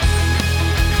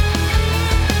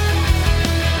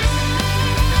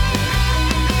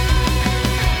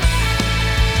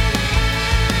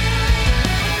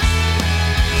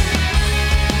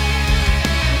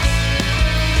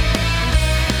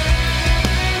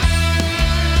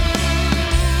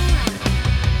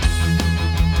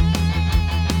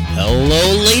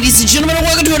ladies and gentlemen, and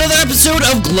welcome to another episode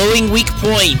of Glowing Weak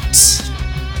Point.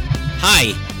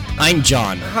 Hi, I'm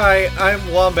John. Hi, I'm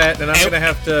Wombat, and I'm gonna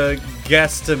have to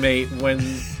guesstimate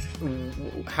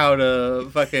how to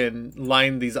fucking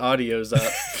line these audios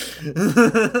up.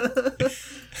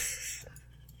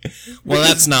 Well,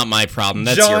 that's not my problem.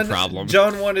 That's your problem.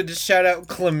 John wanted to shout out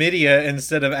chlamydia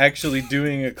instead of actually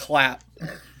doing a clap.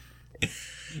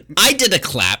 I did a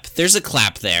clap. There's a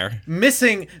clap there.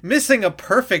 Missing a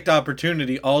perfect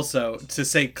opportunity also to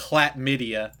say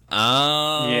clapmidia.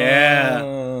 Oh.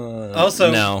 Yeah. Also,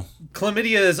 no.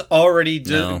 Chlamydia is already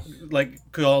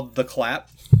called the clap.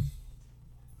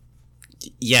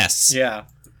 Yes. Yeah.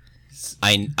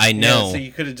 I know. Yeah, so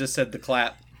you could have just said the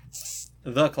clap.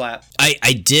 The clap.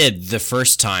 I did the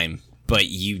first time, but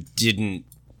you didn't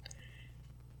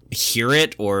hear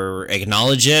it or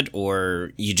acknowledge it,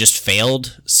 or you just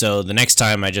failed. So the next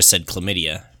time I just said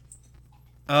chlamydia.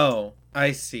 Oh,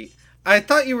 I see. I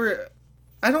thought you were...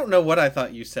 I don't know what I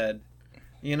thought you said.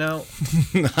 You know?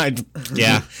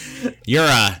 Yeah. You're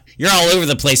all over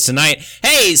the place tonight.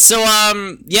 Hey, so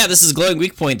this is Glowing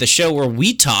Weak Point, the show where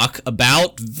we talk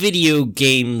about video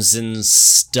games and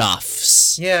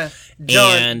stuffs. Yeah.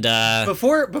 John, and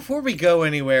before we go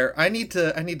anywhere, I need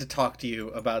to talk to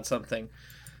you about something.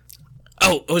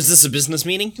 Oh, is this a business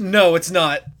meeting? No, it's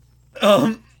not.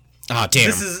 Oh, damn.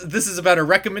 This is about a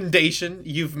recommendation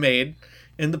you've made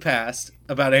in the past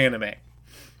about anime.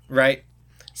 Right?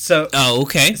 So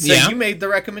okay. So yeah. You made the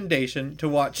recommendation to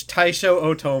watch Taisho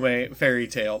Otome Fairy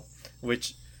Tail,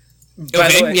 which by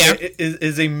the way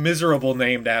is a miserable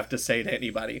name to have to say to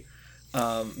anybody.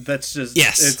 That's just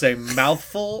It's a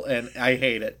mouthful and I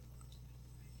hate it.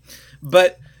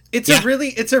 But it's a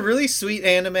really sweet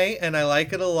anime, and I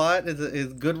like it a lot.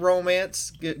 It's good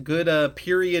romance, good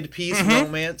period piece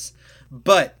romance.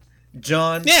 But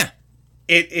John,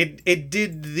 it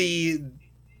did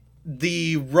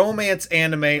the romance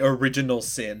anime original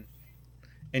sin,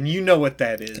 and you know what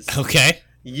that is. Okay.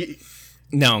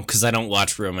 No, because I don't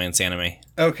watch romance anime.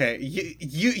 Okay,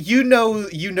 you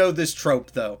know this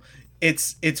trope though.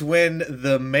 It's when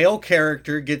the male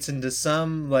character gets into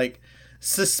some like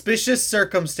suspicious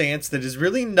circumstance that is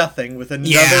really nothing with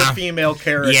another female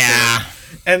character,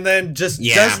 and then just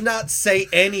does not say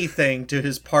anything to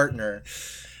his partner.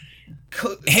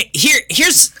 Hey,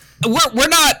 here's we're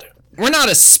not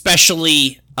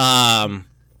especially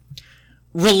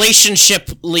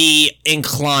relationshiply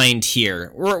inclined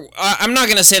here. I'm not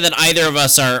gonna say that either of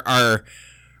us are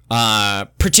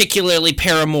particularly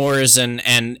paramours and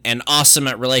awesome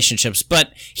at relationships,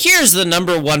 but here's the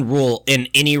number one rule in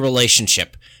any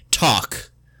relationship: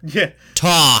 talk. Yeah.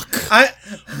 Talk.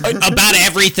 About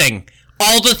everything.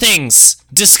 All the things.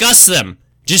 Discuss them.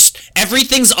 Just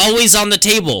everything's always on the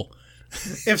table.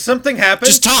 If something happens,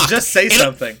 just talk. Just say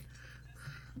something.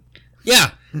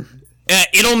 Yeah.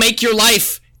 It'll make your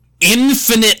life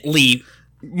infinitely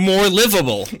more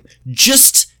livable.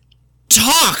 Just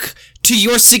talk to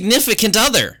your significant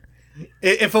other.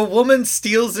 If a woman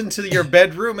steals into your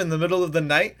bedroom in the middle of the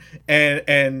night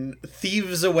and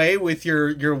thieves away with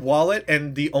your wallet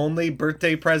and the only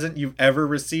birthday present you've ever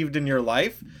received in your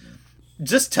life,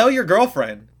 just tell your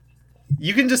girlfriend.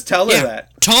 You can just tell her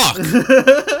that. Talk.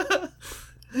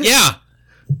 Yeah.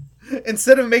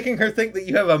 Instead of making her think that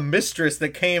you have a mistress that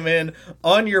came in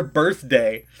on your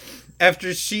birthday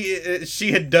after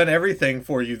she had done everything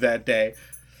for you that day.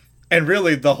 And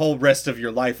really, the whole rest of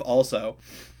your life also.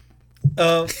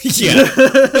 Yeah.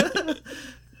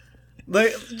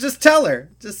 Like, just tell her.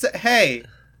 Just say, hey.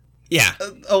 Yeah.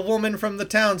 A woman from the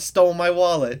town stole my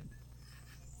wallet.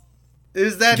 It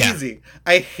was that easy.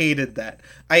 I hated that.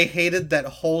 I hated that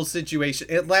whole situation.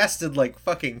 It lasted like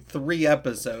fucking 3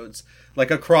 episodes.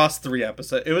 Like across 3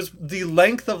 episodes. It was the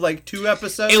length of like 2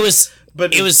 episodes. It was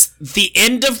the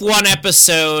end of one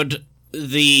episode,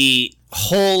 the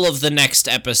whole of the next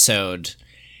episode,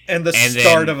 and the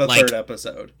start of a third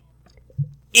episode.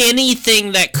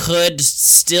 Anything that could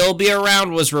still be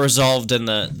around was resolved in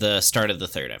the start of the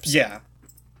third episode. Yeah.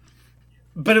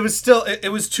 But it was still,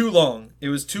 it was too long. It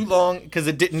was too long because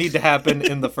it didn't need to happen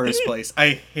in the first place. I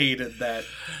hated that.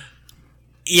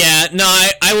 Yeah, no,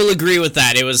 I will agree with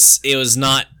that. It was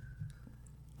not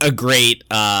a great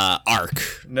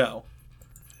arc. No.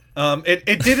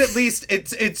 It did at least,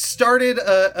 it started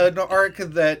an arc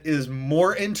that is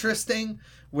more interesting,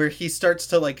 where he starts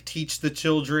to like teach the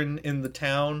children in the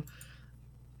town.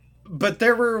 But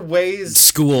there were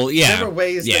ways... There were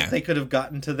ways that they could have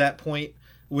gotten to that point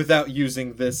without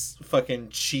using this fucking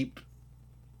cheap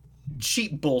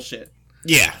bullshit.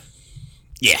 Yeah.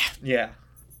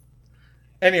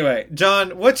 Anyway,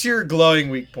 John, what's your glowing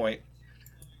weak point?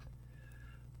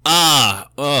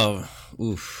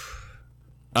 Oof.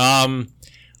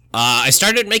 I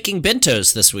started making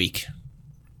bentos this week.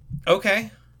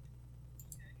 Okay.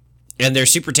 And they're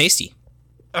super tasty.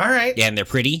 All right. And they're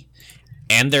pretty.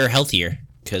 And they're healthier.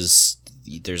 Because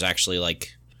there's actually,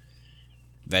 like,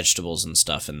 vegetables and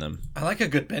stuff in them. I like a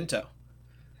good bento.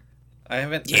 I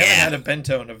haven't had a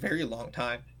bento in a very long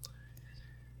time.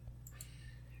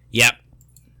 Yep.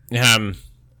 I'm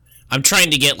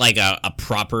trying to get, like, a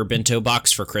proper bento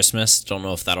box for Christmas. Don't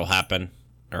know if that'll happen.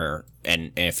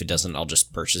 And if it doesn't, I'll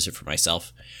just purchase it for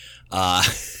myself.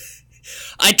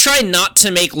 I try not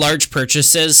to make large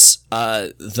purchases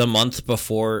the month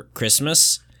before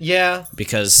Christmas. Yeah.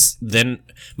 Because then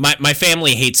my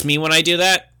family hates me when I do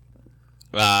that.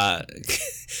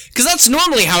 Because that's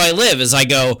normally how I live, is I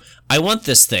go, I want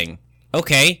this thing.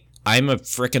 Okay, I'm a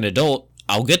frickin' adult.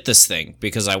 I'll get this thing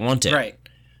because I want it. Right.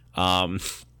 And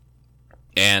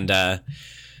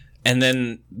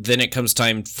then it comes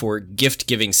time for gift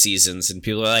giving seasons, and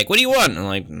people are like, "What do you want?" And I'm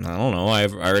like, "I don't know. I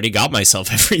already got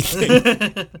myself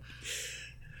everything."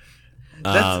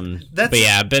 But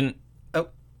yeah, I've been. Oh,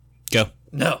 go.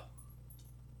 No,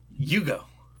 you go.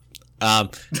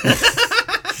 But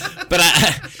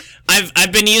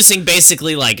I've been using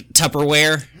basically like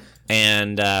Tupperware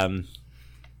and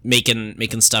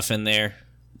making stuff in there.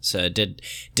 So did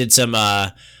some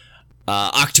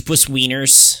octopus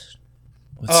wieners.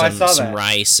 With I saw some that.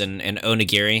 rice and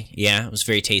onigiri. Yeah, it was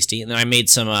very tasty. And then I made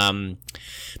some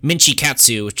minchi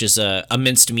katsu, which is a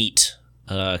minced meat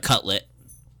cutlet.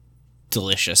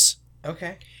 Delicious.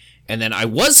 Okay. And then I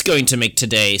was going to make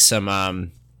today some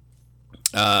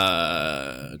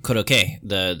koroke,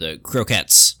 the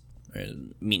croquettes,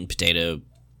 meat and potato,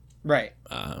 right?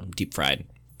 Deep fried.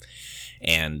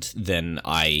 And then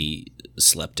I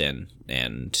slept in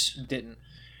and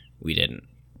we didn't.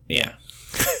 Yeah.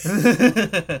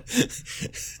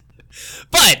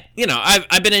 But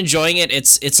I've been enjoying it.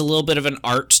 It's a little bit of an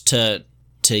art to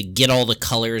get all the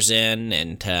colors in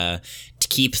and to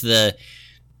keep the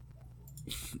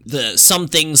some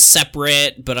things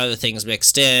separate but other things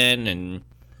mixed in and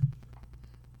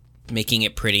making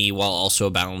it pretty while also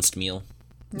a balanced meal.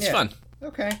 It's fun.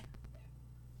 Okay,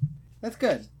 that's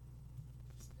good.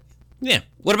 Yeah.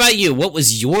 What about you? What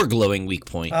was your glowing weak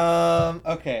point?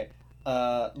 Okay.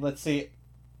 Let's see.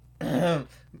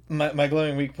 my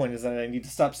glowing weak point is that I need to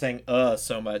stop saying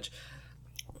so much.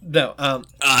 No,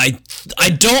 I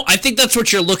think that's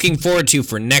what you're looking forward to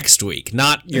for next week,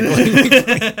 not your glowing weak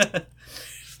point.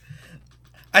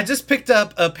 I just picked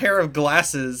up a pair of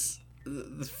glasses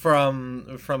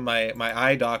from my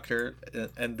eye doctor,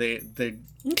 and they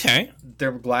okay.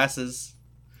 They're glasses.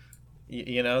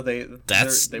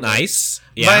 That's nice.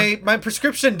 Yeah. My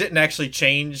prescription didn't actually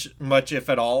change much, if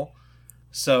at all.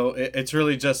 So it's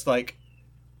really just like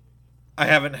I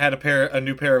haven't had a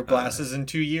new pair of glasses in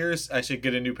 2 years. I should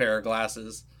get a new pair of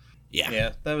glasses. Yeah.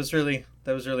 Yeah. That was really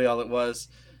all it was.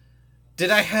 Did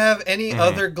I have any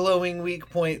other glowing weak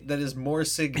point that is more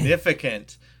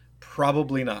significant?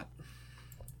 Probably not.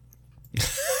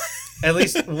 At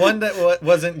least one that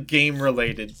wasn't game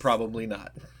related. Probably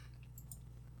not.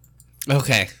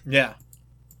 Okay. Yeah.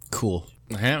 Cool.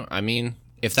 Yeah, I mean,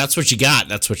 if that's what you got,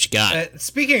 that's what you got.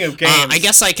 Speaking of games, I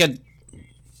guess I could.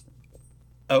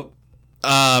 Oh.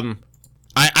 I've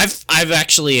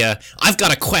actually I've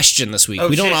got a question this week.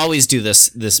 We don't always do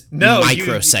this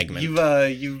micro segment.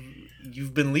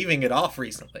 You've been leaving it off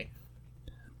recently.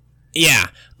 Yeah.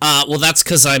 Well, that's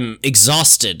because I'm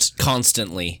exhausted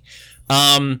constantly.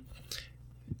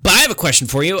 But I have a question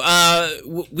for you.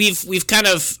 We've kind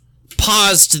of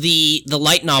paused the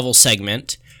light novel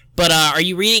segment, but are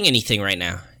you reading anything right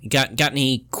now? You got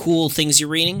any cool things you're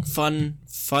reading? Fun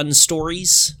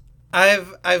stories?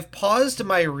 I've paused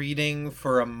my reading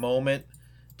for a moment,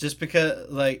 just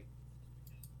because, like,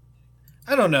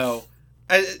 I don't know.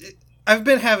 I've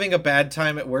been having a bad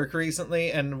time at work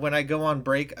recently, and when I go on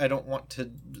break, I don't want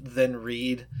to then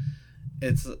read.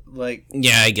 It's like,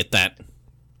 yeah, I get that.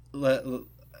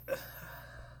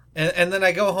 And then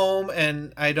I go home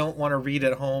and I don't want to read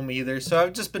at home either, so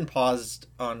I've just been paused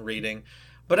on reading.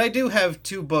 But I do have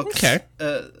 2 books. Okay.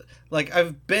 Like,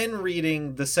 I've been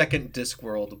reading the second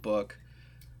Discworld book.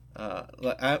 I'm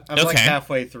like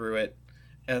halfway through it.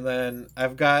 And then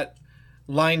I've got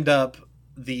lined up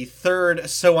the 3rd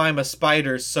So I'm a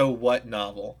Spider, So What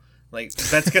novel. Like,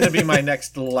 that's going to be my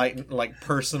next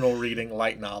personal reading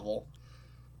light novel.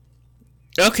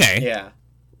 Okay. Yeah.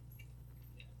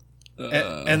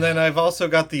 And then I've also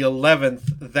got the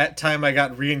 11th, That Time I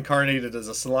Got Reincarnated as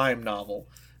a Slime novel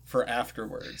for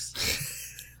afterwards.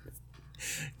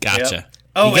 Gotcha.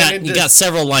 Oh, you got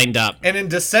several lined up. And in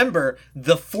December,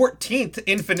 the 14th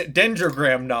Infinite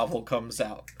Dendrogram novel comes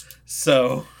out.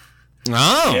 So,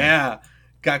 yeah,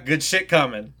 got good shit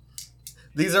coming.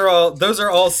 Those are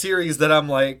all series that I'm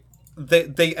like,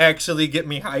 they actually get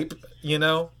me hype, you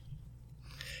know?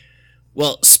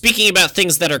 Well, speaking about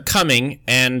things that are coming,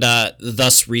 and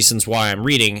thus reasons why I'm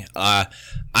reading,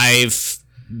 I've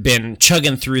been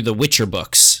chugging through the Witcher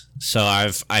books. So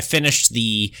I finished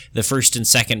the first and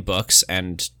second books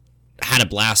and had a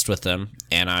blast with them,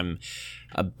 and I'm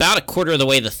about a quarter of the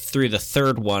way through the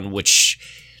third one, which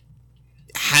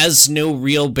has no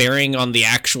real bearing on the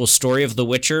actual story of The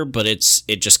Witcher, but it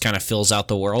just kind of fills out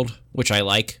the world, which I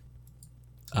like.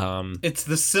 It's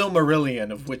the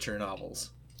Silmarillion of Witcher novels.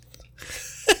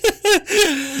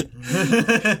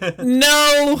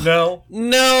 No.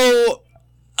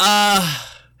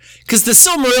 Because the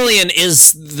Silmarillion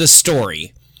is the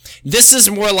story. This is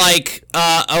more like,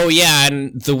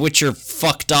 and The Witcher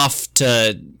fucked off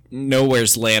to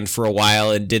Nowhere's Land for a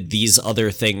while and did these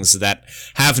other things that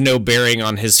have no bearing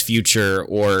on his future,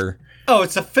 or... Oh,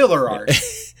 it's a filler arc.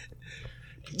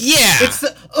 Yeah. It's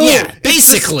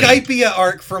basically. the Skypia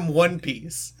arc from One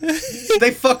Piece.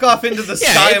 They fuck off into the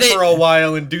sky for a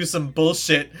while and do some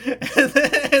bullshit,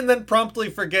 and then promptly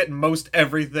forget most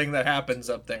everything that happens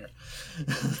up there.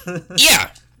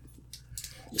 Yeah.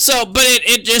 So, but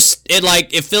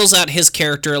it fills out his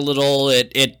character a little.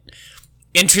 It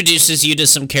introduces you to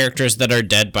some characters that are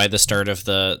dead by the start of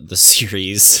the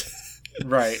series.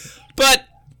 Right. But,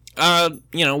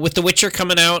 with The Witcher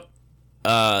coming out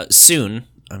soon,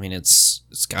 I mean, it's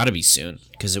got to be soon,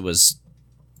 because it was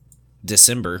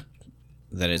December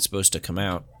that it's supposed to come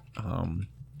out.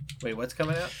 Wait, what's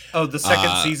coming out? Oh, the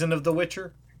second season of The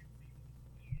Witcher?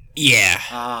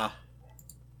 Yeah.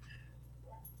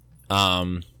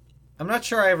 I'm not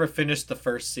sure I ever finished the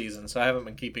first season, so I haven't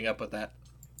been keeping up with that.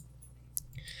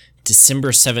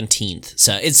 December 17th.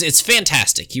 So it's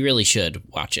fantastic. You really should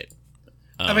watch it.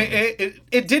 I mean,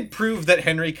 it did prove that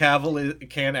Henry Cavill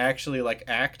can actually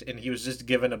act, and he was just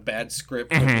given a bad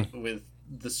script with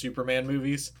the Superman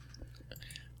movies.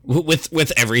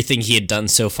 With everything he had done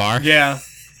so far. Yeah.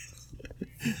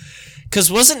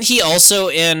 Because wasn't he also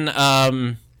in?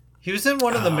 He was in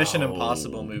one of the Mission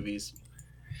Impossible movies.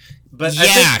 But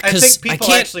yeah, I think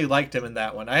people actually liked him in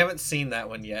that one. I haven't seen that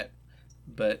one yet,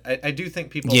 but I do think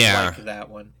people like that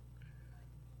one.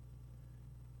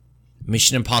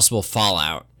 Mission Impossible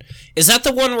Fallout. Is that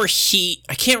the one where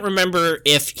I can't remember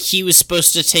if he was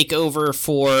supposed to take over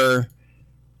for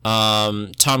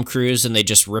Tom Cruise and they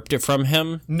just ripped it from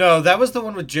him? No, that was the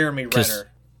one with Jeremy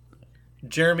Renner.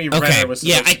 Jeremy Renner was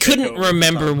supposed to I couldn't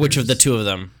remember which of the two of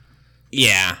them.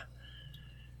 Yeah.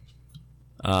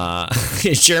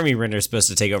 Jeremy Renner is supposed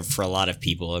to take over for a lot of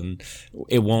people, and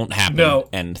it won't happen. No.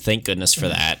 And thank goodness for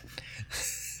that.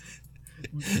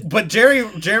 But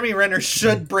Jeremy Renner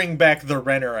should bring back the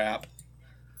Renner app.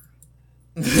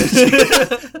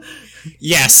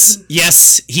 Yes,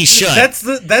 he should. That's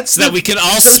so that we can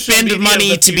all spend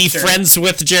money to be friends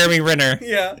with Jeremy Renner.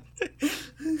 Yeah.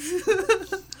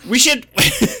 We should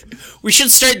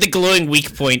start the Glowing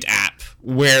Weak Point app,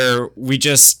 where we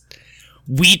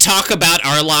talk about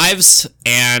our lives,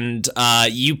 and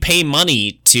you pay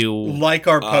money to like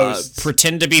our posts,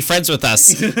 pretend to be friends with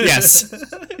us. Yes.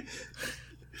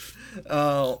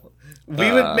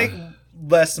 We would make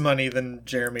less money than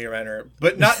Jeremy Renner,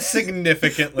 but not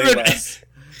significantly less.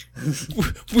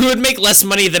 We would make less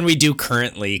money than we do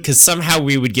currently, because somehow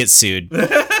we would get sued.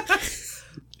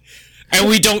 And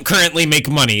we don't currently make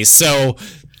money, so...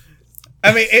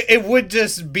 I mean, it would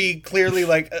just be clearly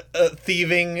like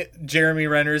thieving Jeremy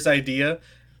Renner's idea.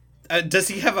 Does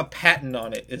he have a patent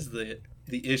on it is the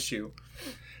issue.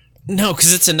 No,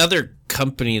 because it's another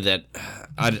company that...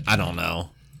 I don't know.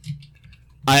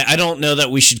 I don't know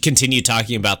that we should continue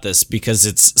talking about this because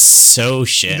it's so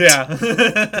shit.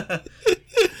 Yeah.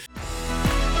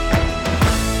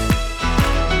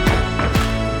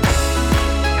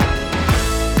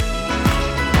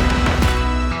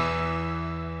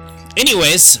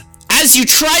 Anyways, as you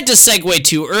tried to segue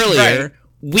to earlier,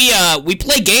 right. we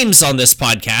play games on this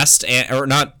podcast, or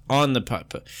not on the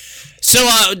pod.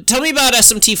 So tell me about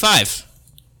SMT5.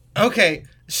 Okay,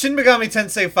 Shin Megami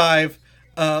Tensei 5.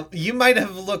 You might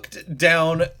have looked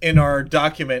down in our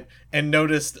document and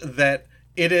noticed that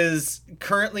it is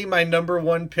currently my number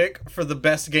one pick for the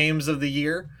best games of the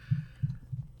year.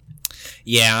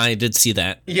 Yeah, I did see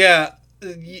that. Yeah,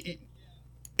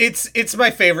 it's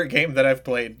my favorite game that I've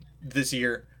played this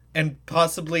year, and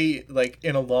possibly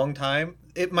in a long time.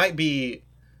 It might be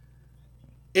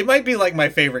like my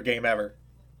favorite game ever,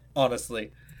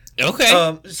 honestly. Okay.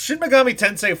 Shin Megami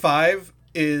Tensei 5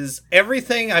 is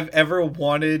everything I've ever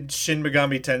wanted Shin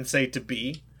Megami Tensei to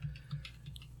be.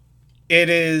 It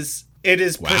is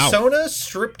wow. Persona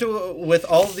stripped with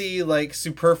all the like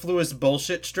superfluous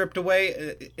bullshit stripped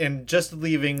away and just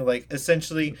leaving like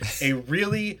essentially a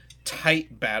really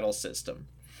tight battle system.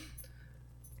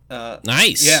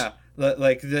 Nice. Yeah,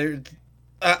 like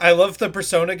I love the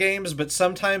Persona games, but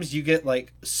sometimes you get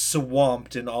like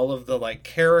swamped in all of the like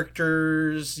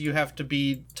characters you have to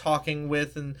be talking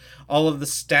with and all of the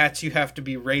stats you have to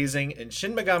be raising. And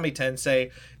Shin Megami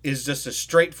Tensei is just a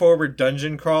straightforward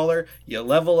dungeon crawler. You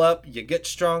level up, you get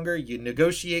stronger, you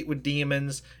negotiate with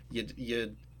demons,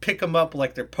 you pick them up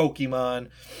like they're Pokemon,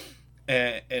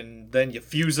 and then you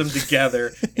fuse them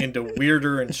together into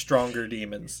weirder and stronger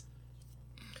demons.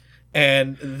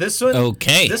 And this one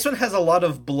has a lot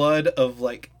of blood of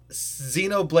like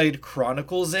Xenoblade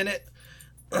Chronicles in it.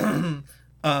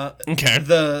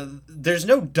 There's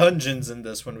no dungeons in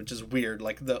this one, which is weird.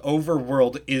 Like the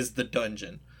overworld is the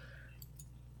dungeon.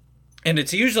 And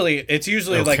it's usually like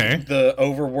the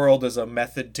overworld is a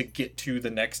method to get to the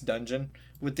next dungeon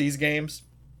with these games.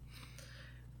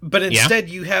 But instead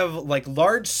you have like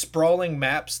large sprawling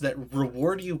maps that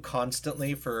reward you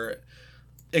constantly for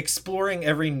exploring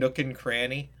every nook and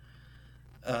cranny.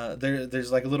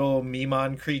 There's like little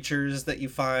Mimon creatures that you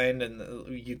find, and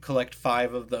you collect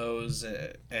 5 of those,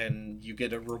 and you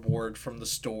get a reward from the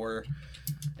store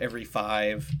every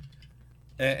 5.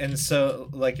 And so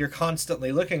like you're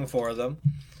constantly looking for them.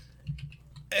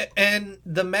 And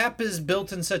the map is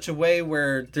built in such a way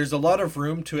where there's a lot of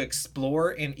room to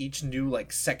explore in each new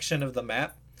like section of the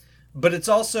map. But it's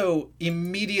also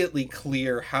immediately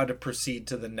clear how to proceed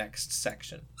to the next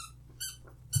section.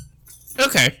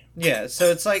 Okay. Yeah, so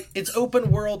it's like, it's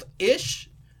open world-ish,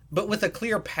 but with a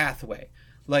clear pathway.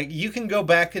 Like, you can go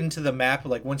back into the map,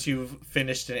 like, once you've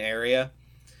finished an area,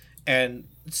 and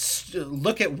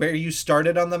look at where you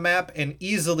started on the map, and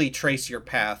easily trace your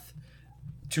path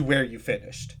to where you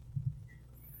finished.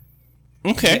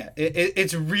 Okay. Yeah,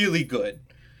 it's really good.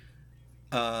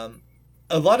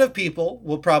 A lot of people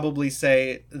will probably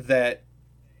say that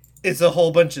it's a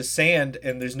whole bunch of sand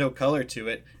and there's no color to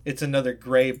it. It's another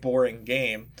gray, boring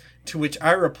game. To which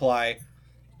I reply,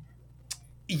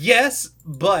 yes,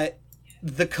 but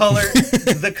the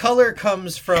color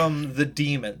comes from the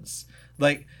demons.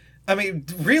 Like, I mean,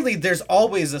 really, there's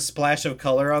always a splash of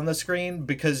color on the screen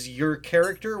because your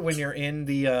character, when you're in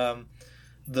the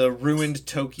ruined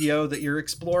Tokyo that you're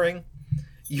exploring,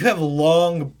 you have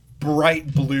long,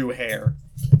 bright blue hair.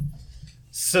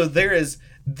 So there's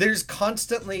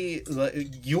constantly,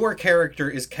 your character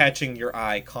is catching your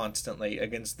eye constantly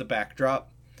against the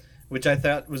backdrop, which I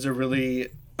thought was a really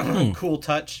cool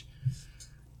touch.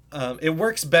 It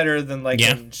works better than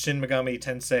in Shin Megami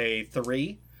Tensei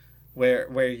 3,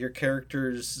 where your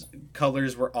character's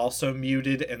colors were also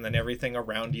muted and then everything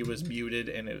around you was muted,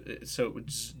 and so it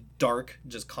was dark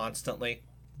just constantly.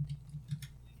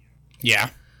 Yeah.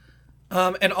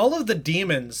 And all of the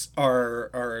demons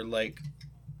are like,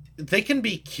 they can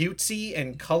be cutesy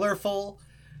and colorful,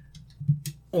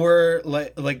 or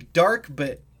like dark,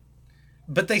 but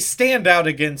they stand out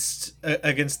against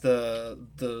the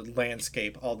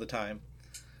landscape all the time.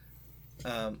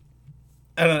 I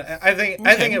don't know. I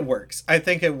think it works. I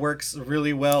think it works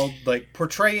really well, like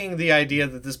portraying the idea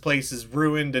that this place is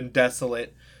ruined and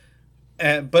desolate,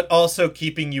 but also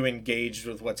keeping you engaged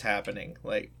with what's happening.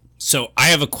 Like, so I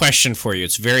have a question for you.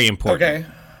 It's very important. Okay.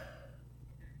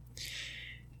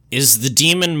 Is the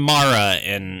demon Mara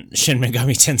in Shin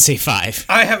Megami Tensei 5?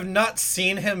 I have not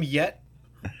seen him yet,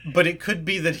 but it could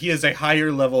be that he is a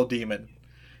higher level demon.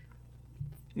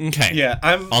 Okay. Yeah,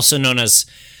 I'm also known as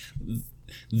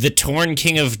the Torn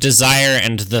King of Desire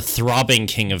and the Throbbing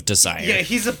King of Desire. Yeah,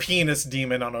 he's a penis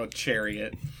demon on a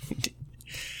chariot.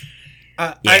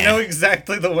 I know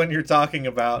exactly the one you're talking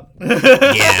about.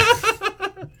 Yeah.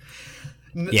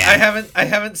 I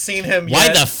haven't seen him yet. Why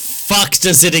the fuck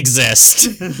does it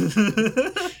exist?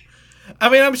 I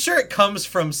mean, I'm sure it comes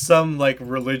from some like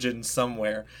religion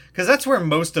somewhere, because that's where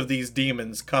most of these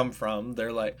demons come from.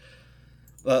 They're like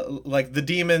the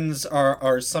demons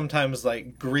are sometimes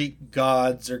like Greek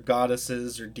gods or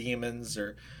goddesses or demons,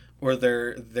 or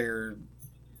they're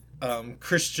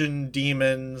Christian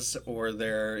demons, or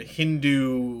they're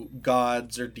Hindu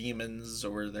gods or demons,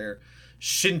 or they're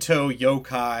Shinto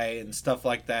yokai and stuff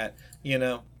like that, you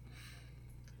know.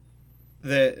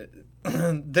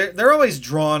 They're always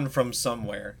drawn from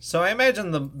somewhere. So I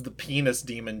imagine the penis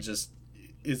demon just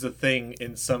is a thing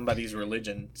in somebody's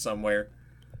religion somewhere.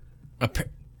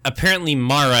 Apparently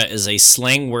Mara is a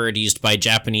slang word used by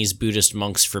Japanese Buddhist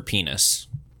monks for penis.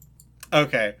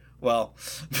 Okay, well.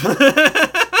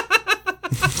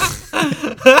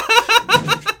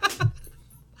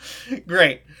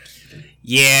 Great.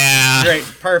 Yeah. Great.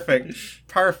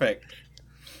 Perfect.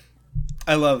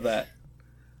 I love that.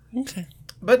 Okay.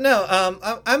 But no,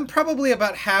 I'm probably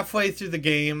about halfway through the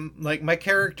game. Like, my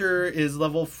character is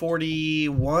level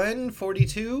 41,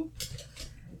 42,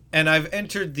 and I've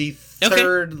entered the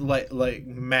third like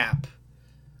map,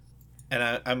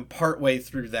 and I'm partway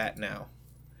through that now.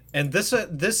 And this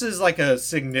is like a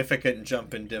significant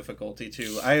jump in difficulty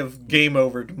too. I have game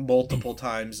overed multiple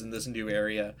times in this new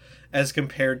area, as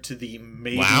compared to the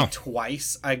maybe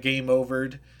twice I game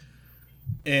overed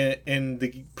in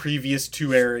the previous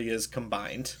two areas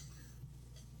combined.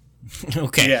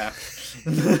 Okay. Yeah.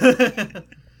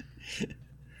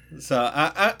 So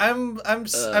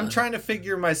I'm trying to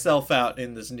figure myself out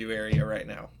in this new area right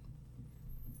now.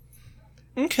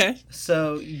 Okay.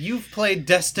 So you've played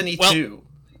Destiny 2.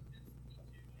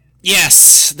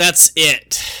 Yes, that's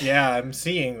it. Yeah, I'm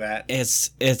seeing that.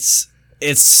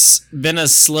 It's been a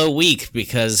slow week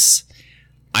because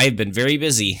I've been very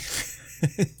busy.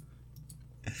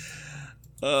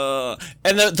 And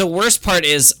the worst part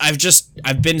is I've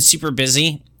been super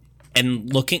busy,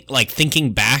 and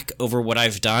thinking back over what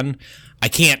I've done, I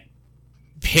can't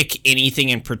pick anything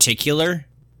in particular.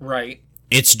 Right.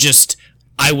 It's just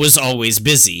I was always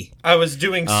busy. I was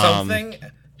doing something,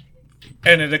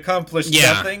 and it accomplished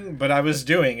nothing, but I was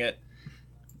doing it.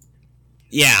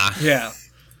 Yeah. Yeah.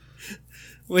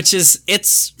 Which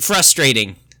it's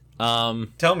frustrating.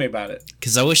 Tell me about it.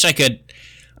 Because I wish I could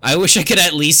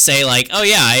at least say, like, oh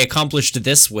yeah, I accomplished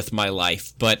this with my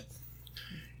life, but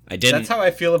I didn't. That's how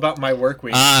I feel about my work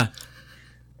week.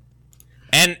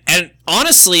 And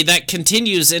honestly, that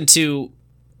continues into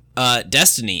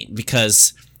Destiny,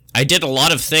 because I did a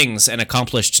lot of things and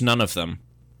accomplished none of them.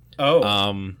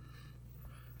 Oh.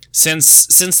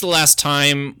 Since the last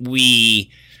time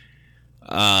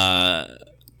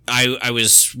I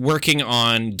was working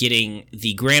on getting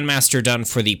the Grandmaster done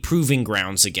for the Proving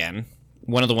Grounds again.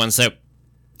 One of the ones that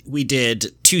we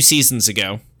did 2 seasons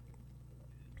ago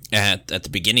at the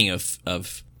beginning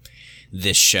of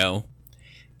this show.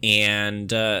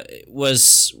 And it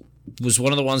was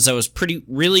one of the ones that was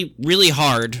really, really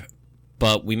hard,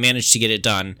 but we managed to get it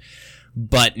done.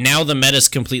 But now the meta's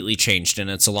completely changed, and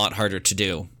it's a lot harder to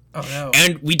do. Oh, no.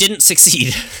 And we didn't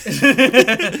succeed.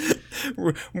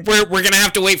 We're gonna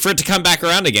have to wait for it to come back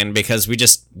around again, because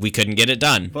we couldn't get it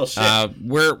done. Well, shit.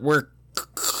 We're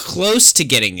close to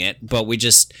getting it, but we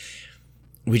just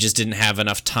didn't have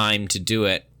enough time to do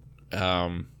it.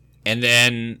 And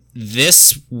then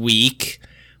this week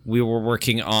we were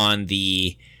working on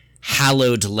the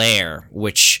Hallowed Lair,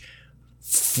 which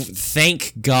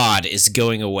thank God is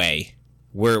going away.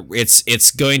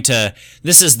 It's going to.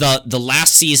 This is the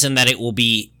last season that it will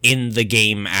be in the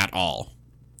game at all.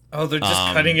 Oh, they're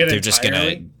just cutting it. They're just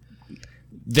gonna.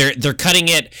 They're cutting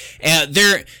it.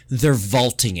 They're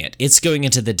vaulting it. It's going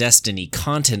into the Destiny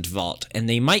content vault, and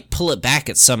they might pull it back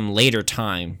at some later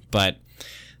time. But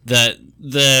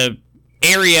the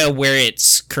area where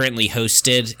it's currently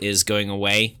hosted is going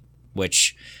away,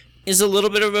 which is a little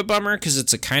bit of a bummer, because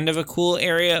it's a kind of a cool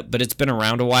area, but it's been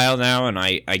around a while now, and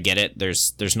I get it.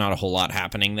 There's not a whole lot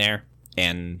happening there,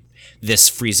 and this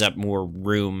frees up more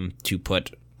room to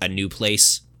put a new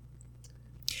place.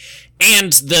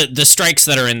 And the strikes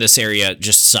that are in this area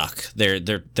just suck. They're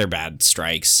bad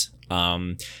strikes.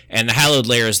 And the Hallowed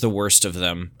Lair is the worst of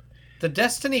them. The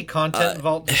Destiny content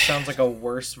vault just sounds like a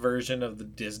worse version of the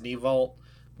Disney vault.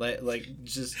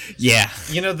 Just yeah.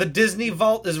 You know, the Disney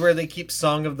vault is where they keep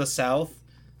Song of the South.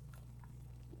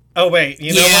 Oh wait,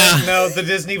 you know what? No, the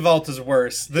Disney vault is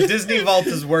worse. The Disney vault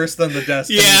is worse than the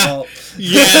Destiny vault.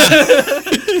 Yeah.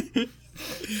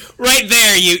 Right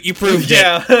there, you proved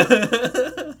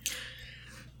it.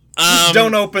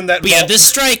 Don't open that vault. Yeah, this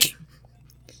strike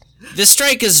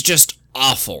is just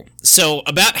awful. So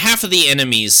about half of the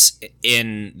enemies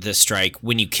in the strike,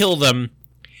 when you kill them,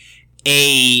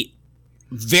 a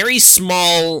very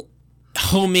small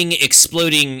homing,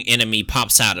 exploding enemy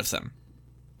pops out of them.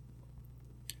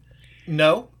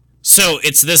 No. So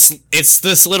it's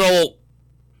this little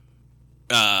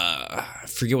I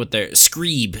forget what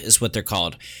screeb is what they're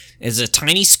called. It's a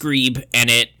tiny screeb, and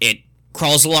it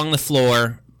crawls along the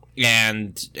floor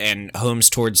and homes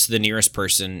towards the nearest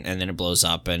person, and then it blows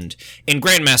up, and in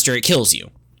Grandmaster it kills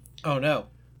you. Oh no.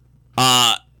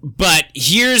 But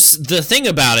here's the thing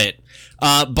about it.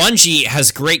 Bungie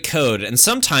has great code, and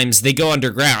sometimes they go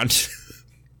underground.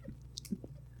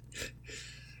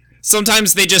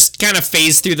 Sometimes they just kind of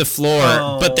phase through the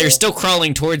floor, but they're still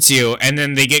crawling towards you, and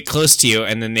then they get close to you,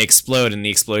 and then they explode, and the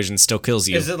explosion still kills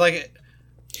you. Is it like...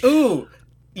 Ooh!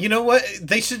 You know what?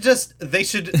 They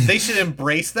should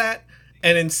embrace that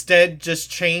and instead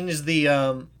just change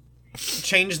the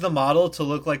model to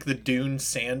look like the Dune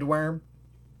sandworm.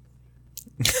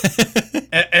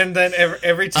 and then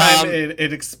every time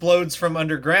it explodes from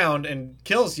underground and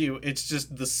kills you, it's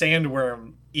just the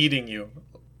sandworm eating you.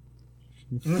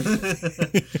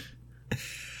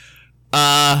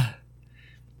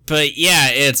 But yeah,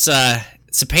 it's a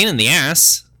pain in the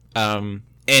ass. And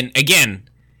again,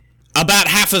 about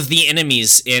half of the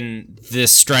enemies in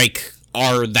this strike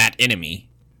are that enemy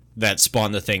that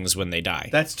spawn the things when they die.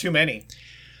 That's too many.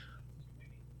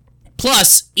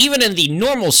 Plus, even in the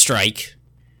normal strike,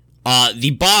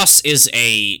 the boss is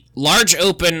a large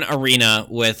open arena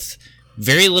with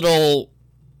very little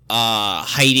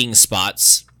hiding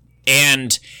spots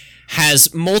and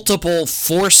has multiple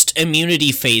forced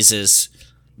immunity phases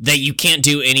that you can't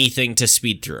do anything to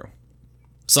speed through.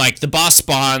 It's like the boss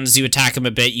spawns, you attack him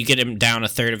a bit, you get him down a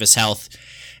third of his health,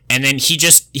 and then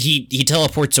he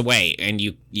teleports away and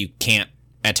you can't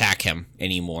attack him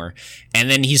anymore. And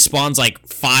then he spawns like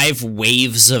 5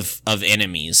 waves of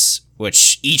enemies,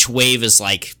 which each wave is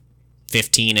like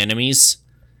 15 enemies.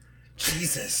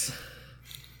 Jesus.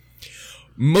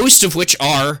 Most of which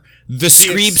are the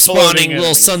Screeb spawning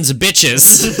little sons of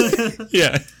bitches.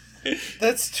 Yeah.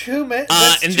 That's too many.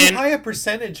 That's too high a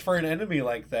percentage for an enemy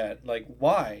like that. Like,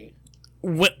 why?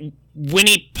 When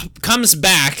he comes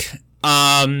back,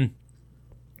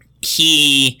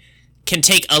 he can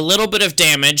take a little bit of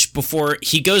damage before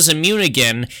he goes immune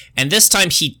again, and this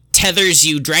time he tethers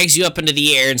you, drags you up into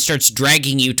the air, and starts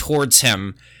dragging you towards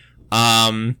him.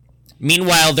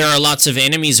 Meanwhile, there are lots of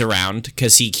enemies around,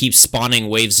 because he keeps spawning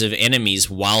waves of enemies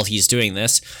while he's doing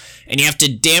this. And you have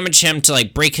to damage him to,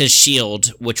 like, break his shield,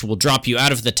 which will drop you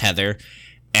out of the tether.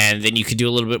 And then you can do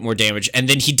a little bit more damage. And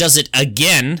then he does it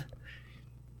again.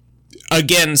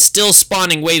 Again, still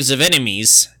spawning waves of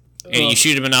enemies. And you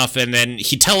shoot him enough, and then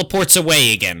he teleports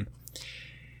away again.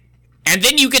 And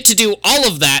then you get to do all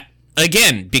of that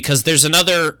again, because there's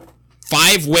another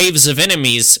 5 waves of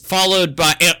enemies, followed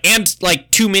by... And, like,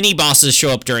 2 mini-bosses show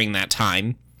up during that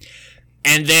time.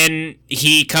 And then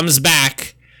he comes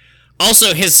back...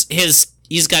 Also,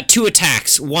 he's got 2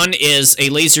 attacks. One is a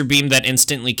laser beam that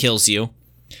instantly kills you.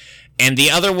 And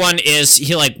the other one is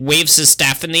he, like, waves his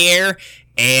staff in the air,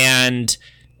 and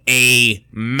a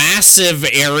massive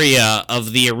area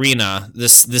of the arena,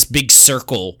 this big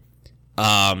circle,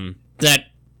 that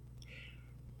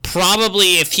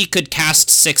probably, if he could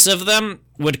cast 6 of them,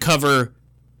 would cover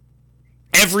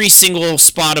every single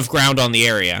spot of ground on the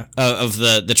area of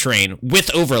the terrain with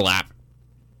overlap.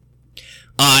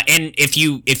 And if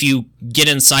you get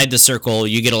inside the circle,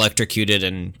 you get electrocuted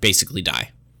and basically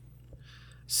die.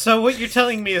 So what you're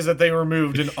telling me is that they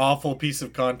removed an awful piece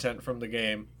of content from the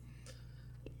game.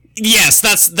 Yes,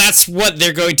 that's what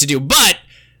they're going to do. But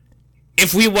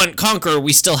if we want Conquer,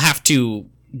 we still have to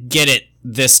get it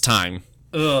this time.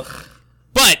 Ugh.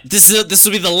 But this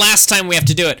will be the last time we have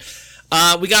to do it.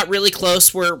 We got really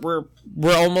close. We're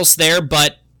almost there,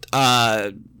 but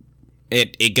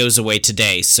it goes away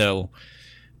today. So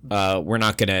we're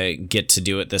not gonna get to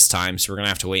do it this time. So we're gonna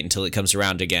have to wait until it comes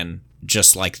around again,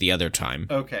 just like the other time.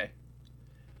 Okay.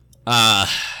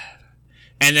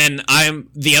 And then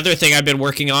the other thing I've been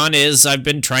working on is I've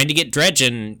been trying to get Dredge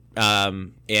in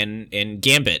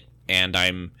Gambit, and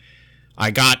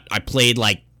I played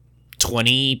like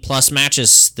 20 plus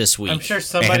matches this week. I'm sure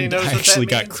somebody knows what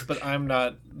that means, but I'm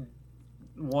not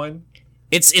one.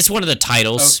 It's one of the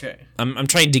titles. Okay. I'm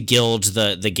trying to gild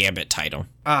the Gambit title.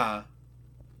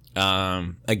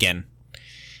 Again.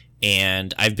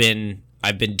 And I've been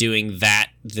doing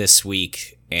that this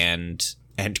week, and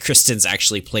Kristen's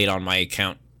actually played on my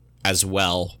account as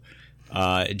well,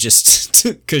 just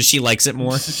because she likes it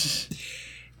more.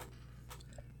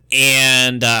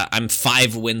 And I'm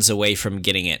 5 wins away from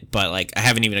getting it, but like I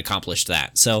haven't even accomplished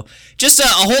that. So just a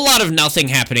whole lot of nothing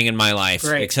happening in my life,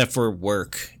 except for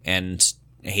work and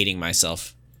hating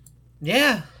myself.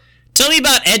 Yeah. Tell me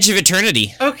about Edge of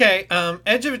Eternity. Okay,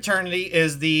 Edge of Eternity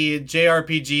is the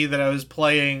JRPG that I was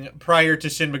playing prior to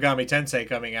Shin Megami Tensei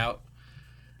coming out.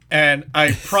 And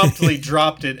I promptly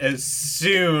dropped it as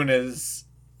soon as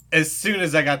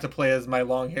I got to play as my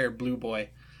long-haired blue boy.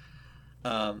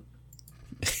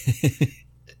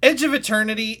 Edge of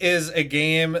Eternity is a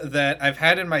game that I've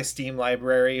had in my Steam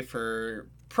library for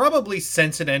probably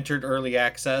since it entered early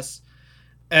access.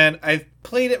 And I've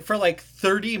played it for like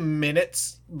 30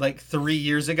 minutes, like 3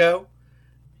 years ago.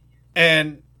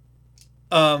 And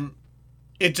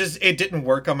it didn't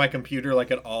work on my computer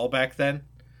like at all back then.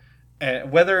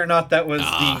 Whether or not that was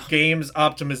the game's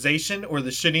optimization or the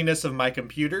shittiness of my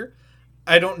computer,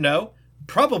 I don't know.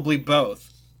 probably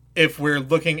both, if we're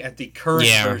looking at the current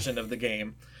version of the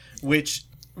game, which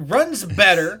runs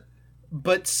better,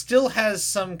 but still has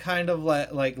some kind of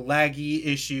like laggy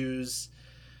issues.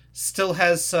 Still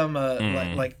has some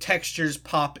like textures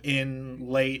pop in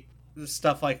late,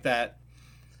 stuff like that.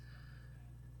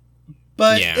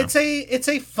 But it's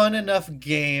a fun enough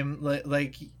game.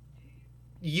 Like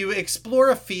you explore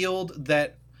a field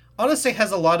that honestly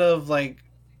has a lot of like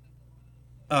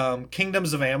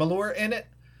Kingdoms of Amalur in it.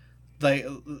 Like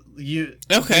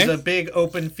there's a big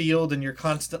open field, and you're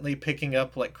constantly picking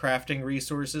up like crafting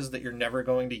resources that you're never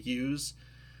going to use,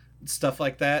 stuff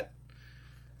like that.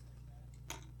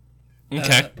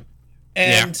 Okay.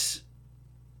 And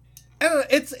I don't know,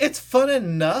 it's fun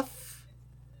enough,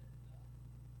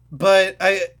 but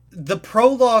the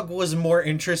prologue was more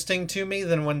interesting to me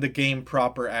than when the game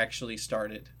proper actually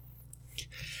started.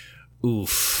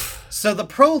 Oof. So the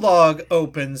prologue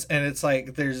opens, and it's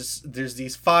like there's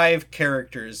these 5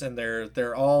 characters, and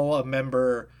they're all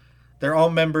members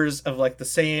of like the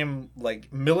same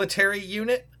like military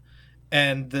unit.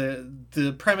 And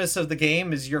the premise of the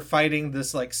game is you're fighting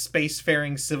this like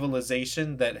spacefaring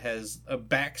civilization that has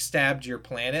backstabbed your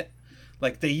planet.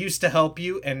 Like they used to help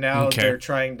you, and now they're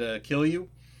trying to kill you.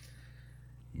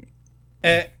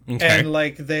 And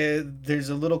like there's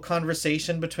a little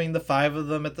conversation between the 5 of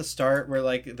them at the start where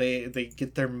like they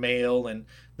get their mail, and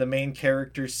the main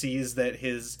character sees that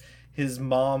his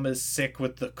mom is sick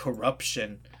with the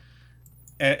corruption.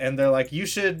 And they're like, you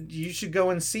should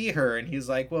go and see her. And he's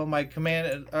like, well,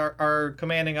 our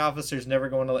commanding officer's never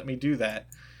going to let me do that.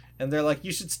 And they're like,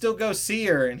 you should still go see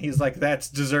her. And he's like, that's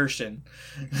desertion.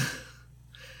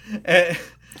 and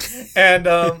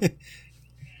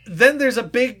then there's a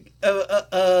big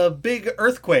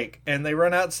earthquake, and they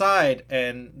run outside,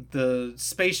 and the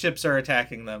spaceships are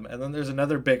attacking them. And then there's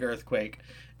another big earthquake,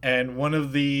 and one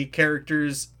of the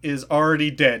characters is already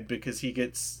dead because he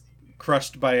gets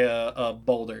crushed by a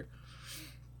boulder.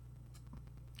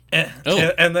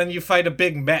 And then you fight a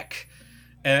big mech,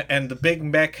 and the big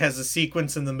mech has a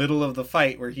sequence in the middle of the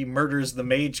fight where he murders the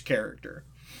mage character.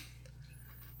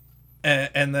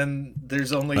 And then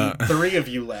there's only 3 of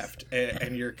you left,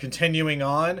 and you're continuing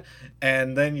on,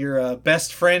 and then your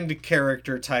best friend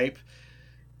character type,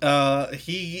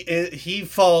 he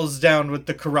falls down with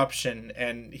the corruption,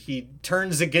 and he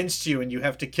turns against you, and you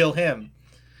have to kill him.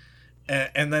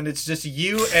 And then it's just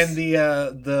you and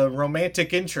the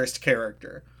romantic interest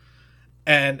character.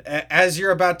 And as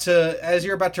you're about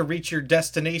to reach your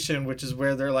destination, which is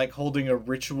where they're like holding a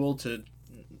ritual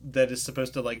that is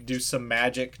supposed to like do some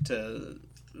magic to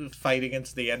fight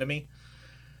against the enemy.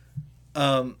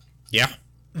 The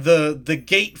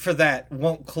gate for that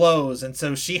won't close, and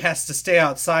so she has to stay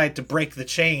outside to break the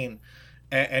chain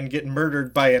and get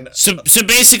murdered by an. So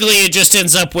basically, it just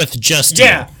ends up with just you.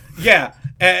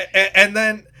 And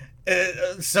then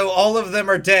so all of them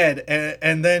are dead,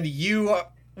 and then you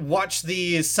watch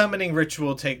the summoning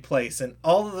ritual take place, and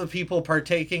all of the people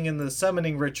partaking in the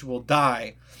summoning ritual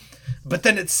die. But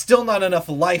then it's still not enough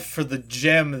life for the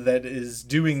gem that is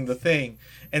doing the thing.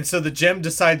 And so the gem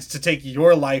decides to take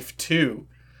your life too.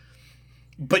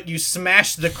 But you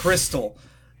smash the crystal.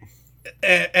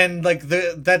 And like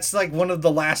that's like one of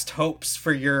the last hopes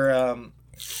for your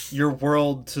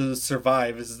world to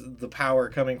survive is the power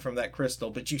coming from that crystal.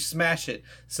 But you smash it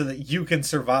so that you can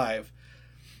survive.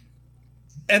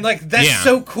 And, like, that's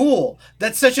so cool.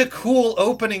 That's such a cool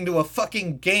opening to a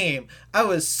fucking game. I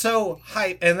was so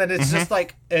hyped. And then it's just,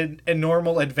 like, a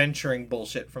normal adventuring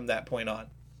bullshit from that point on.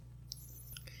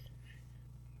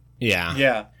 Yeah.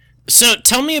 Yeah. So,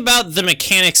 tell me about the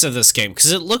mechanics of this game,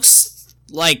 because it looks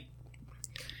like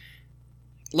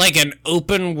an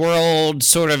open world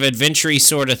sort of adventure-y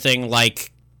sort of thing,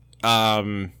 like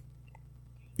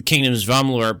Kingdoms of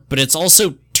Amalur, but it's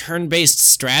also turn-based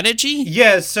strategy?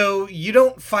 Yeah, so you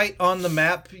don't fight on the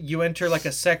map. You enter like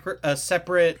a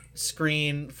separate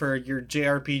screen for your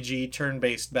JRPG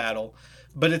turn-based battle,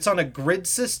 but it's on a grid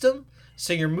system,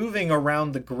 so you're moving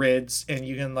around the grids, and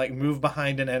you can like move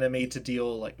behind an enemy to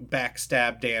deal like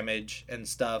backstab damage and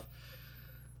stuff.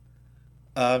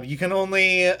 You can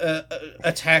only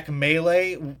attack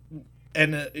melee,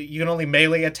 and you can only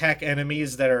melee attack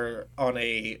enemies that are on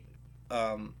a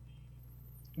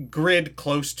grid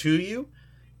close to you.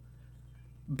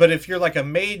 But if you're like a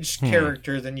mage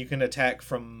character, then you can attack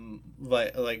from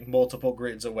like multiple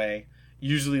grids away,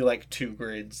 usually like 2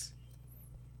 grids.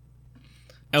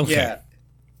 Okay.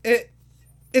 Yeah,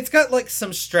 it's got like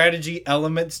some strategy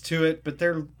elements to it, but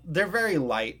they're very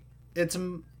light. It's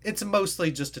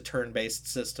mostly just a turn-based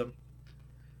system.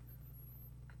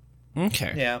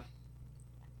 Okay. Yeah.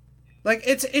 Like,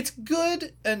 it's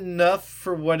good enough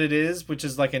for what it is, which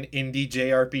is like an indie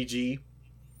JRPG.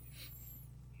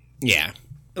 Yeah.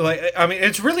 Like, I mean,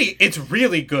 it's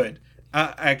really good.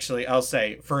 Actually, I'll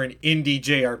say, for an indie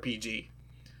JRPG.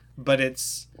 But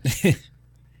it's...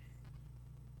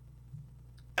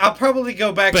 I'll probably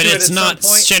go back to it at some point. But it's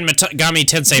not Shin Megami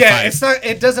Tensei 5. Yeah, it's not.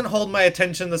 It doesn't hold my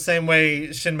attention the same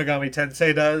way Shin Megami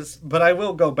Tensei does, but I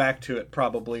will go back to it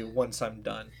probably once I'm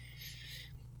done.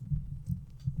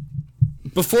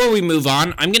 Before we move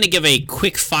on, I'm going to give a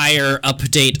quick fire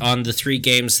update on the 3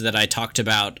 games that I talked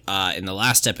about in the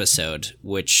last episode,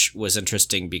 which was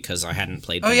interesting because I hadn't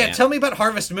played them yet. Tell me about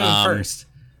Harvest Moon first.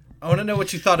 I want to know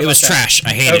what you thought about it. It was trash.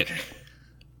 I hate it.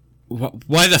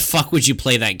 Why the fuck would you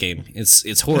play that game?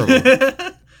 It's horrible.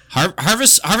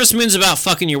 Harvest Moon's about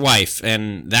fucking your wife,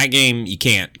 and that game you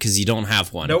can't because you don't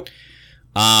have one. Nope.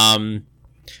 Final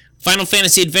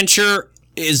Fantasy Adventure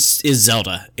is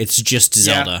Zelda. It's just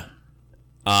Zelda.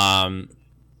 Yeah.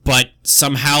 But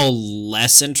somehow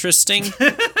less interesting.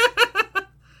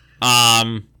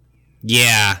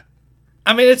 Yeah.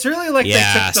 I mean, it's really like they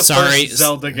took the first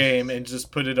Zelda game and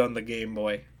just put it on the Game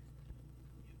Boy.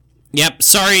 Yep,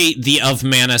 sorry, the Of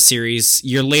Mana series.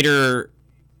 Your later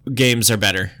games are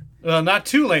better. Well, not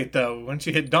too late, though. Once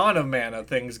you hit Dawn of Mana,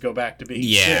 things go back to being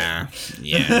shit.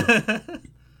 Yeah.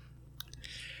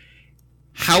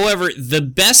 However, the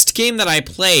best game that I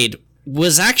played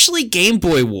was actually Game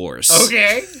Boy Wars.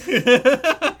 Okay.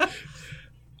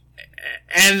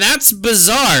 And that's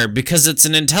bizarre, because it's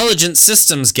an intelligent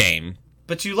systems game.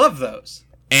 But you love those.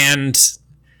 And...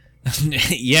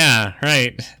 yeah,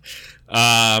 right.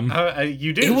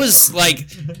 You do. It was like,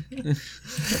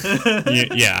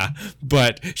 yeah,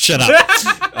 but shut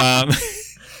up.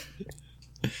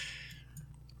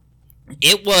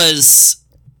 It was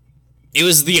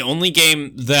the only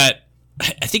game that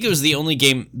I think it was the only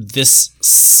game this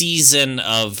season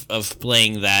of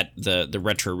playing that the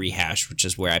retro rehash, which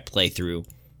is where I play through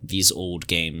these old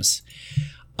games.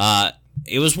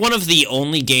 It was one of the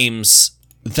only games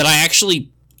that I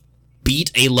actually beat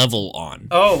a level on.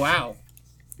 Oh, wow.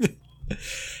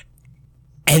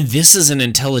 And this is an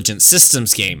intelligent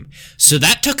systems game, so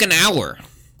that took an hour.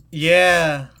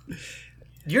 Yeah,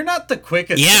 you're not the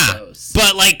quickest. Yeah, of those.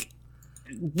 But like,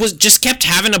 was just kept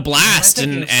having a blast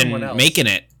and making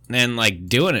it and like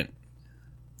doing it.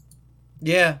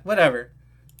 Yeah, whatever.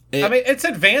 I mean, it's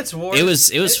Advance Wars.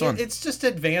 It was fun. It's just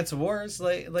Advance Wars.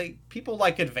 Like people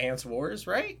like Advance Wars,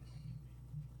 right?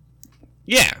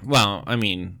 Yeah. Well, I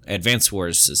mean, Advance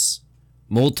Wars is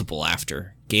multiple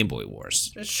after Game Boy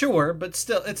Wars. Sure, but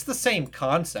still, it's the same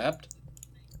concept.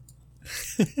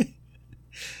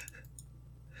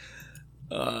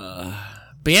 But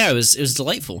yeah, it was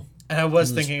delightful. And I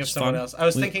was thinking of someone else. I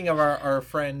was thinking of our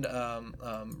friend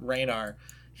Raynar.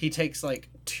 He takes like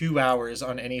 2 hours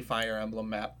on any Fire Emblem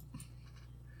map.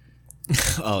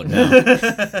 Oh no.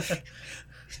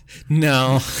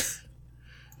 No.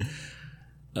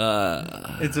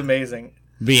 It's amazing.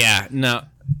 But yeah, no.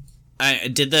 I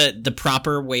did the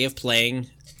proper way of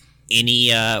playing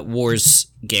any Wars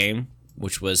game,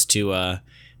 which was to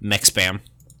mech spam.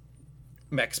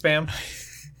 Mech spam?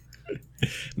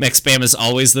 Mech spam is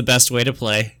always the best way to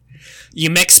play. You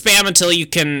mech spam until you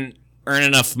can earn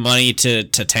enough money to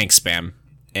tank spam,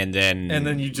 and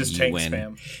then you just tank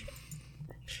spam.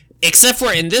 Except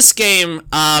for in this game,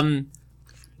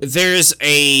 there's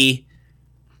a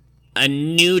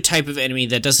new type of enemy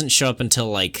that doesn't show up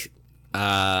until like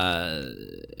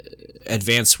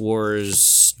Advance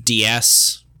Wars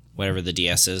DS, whatever the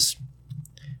DS is.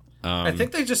 I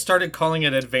think they just started calling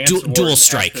it Advance Wars Dual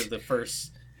Strike after the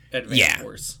first Advance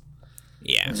Wars.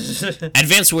 Yeah.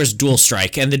 Advance Wars Dual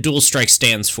Strike, and the Dual Strike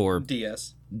stands for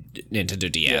DS.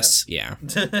 Nintendo DS, yeah.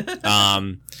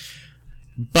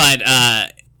 But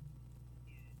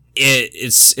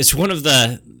it's one of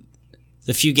the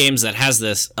few games that has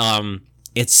this.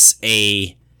 It's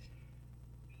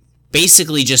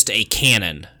basically just a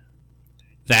cannon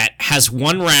that has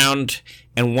one round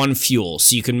and one fuel,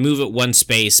 so you can move it one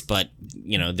space, but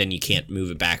then you can't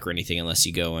move it back or anything unless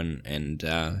you go and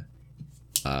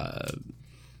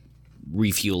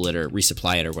refuel it or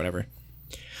resupply it or whatever.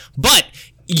 But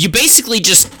you basically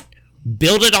just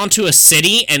build it onto a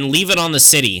city and leave it on the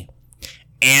city,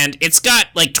 and it's got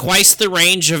like twice the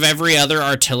range of every other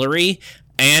artillery,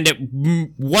 and it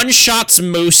one-shots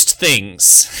most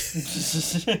things.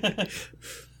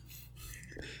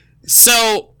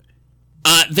 So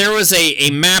there was a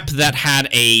map that had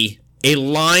a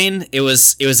line. It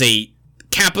was a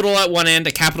capital at one end,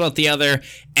 a capital at the other,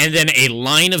 and then a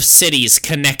line of cities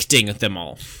connecting them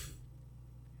all.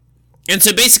 And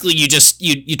so basically you just,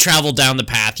 you travel down the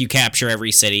path, you capture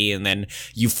every city, and then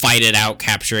you fight it out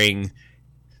capturing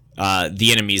the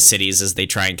enemy's cities as they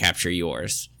try and capture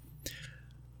yours.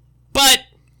 But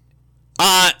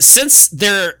since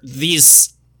they're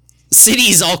these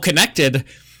cities all connected,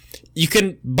 you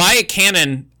can buy a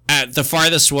cannon at the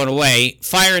farthest one away,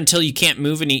 fire until you can't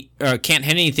move can't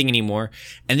hit anything anymore,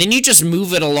 and then you just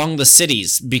move it along the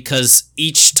cities because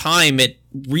each time it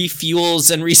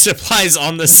refuels and resupplies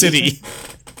on the city.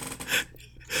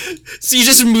 So you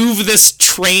just move this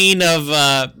train of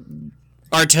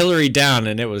artillery down,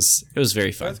 and it was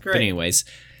very fun. That's great. But anyways,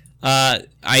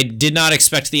 I did not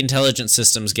expect the Intelligent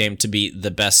Systems game to be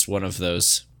the best one of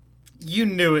those. You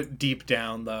knew it deep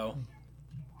down, though.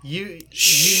 You knew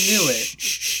it.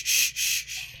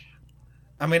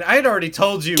 I mean, I had already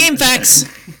told you. Game facts.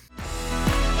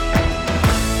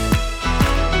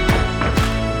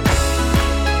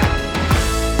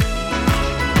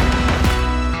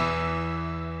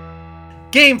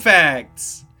 Game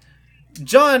facts.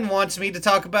 John wants me to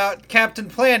talk about Captain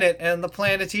Planet and the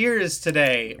Planeteers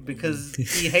today because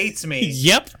he hates me.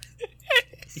 Yep.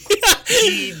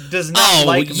 He does not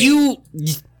like me.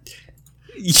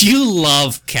 You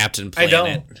love Captain Planet. I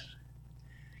don't.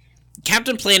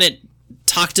 Captain Planet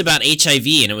talked about HIV,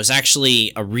 and it was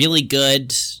actually a really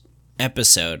good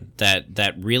episode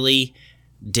that really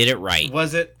did it right.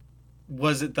 Was it?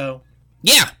 Was it, though?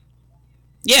 Yeah.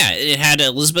 Yeah, it had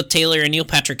Elizabeth Taylor and Neil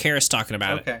Patrick Harris talking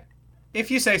about it. Okay. If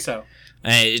you say so.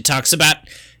 It talks about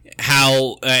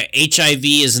how HIV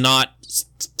is not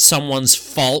someone's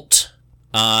fault.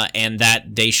 And that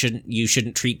you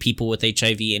shouldn't treat people with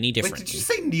HIV any differently. Wait, did you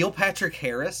say Neil Patrick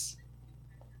Harris?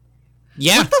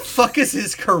 Yeah. What the fuck is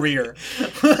his career?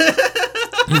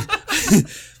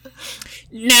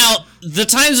 Now, the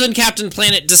times when Captain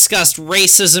Planet discussed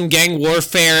racism, gang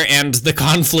warfare, and the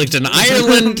conflict in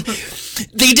Ireland,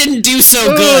 they didn't do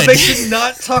so good. They should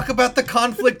not talk about the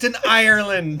conflict in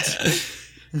Ireland.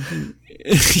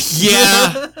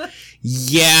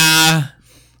 Yeah.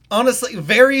 Honestly,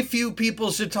 very few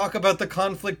people should talk about the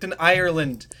conflict in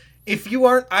Ireland. If you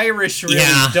aren't Irish, really,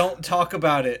 don't talk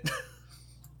about it.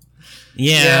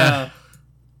 Yeah.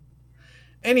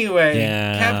 Anyway,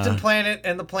 Captain Planet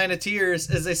and the Planeteers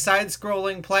is a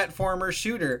side-scrolling platformer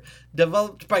shooter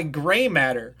developed by Grey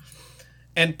Matter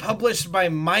and published by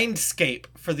Mindscape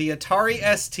for the Atari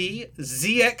ST,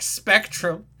 ZX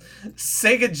Spectrum,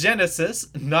 Sega Genesis,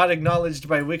 not acknowledged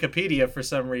by Wikipedia for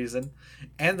some reason,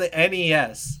 and the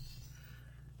NES.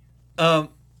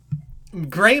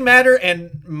 Grey Matter and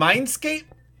Mindscape?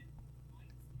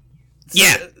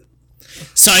 Yeah.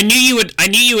 So I knew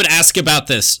you would ask about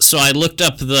this. So I looked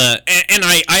up and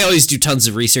I always do tons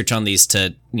of research on these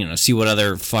to, see what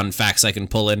other fun facts I can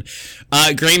pull in.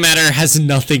 Grey Matter has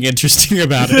nothing interesting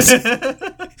about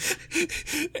it.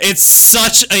 It's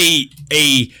such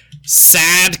a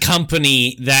sad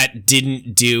company that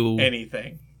didn't do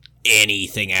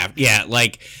anything after. Yeah,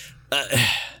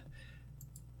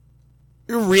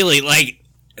 really,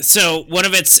 so one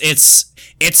of its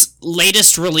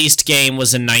latest released game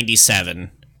was in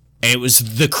 97, and it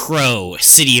was The Crow,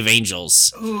 City of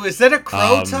Angels. Ooh, is that a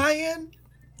Crow tie-in?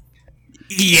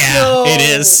 Yeah, no. It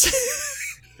is.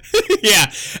 Yeah,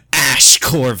 Ash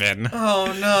Corvin.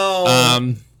 Oh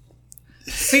no.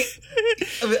 See,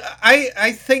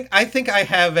 I think I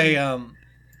have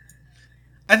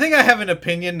an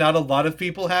opinion not a lot of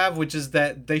people have, which is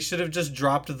that they should have just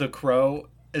dropped The Crow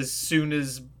as soon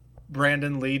as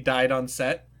Brandon Lee died on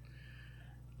set.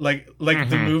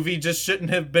 The movie just shouldn't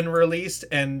have been released,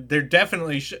 and there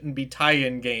definitely shouldn't be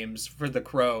tie-in games for The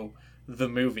Crow, the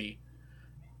movie.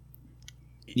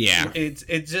 Yeah.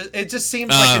 It just seems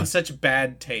like in such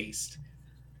bad taste.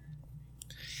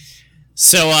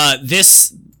 So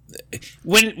this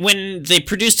when they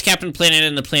produced Captain Planet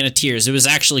and the Planeteers, it was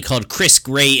actually called Chris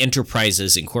Gray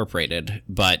Enterprises Incorporated,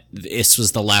 but this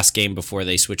was the last game before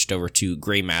they switched over to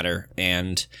Grey Matter,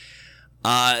 and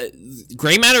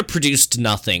Grey Matter produced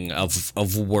nothing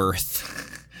of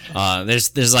worth.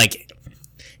 There's like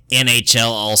NHL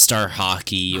All-Star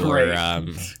Hockey or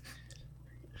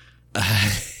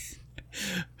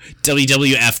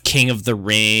WWF King of the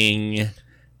Ring.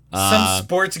 Some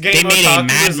sports game. They made a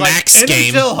Mad Max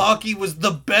game. NHL Hockey was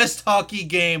the best hockey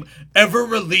game ever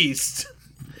released.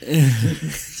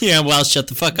 Yeah, well, shut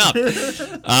the fuck up.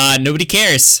 Nobody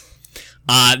cares.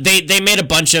 They made a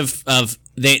bunch of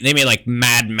they made like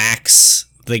Mad Max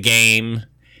the game,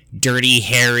 Dirty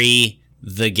Harry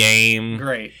the game,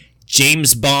 great,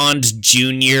 James Bond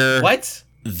Jr. What?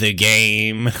 The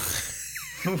game.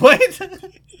 What?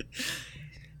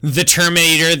 The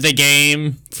Terminator, the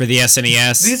game for the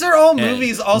SNES. These are all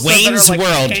movies also Wayne's that are like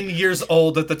World. 10 years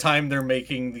old at the time they're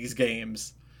making these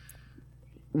games.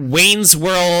 Wayne's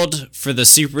World for the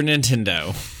Super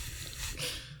Nintendo.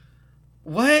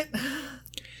 What?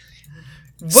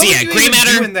 So yeah, Grey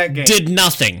Matter did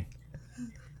nothing.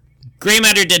 Grey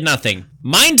Matter did nothing.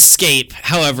 Mindscape,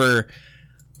 however,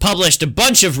 published a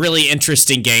bunch of really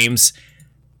interesting games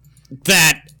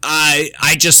that I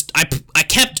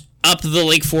kept up the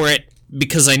link for it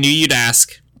because I knew you'd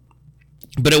ask,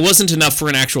 but it wasn't enough for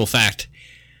an actual fact.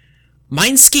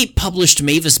 Mindscape published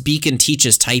Mavis Beacon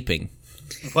Teaches Typing.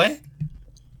 What?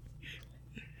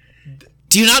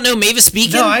 Do you not know Mavis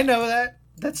Beacon? No, I know that.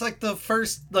 That's like the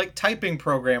first typing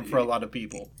program for a lot of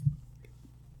people.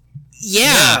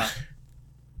 Yeah.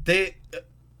 They.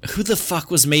 Who the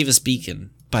fuck was Mavis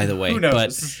Beacon, by the way? Who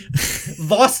knows? But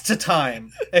lost to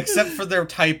time, except for their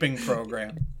typing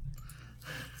program.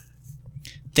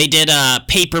 They did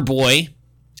Paperboy.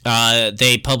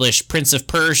 They published Prince of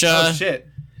Persia. Oh shit.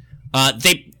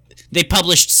 They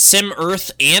published Sim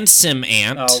Earth and Sim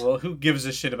Ant. Oh well, who gives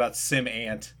a shit about Sim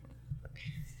Ant?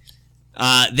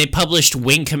 They published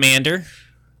Wing Commander.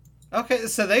 Okay,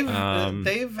 so they've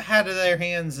had their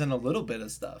hands in a little bit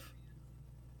of stuff.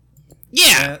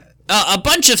 Yeah, a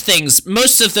bunch of things.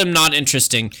 Most of them not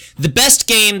interesting. The best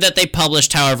game that they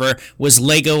published, however, was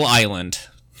Lego Island.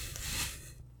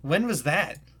 When was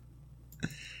that?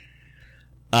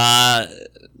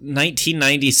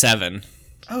 1997.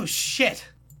 Oh shit!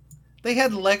 They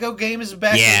had Lego games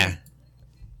back in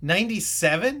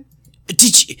 97?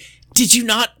 Did you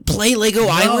not play Lego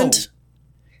Island?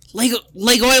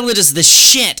 Lego Island is the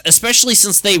shit, especially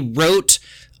since they wrote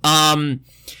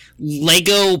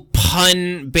Lego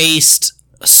pun-based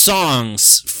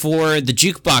songs for the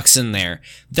jukebox in there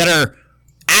that are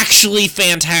actually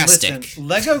fantastic. Listen,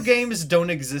 Lego games don't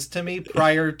exist to me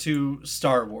prior to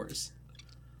Star Wars.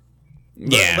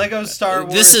 Yeah. Lego Star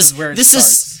Wars is where it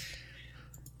starts.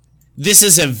 This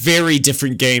is a very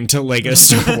different game to Lego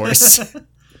Star Wars.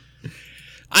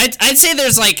 I'd say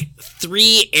there's like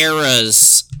 3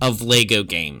 eras of Lego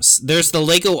games. There's the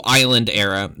Lego Island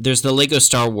era, there's the Lego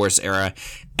Star Wars era,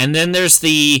 and then there's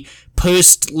the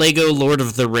post-Lego Lord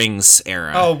of the Rings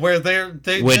era. Oh, where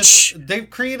they've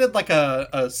created like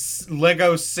a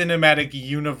Lego cinematic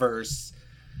universe,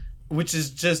 which is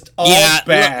just all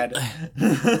bad.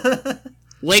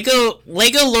 Lego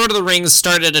Lord of the Rings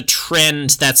started a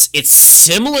trend it's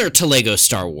similar to Lego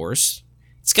Star Wars.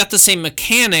 It's got the same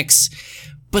mechanics,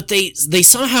 but they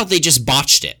somehow they just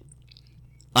botched it.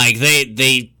 Like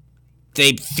they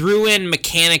threw in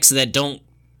mechanics that don't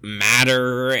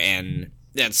matter, and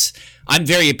I'm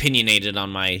very opinionated on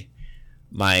my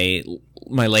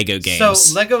Lego games. So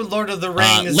Lego Lord of the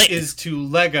Rings is to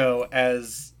Lego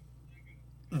as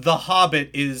The Hobbit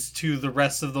is to the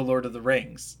rest of the Lord of the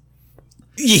Rings.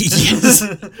 Yes.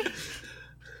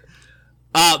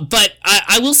 But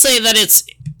I will say that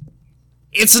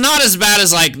it's not as bad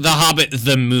as like The Hobbit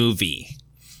the movie.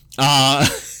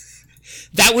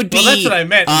 That would be. Well, that's what I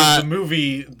meant.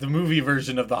 With the movie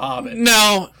version of The Hobbit.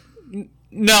 No.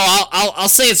 I'll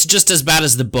say it's just as bad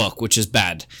as the book, which is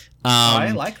bad.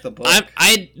 I like the book.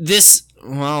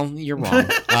 Well, you're wrong.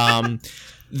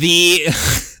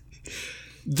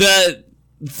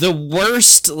 The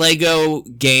worst Lego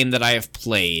game that I have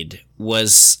played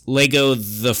was Lego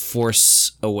The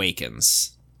Force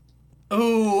Awakens.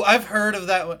 Oh, I've heard of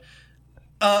that one.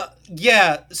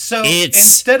 Yeah, so it's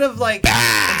instead of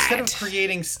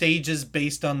creating stages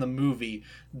based on the movie,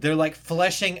 they're like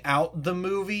fleshing out the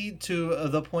movie to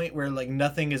the point where like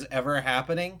nothing is ever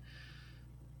happening.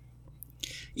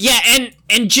 Yeah,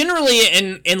 and generally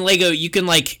in Lego you can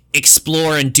like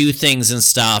explore and do things and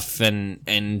stuff,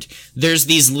 and there's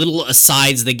these little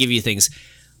asides that give you things.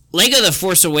 Lego The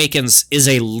Force Awakens is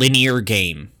a linear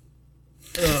game.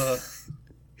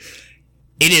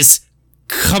 It is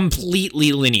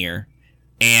completely linear,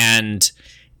 and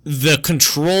the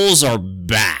controls are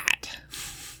bad.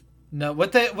 No,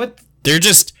 they're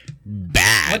just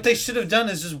bad. What they should have done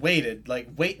is just waited. Like,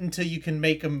 wait until you can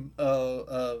make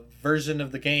a version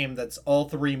of the game that's all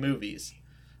 3 movies.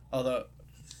 Although,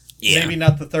 maybe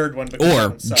not the third one.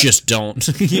 Or just don't.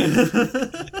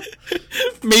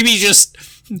 Maybe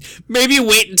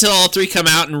wait until all 3 come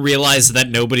out and realize that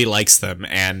nobody likes them,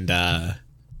 and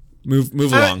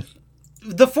move along.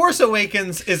 The Force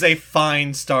Awakens is a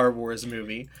fine Star Wars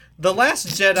movie. The Last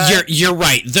Jedi... You're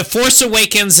right. The Force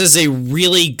Awakens is a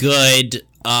really good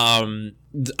A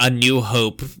New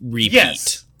Hope repeat.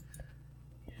 Yes.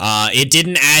 It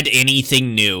didn't add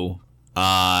anything new.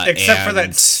 Except for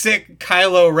that sick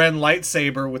Kylo Ren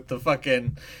lightsaber with the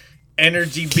fucking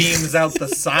energy beams out the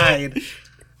side.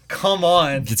 Come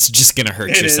on. It's just gonna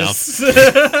hurt yourself.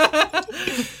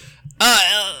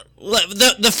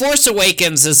 The Force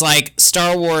Awakens is like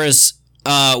Star Wars.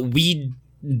 We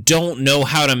don't know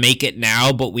how to make it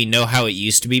now, but we know how it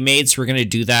used to be made, so we're gonna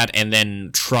do that and then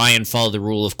try and follow the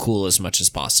rule of cool as much as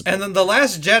possible. And then The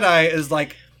Last Jedi is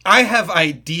like, I have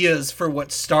ideas for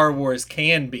what Star Wars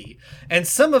can be, and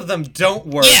some of them don't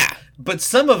work, but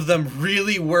some of them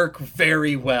really work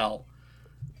very well.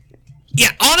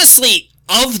 Yeah, honestly,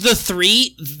 of the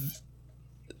three,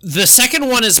 the second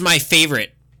one is my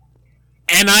favorite.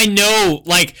 And I know,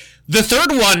 like, the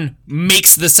third one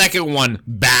makes the second one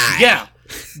bad. Yeah.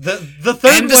 The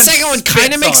third and the second one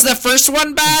kind of makes the first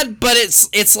one bad, but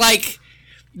it's like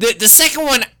the second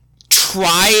one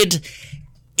tried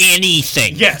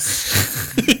anything.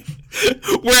 Yes.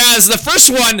 Whereas the first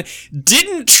one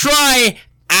didn't try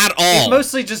at all. It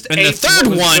mostly just and the third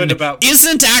one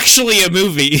isn't actually a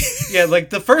movie. Yeah,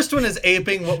 like the first one is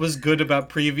aping what was good about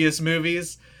previous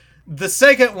movies. The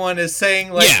second one is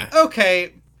saying like,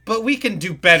 okay, but we can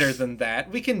do better than that.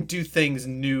 We can do things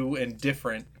new and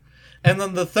different. And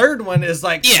then the third one is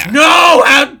like, no,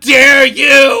 how dare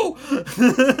you!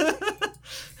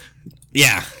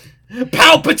 Yeah.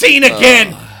 Palpatine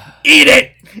again! Eat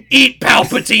it! Eat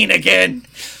Palpatine again!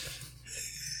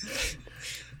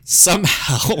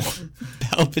 Somehow,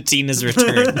 Palpatine has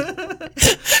returned.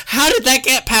 How did that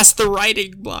get past the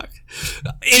writing block?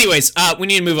 Anyways, we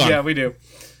need to move on. Yeah, we do.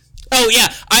 Oh,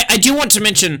 yeah. I do want to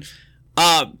mention,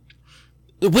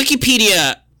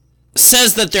 Wikipedia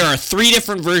says that there are 3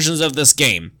 different versions of this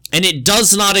game, and it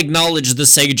does not acknowledge the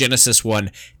Sega Genesis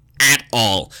one at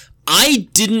all. I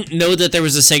didn't know that there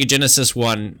was a Sega Genesis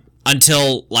one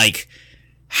until, like,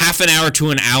 half an hour to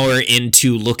an hour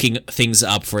into looking things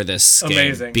up for this game.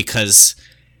 Amazing.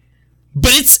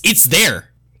 But it's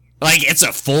there. Like, it's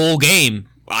a full game.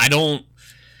 I don't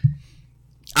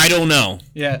know.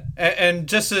 Yeah, and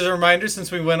just as a reminder,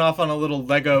 since we went off on a little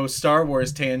Lego Star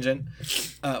Wars tangent,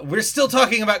 we're still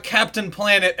talking about Captain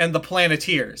Planet and the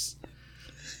Planeteers.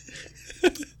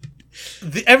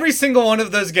 Every single one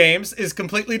of those games is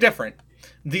completely different.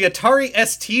 The Atari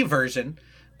ST version,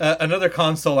 another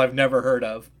console I've never heard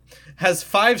of, has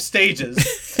 5 stages,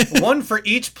 one for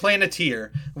each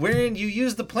Planeteer, wherein you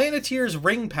use the Planeteer's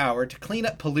ring power to clean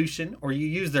up pollution, or you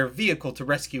use their vehicle to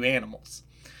rescue animals.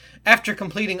 After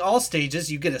completing all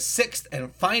stages, you get a 6th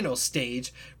and final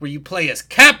stage where you play as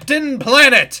Captain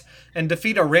Planet and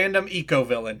defeat a random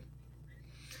eco-villain.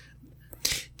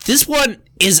 This one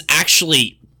is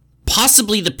actually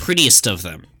possibly the prettiest of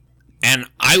them, and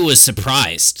I was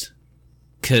surprised,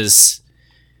 because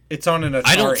it's on an Atari.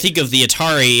 I don't think of the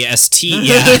Atari ST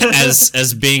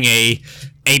as being a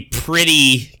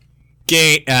pretty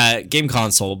game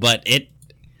console, but the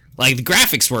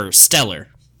graphics were stellar.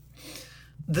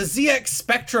 The ZX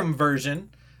Spectrum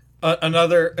version,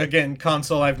 another, again,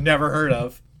 console I've never heard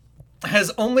of,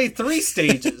 has only 3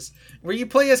 stages, where you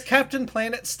play as Captain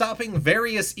Planet stopping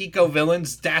various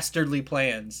eco-villains' dastardly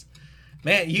plans.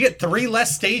 Man, you get 3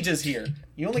 less stages here.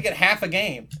 You only get half a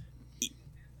game.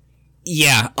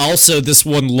 Yeah, also this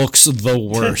one looks the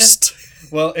worst.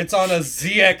 Well, it's on a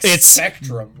ZX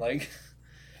Spectrum, like...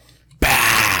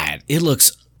 Bad! It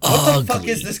looks ugly. What the fuck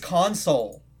is this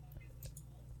console?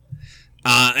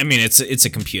 I mean, it's a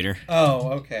computer.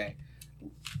 Oh, okay.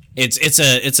 It's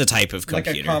a type of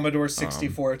computer. Like a Commodore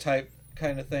 64 type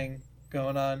kind of thing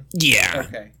going on? Yeah.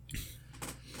 Okay.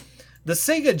 The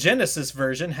Sega Genesis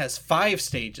version has 5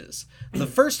 stages. The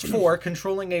first 4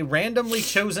 controlling a randomly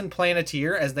chosen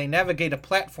Planeteer as they navigate a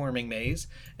platforming maze,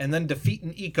 and then defeat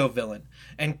an eco-villain,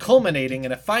 and culminating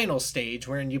in a final stage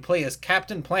wherein you play as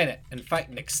Captain Planet and fight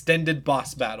an extended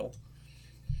boss battle.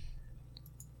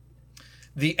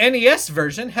 The NES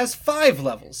version has 5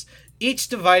 levels, each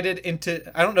divided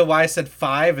into... I don't know why I said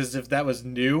 5 as if that was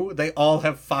new. They all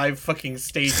have 5 fucking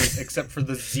stages except for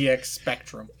the ZX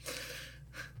Spectrum.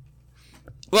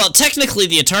 Well, technically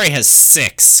the Atari has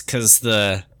 6, because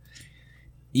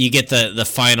you get the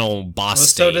final boss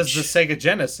stage. So does the Sega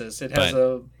Genesis. It has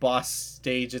a boss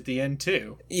stage at the end,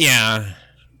 too. Yeah.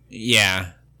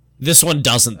 This one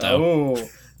doesn't, though. Oh...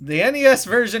 The NES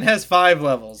version has 5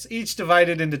 levels, each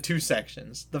divided into 2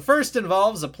 sections. The first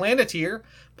involves a Planeteer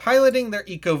piloting their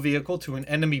eco-vehicle to an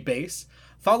enemy base,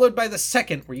 followed by the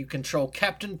second where you control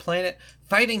Captain Planet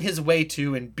fighting his way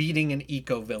to and beating an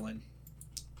eco-villain.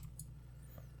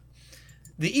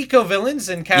 The eco-villains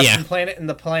in Captain Planet and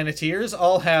the Planeteers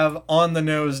all have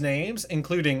on-the-nose names,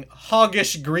 including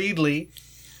Hoggish Greedly,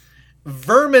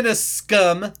 Verminous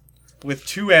Scum, with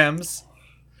 2 M's,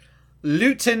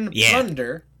 Luton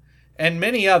Plunder, and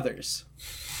many others.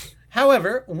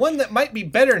 However, one that might be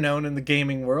better known in the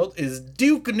gaming world is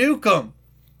Duke Nukem.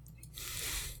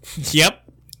 Yep.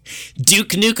 Duke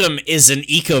Nukem is an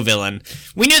eco-villain.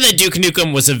 We knew that Duke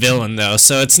Nukem was a villain, though,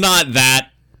 so it's not that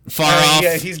far off.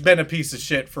 Yeah, he's been a piece of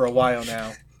shit for a while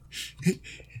now.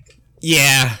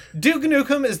 Yeah. Duke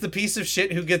Nukem is the piece of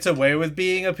shit who gets away with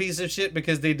being a piece of shit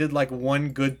because they did, like, one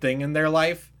good thing in their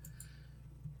life.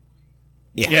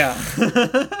 Yeah.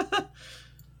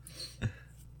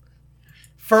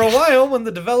 For a while, when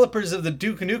the developers of the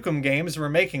Duke Nukem games were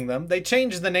making them, they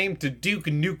changed the name to Duke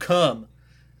Nukem.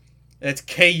 It's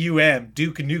K-U-M,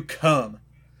 Duke Nukem.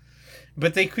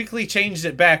 But they quickly changed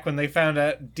it back when they found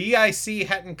out DIC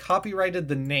hadn't copyrighted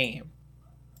the name.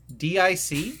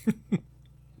 DIC?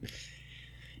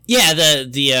 Yeah,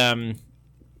 the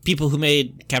people who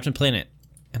made Captain Planet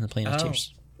and the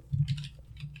Planeteers.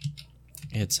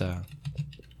 It's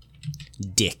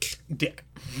Dick.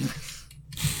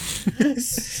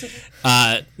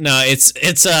 No,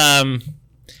 it's oh,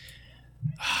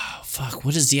 fuck,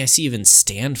 what does DIC even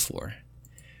stand for?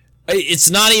 It's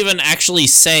not even actually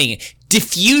saying it.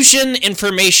 Diffusion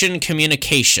Information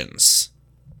Communications.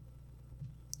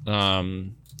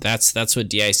 That's what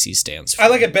DIC stands for. I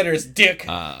like it better as Dick.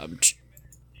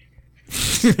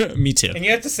 Me too. And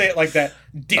you have to say it like that.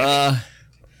 Dick.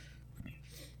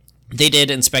 They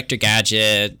did Inspector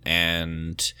Gadget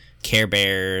and Care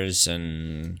Bears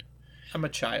and... I'm a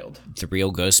child. The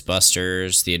Real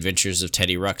Ghostbusters, The Adventures of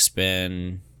Teddy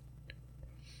Ruxpin,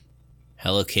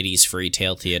 Hello Kitty's Fairy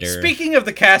Tale Theater. Speaking of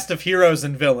the cast of heroes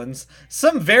and villains,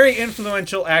 some very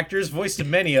influential actors voiced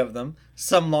many of them,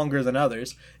 some longer than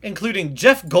others, including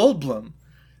Jeff Goldblum,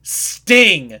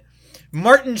 Sting,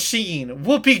 Martin Sheen,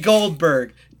 Whoopi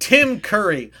Goldberg, Tim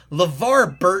Curry,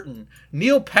 LeVar Burton,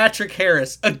 Neil Patrick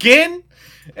Harris, again,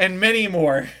 and many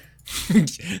more.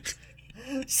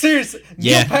 Seriously,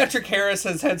 yeah. Neil Patrick Harris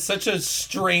has had such a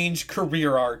strange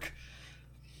career arc.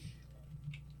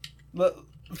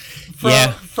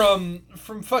 From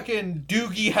fucking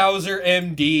Doogie Howser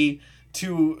MD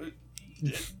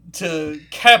to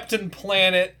Captain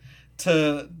Planet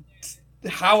to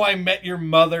How I Met Your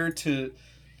Mother to...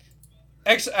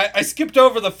 Actually, I skipped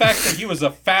over the fact that he was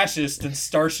a fascist in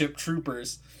Starship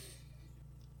Troopers.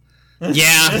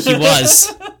 Yeah, he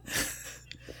was.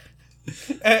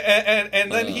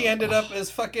 And then he ended up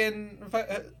as fucking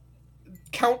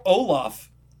Count Olaf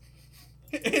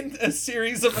in a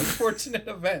series of unfortunate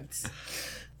events.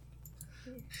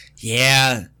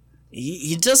 Yeah,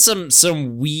 he does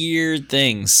some weird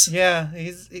things. Yeah,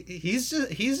 he's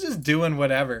just doing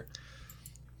whatever.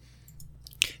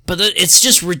 But it's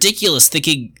just ridiculous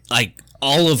thinking like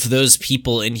all of those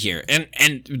people in here,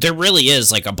 and there really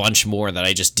is like a bunch more that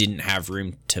I just didn't have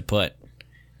room to put.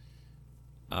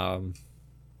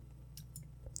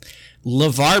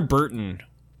 LeVar Burton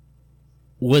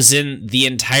was in the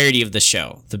entirety of the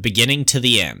show, the beginning to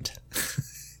the end.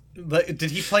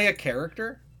 Did he play a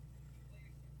character?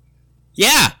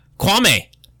 Yeah, Kwame,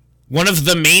 one of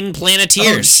the main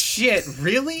Planeteers. Oh shit,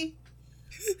 really?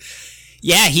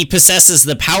 Yeah, he possesses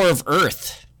the power of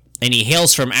Earth, and he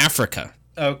hails from Africa.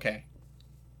 Okay.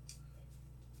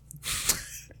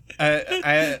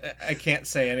 I can't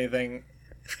say anything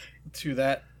to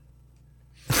that.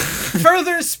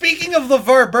 Further, speaking of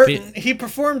LeVar Burton, he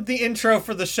performed the intro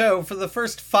for the show for the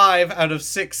first 5 out of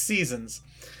 6 seasons.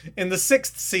 In the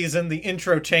 6th season, the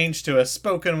intro changed to a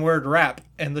spoken word rap,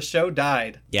 and the show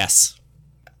died. Yes.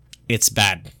 It's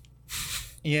bad.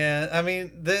 Yeah, I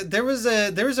mean, there was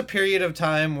a period of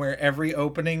time where every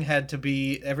opening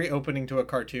to a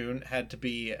cartoon had to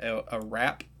be a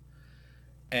rap,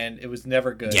 and it was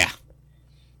never good. Yeah.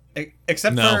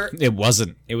 Except for... No, it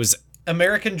wasn't. It was...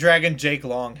 American Dragon Jake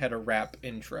Long had a rap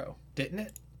intro, didn't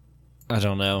it? I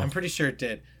don't know. I'm pretty sure it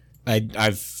did.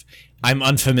 I'm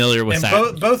unfamiliar with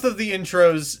that. Both of the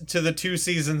intros to the 2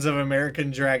 seasons of American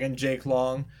Dragon Jake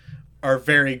Long are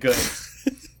very good.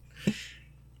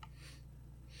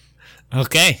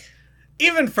 Okay.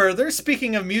 Even further,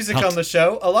 speaking of music on the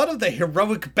show, a lot of the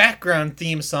heroic background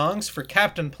theme songs for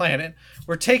Captain Planet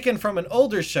were taken from an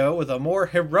older show with a more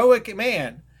heroic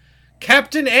man,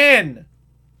 Captain N.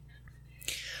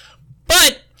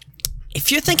 But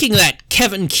if you're thinking that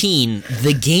Kevin Keane,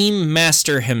 the game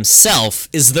master himself,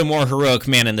 is the more heroic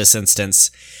man in this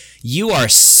instance, you are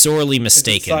sorely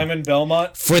mistaken. Simon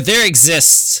Belmont? For there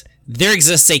exists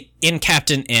in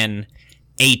Captain N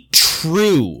a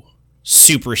true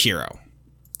superhero.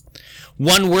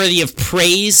 One worthy of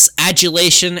praise,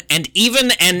 adulation, and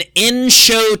even an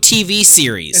in-show TV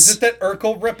series. Is it that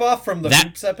Urkel ripoff from the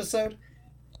Hoops episode?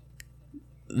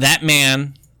 That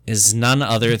man is none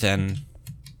other than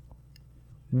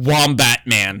Wombat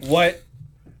Man. What?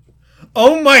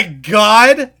 Oh my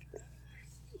god!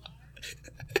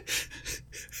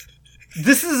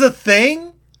 This is a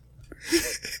thing?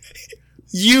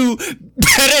 You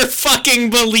better fucking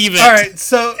believe it. Alright,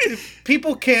 so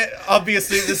people can't...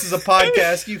 Obviously, this is a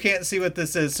podcast. You can't see what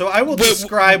this is. So I will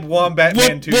describe Wombat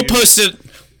Man to you. We'll post it...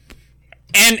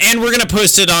 And we're going to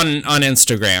post it on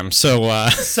Instagram.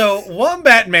 So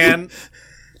Wombat Man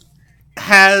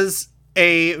has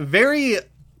a very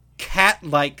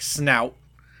cat-like snout.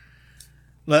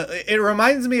 It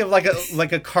reminds me of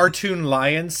like a cartoon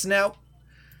lion snout.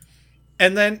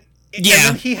 And then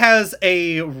he has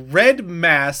a red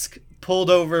mask pulled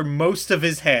over most of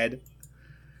his head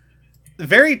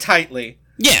very tightly.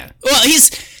 Yeah. Well,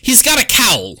 he's got a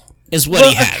cowl is what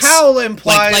he has. A cowl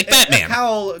implies like Batman. A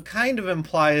cowl kind of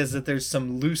implies that there's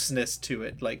some looseness to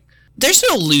it. Like there's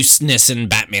no looseness in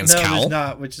Batman's cowl. No, there's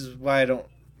not, which is why I don't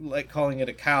like calling it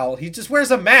a cowl. He just wears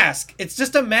a mask. It's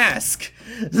just a mask.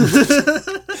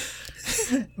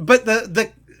 But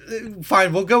the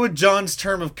fine, we'll go with John's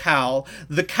term of cowl.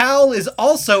 The cowl is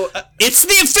also it's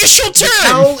the official term. The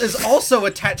cowl is also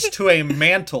attached to a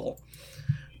mantle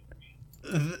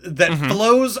that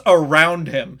flows around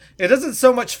him. It doesn't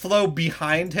so much flow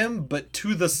behind him, but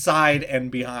to the side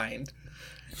and behind.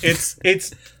 It's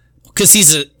because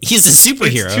he's a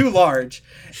superhero. It's too large.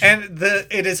 And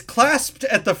it is clasped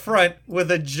at the front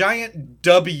with a giant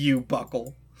W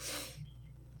buckle.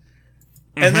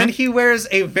 And then he wears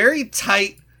a very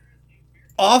tight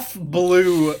off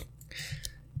blue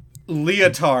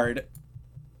leotard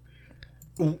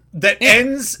that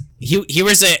ends. He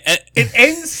wears it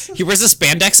ends. He wears a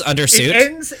spandex undersuit. It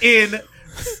ends in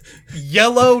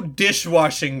yellow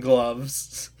dishwashing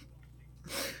gloves.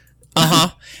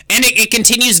 And it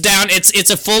continues down. It's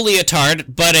a full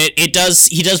leotard, but he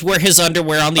does wear his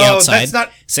underwear on the outside. That's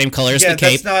not same color as the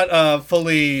cape. That's not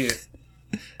fully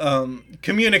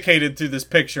communicated through this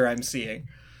picture I'm seeing.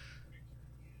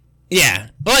 Yeah.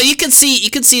 Well, you can see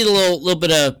a little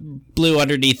bit of blue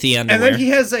underneath the underwear. And then he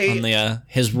has on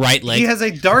his right leg. He has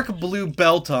a dark blue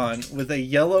belt on with a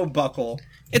yellow buckle.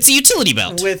 It's a utility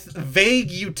belt with vague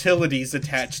utilities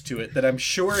attached to it that I'm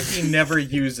sure he never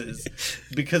uses,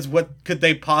 because what could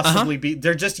they possibly be?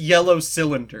 They're just yellow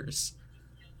cylinders.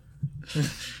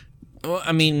 Well,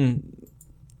 I mean,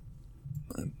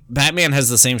 Batman has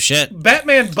the same shit.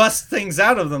 Batman busts things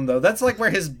out of them, though. That's like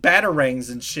where his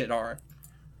batarangs and shit are.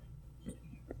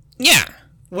 Yeah.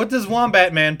 What does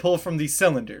Wombat Man pull from these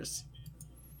cylinders?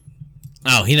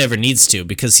 Oh, he never needs to,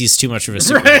 because he's too much of a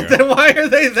superhero. Right, then why are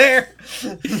they there?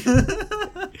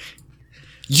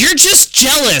 You're just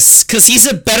jealous, because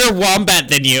he's a better wombat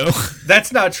than you.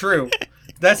 That's not true.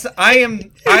 I am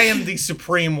the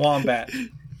supreme wombat.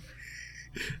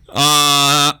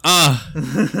 I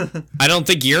don't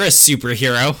think you're a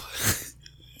superhero.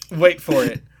 Wait for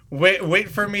it. Wait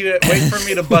for me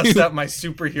to bust out my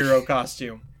superhero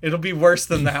costume. It'll be worse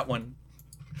than that one.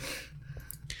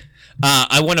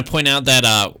 I want to point out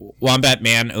that Wombat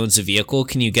Man owns a vehicle.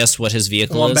 Can you guess what his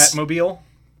vehicle is? Wombatmobile?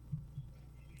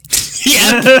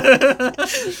 Yeah.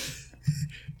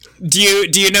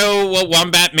 Do you know what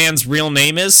Wombat Man's real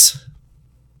name is?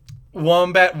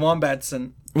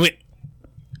 Wombatson. Wait.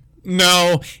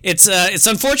 No, it's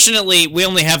unfortunately we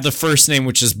only have the first name,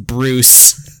 which is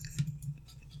Bruce.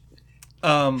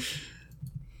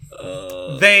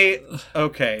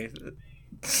 Okay.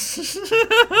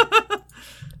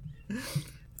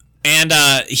 And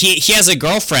he has a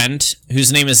girlfriend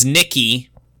whose name is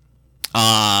Nikki.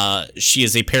 She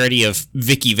is a parody of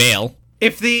Vicky Vale.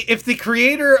 If the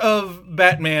creator of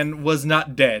Batman was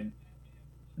not dead,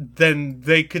 then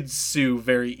they could sue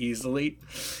very easily.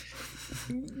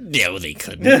 Yeah, well, they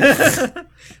couldn't. This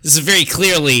is very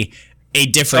clearly a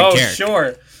different character. Oh,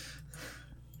 sure.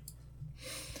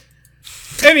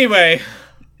 Anyway,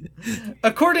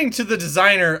 according to the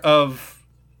designer of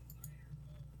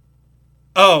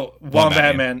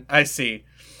Wombat Man, I see.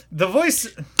 The voice...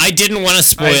 I didn't want to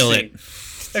spoil it.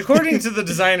 According to the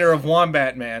designer of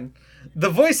Wombat Man, the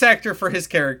voice actor for his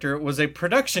character was a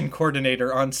production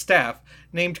coordinator on staff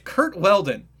named Kurt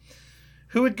Weldon,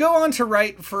 who would go on to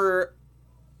write for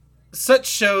such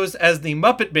shows as The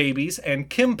Muppet Babies and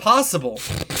Kim Possible,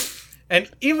 and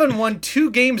even won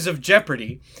 2 games of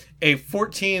Jeopardy, a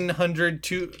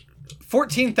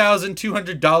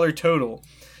 $14,200 total,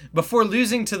 before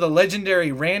losing to the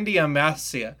legendary Randy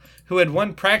Amasia, who had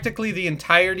won practically the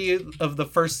entirety of the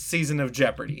first season of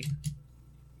Jeopardy.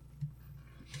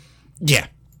 Yeah.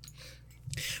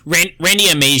 Randy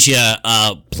Amasia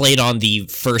played on the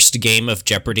first game of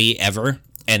Jeopardy ever,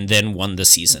 and then won the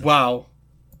season. Wow.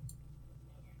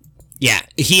 Yeah,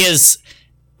 he is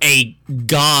a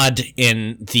god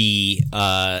in the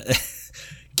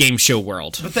game show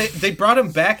world. But they brought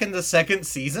him back in the second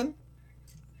season?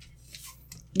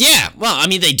 Yeah, well, I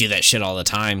mean, they do that shit all the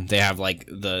time. They have, like,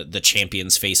 the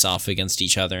champions face off against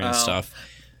each other and stuff.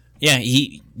 Yeah,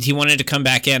 he wanted to come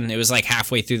back in. It was, like,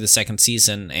 halfway through the second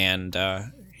season, and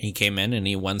he came in and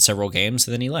he won several games,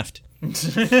 and then he left.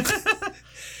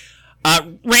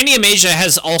 Randy Amasia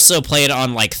has also played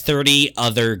on, like, 30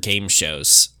 other game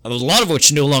shows, a lot of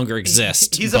which no longer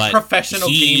exist. He's a professional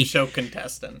game show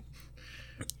contestant.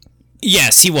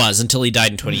 Yes, he was, until he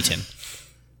died in 2010.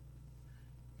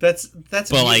 That's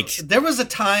but like, there was a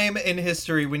time in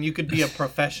history when you could be a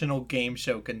professional game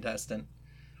show contestant.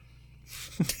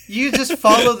 You just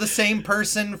follow the same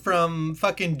person from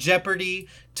fucking Jeopardy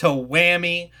to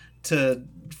Whammy to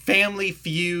Family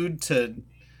Feud to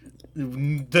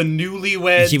the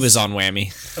Newlyweds. He was on Whammy.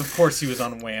 Of course he was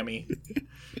on Whammy.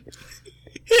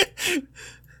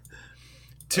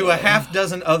 To a half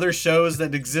dozen other shows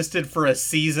that existed for a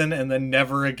season and then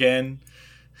never again.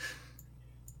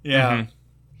 Yeah. Mm-hmm.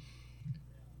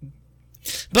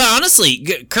 But honestly,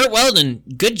 Kurt Weldon,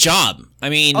 good job. I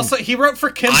mean, also he wrote for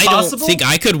Kim Possible. I don't think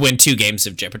I could win 2 games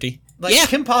of Jeopardy. Like, yeah.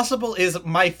 Kim Possible is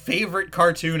my favorite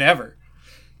cartoon ever.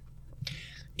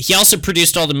 He also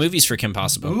produced all the movies for Kim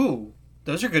Possible. Ooh,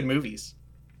 those are good movies.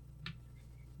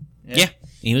 Yeah,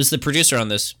 he was the producer on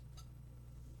this.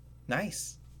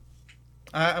 Nice.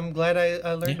 I'm glad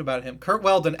I learned about him. Kurt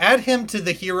Weldon. Add him to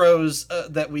the heroes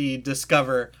that we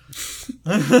discover.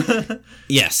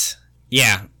 Yes.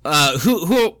 Yeah.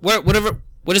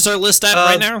 What is our list at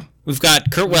right now? We've got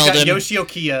Kurt Weldon. We've got Yoshio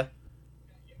Kiya.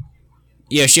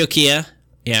 Yoshio Kiya.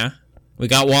 Yeah. We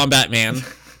got Wombat Man.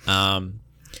 I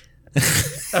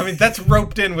mean, that's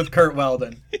roped in with Kurt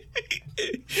Weldon.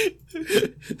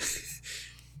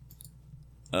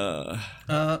 I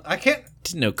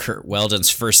didn't know Kurt Weldon's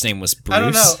first name was Bruce. I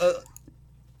don't know.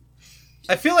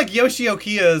 I feel like Yoshio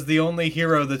Kiya is the only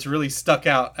hero that's really stuck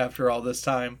out after all this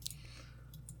time.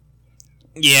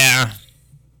 Yeah.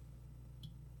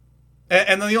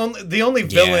 And the only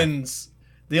villains,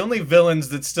 the only villains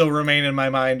that still remain in my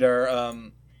mind are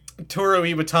Toru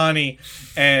Iwatani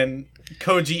and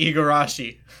Koji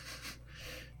Igarashi.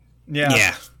 Yeah.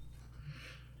 Yeah.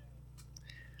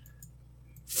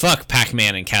 Fuck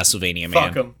Pac-Man and Castlevania, man.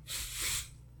 Fuck them.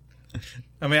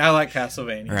 I mean, I like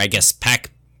Castlevania. Or I guess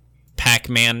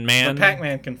Pac-Man man. But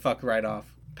Pac-Man can fuck right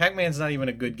off. Pac-Man's not even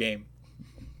a good game.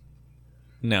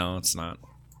 No, it's not.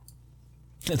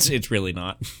 It's really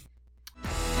not.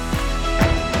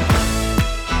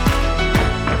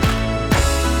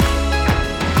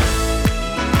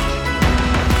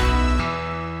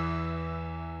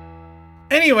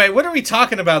 Anyway, what are we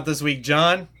talking about this week,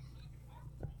 John?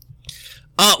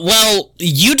 Well,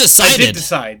 you decided. I did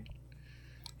decide.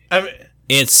 I mean,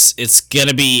 it's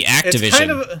gonna be Activision. It's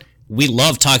kind of, we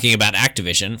love talking about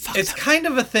Activision. Fuck it's kind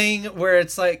of a thing where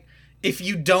it's like, if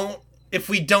we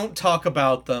don't talk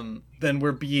about them, then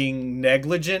we're being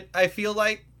negligent, I feel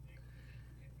like.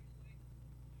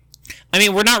 I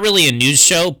mean, we're not really a news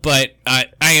show, but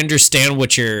I understand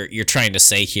what you're trying to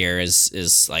say here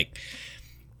is like,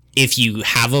 if you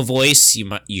have a voice,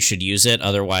 you should use it.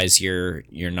 Otherwise, you're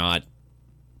not.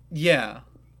 Yeah.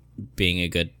 Being a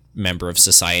good member of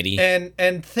society.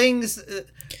 And things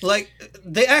like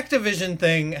the Activision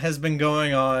thing has been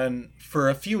going on for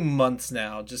a few months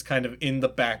now, just kind of in the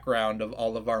background of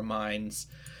all of our minds.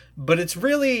 But it's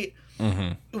really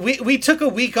we took a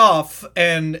week off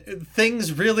and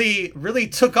things really, really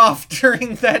took off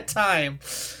during that time.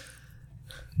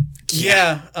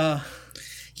 Yeah.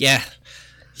 Yeah.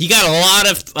 You got a lot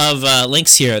of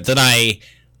links here that I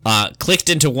clicked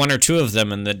into one or two of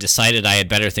them and then decided I had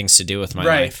better things to do with my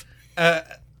life. I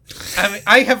mean,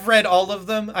 I have read all of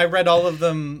them. I read all of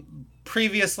them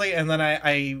previously, and then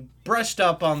I brushed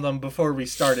up on them before we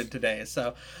started today.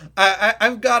 So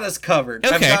I've got us covered.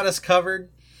 Okay. I've got us covered.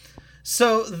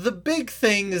 So the big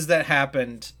things that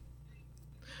happened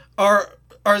are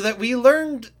that we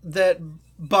learned that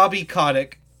Bobby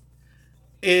Kotick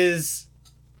is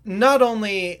not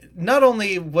only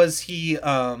was he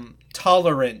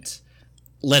tolerant.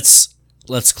 Let's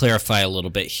clarify a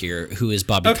little bit here. Who is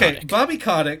Bobby Kotick? Okay, Bobby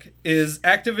Kotick is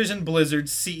Activision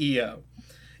Blizzard's CEO.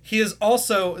 He is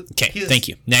also... Okay, thank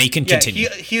you. Now you can continue.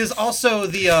 He is also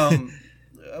the,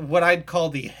 what I'd call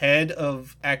the head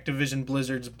of Activision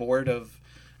Blizzard's board of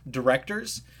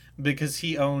directors, because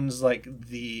he owns, like,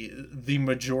 the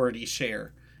majority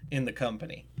share in the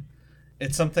company.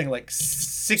 It's something like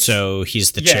 60... So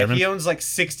he's the chairman? Yeah, he owns, like,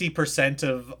 60%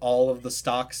 of all of the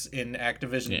stocks in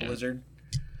Activision Blizzard.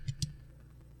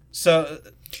 So...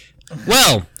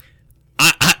 Well...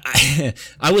 I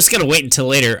I was going to wait until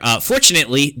later.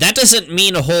 Fortunately, that doesn't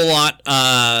mean a whole lot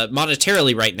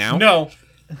monetarily right now. No.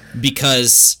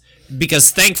 Because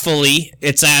thankfully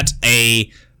it's at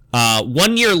a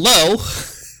 1-year low,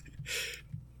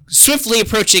 swiftly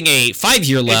approaching a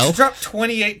 5-year low. It's dropped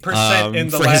 28% in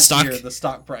the last year, the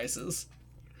stock prices.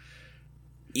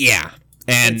 Yeah.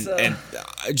 And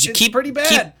it's pretty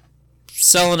bad. Keep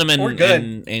selling them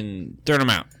and throwing them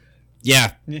out.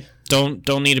 Yeah. Don't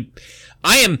need to.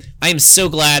 I am so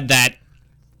glad that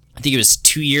I think it was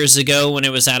 2 years ago when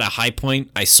it was at a high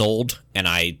point, I sold and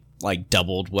I like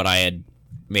doubled what I had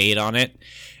made on it.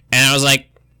 And I was like,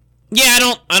 yeah,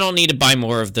 I don't need to buy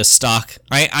more of this stock.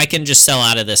 I can just sell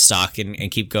out of this stock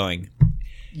and keep going.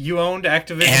 You owned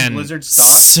Activision Blizzard stock?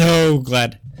 So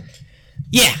glad.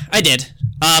 Yeah, I did.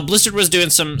 Blizzard was doing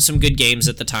some good games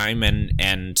at the time,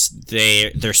 and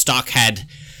their stock had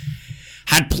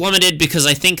plummeted because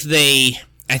I think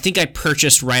I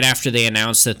purchased right after they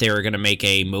announced that they were going to make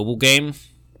a mobile game.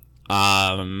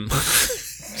 And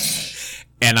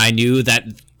I knew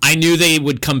they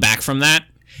would come back from that.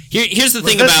 Here's the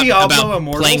thing about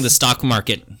playing the stock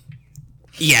market.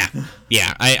 Yeah.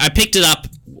 I picked it up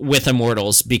with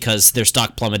Immortals because their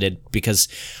stock plummeted because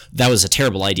that was a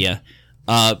terrible idea.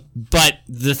 But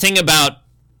the thing about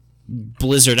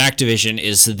Blizzard Activision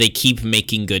is that they keep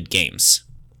making good games.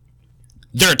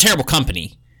 They're a terrible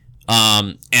company.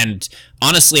 And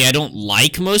honestly, I don't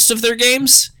like most of their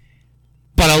games,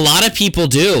 but a lot of people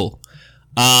do.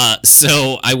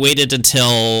 So I waited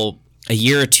until a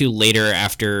year or two later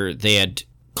after they had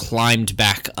climbed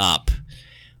back up,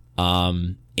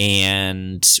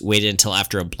 and waited until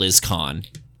after a BlizzCon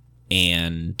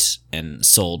and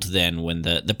sold then when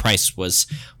the price was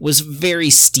very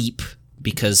steep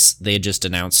because they had just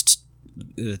announced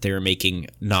that they were making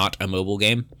not a mobile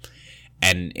game.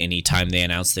 And anytime they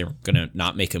announce they're going to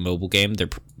not make a mobile game,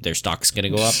 their stock's going to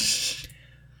go up.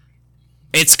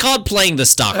 It's called playing the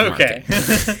stock market.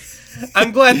 Okay.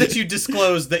 I'm glad that you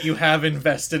disclosed that you have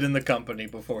invested in the company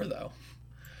before, though.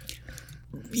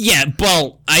 Yeah,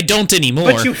 well, I don't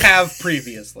anymore. But you have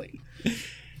previously.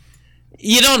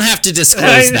 You don't have to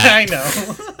disclose that. I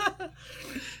know.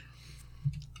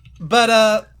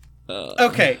 But,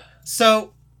 okay.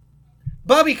 So,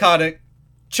 Bobby Kotick,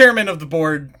 chairman of the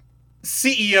board,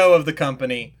 CEO of the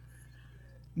company,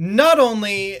 not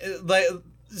only...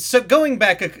 So going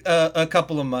back a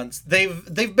couple of months,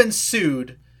 they've been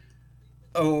sued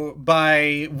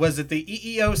by, was it the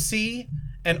EEOC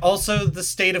and also the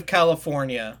state of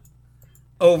California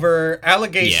over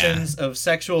allegations of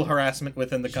sexual harassment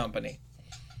within the company,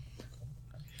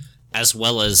 as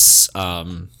well as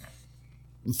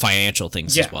financial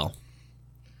things as well.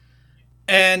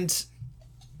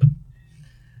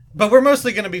 But we're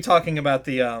mostly going to be talking about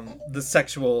the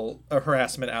sexual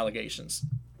harassment allegations.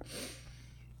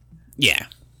 Yeah.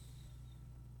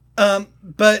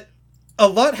 But a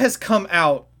lot has come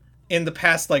out in the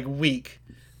past week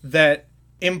that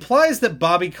implies that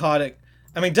Bobby Kotick,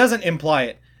 doesn't imply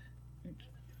it,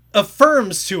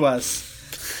 affirms to us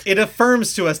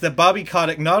that Bobby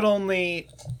Kotick not only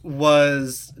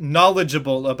was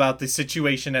knowledgeable about the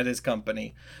situation at his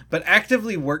company, but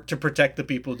actively worked to protect the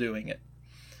people doing it.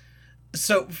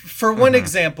 So, for one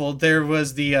example, there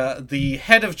was the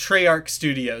head of Treyarch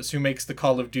Studios, who makes the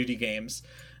Call of Duty games,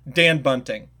 Dan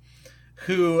Bunting,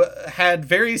 who had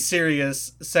very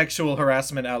serious sexual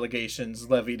harassment allegations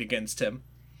levied against him.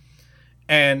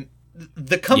 And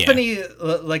the company,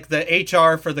 the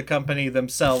HR for the company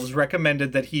themselves,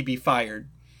 recommended that he be fired.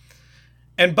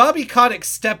 And Bobby Kotick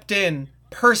stepped in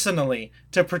personally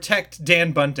to protect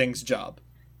Dan Bunting's job.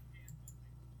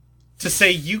 To say,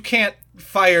 you can't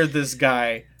fire this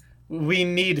guy. We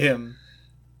need him.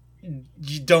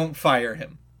 You don't fire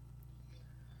him.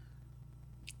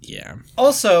 Yeah.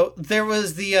 Also, there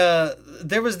was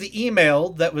the email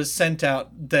that was sent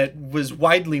out that was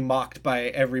widely mocked by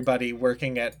everybody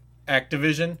working at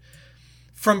Activision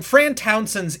from Fran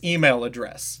Townsend's email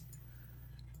address.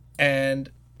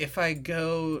 And if I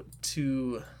go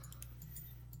to...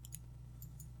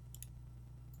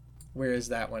 Where is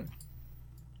that one?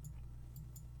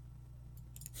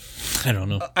 I don't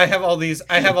know. I have all these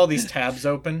tabs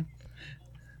open.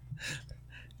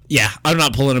 Yeah, I'm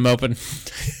not pulling them open.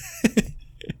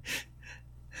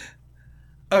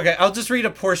 Okay, I'll just read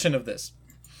a portion of this.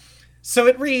 So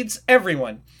it reads,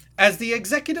 everyone, as the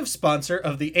executive sponsor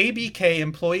of the ABK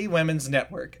Employee Women's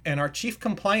Network and our chief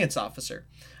compliance officer,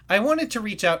 I wanted to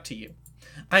reach out to you.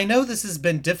 I know this has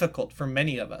been difficult for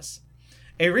many of us.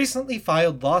 A recently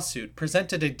filed lawsuit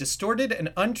presented a distorted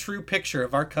and untrue picture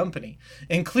of our company,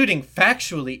 including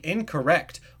factually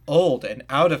incorrect, old, and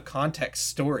out-of-context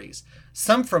stories,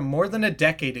 some from more than a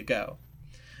decade ago.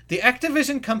 The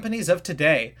Activision companies of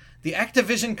today, the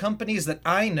Activision companies that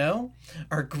I know,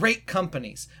 are great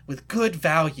companies with good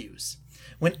values.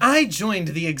 When I joined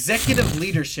the executive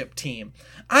leadership team,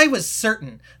 I was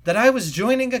certain that I was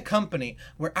joining a company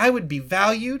where I would be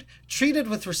valued, treated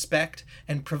with respect,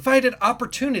 and provided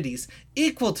opportunities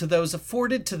equal to those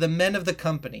afforded to the men of the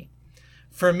company.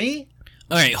 For me...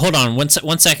 All right, hold on. One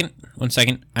second.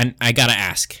 I gotta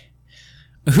ask.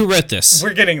 Who wrote this?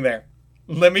 We're getting there.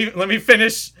 Let me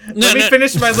finish. Let me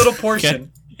finish my little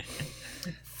portion.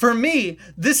 Okay. For me,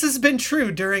 this has been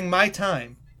true during my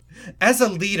time. As a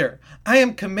leader, I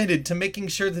am committed to making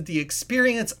sure that the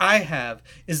experience I have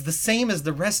is the same as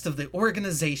the rest of the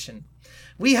organization.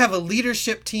 We have a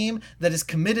leadership team that is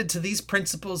committed to these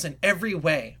principles in every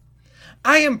way.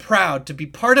 I am proud to be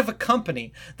part of a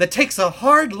company that takes a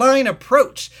hard-line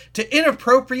approach to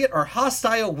inappropriate or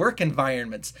hostile work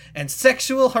environments and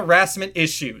sexual harassment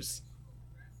issues.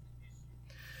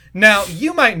 Now,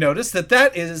 you might notice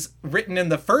that is written in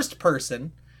the first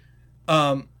person,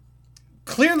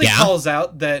 clearly calls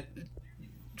out that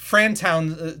Fran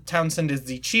Townsend is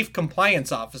the chief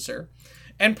compliance officer,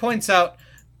 and points out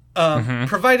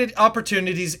provided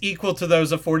opportunities equal to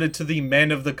those afforded to the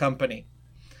men of the company.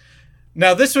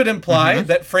 Now, this would imply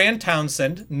that Fran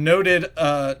Townsend, noted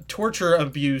torture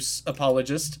abuse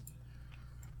apologist,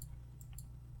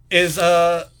 is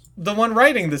the one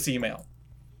writing this email,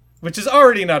 which is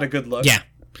already not a good look. Yeah.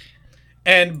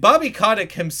 And Bobby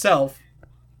Kotick himself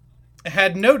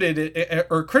had noted it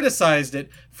or criticized it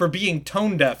for being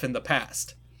tone deaf in the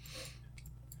past.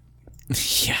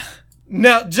 Yeah.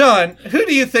 Now, John, who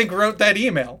do you think wrote that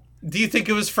email? Do you think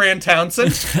it was Fran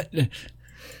Townsend?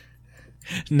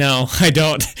 No, I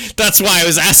don't. That's why I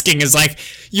was asking, is like,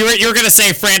 you were going to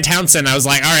say Fran Townsend. I was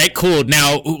like, all right, cool.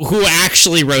 Now, who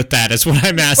actually wrote that is what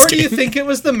I'm asking. Or do you think it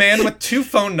was the man with 2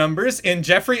 phone numbers in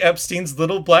Jeffrey Epstein's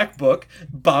little black book,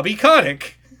 Bobby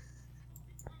Kotick?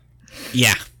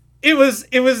 Yeah. It was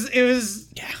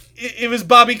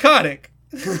Bobby Kotick.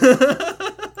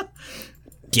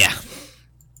 Yeah.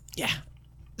 Yeah.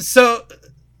 So,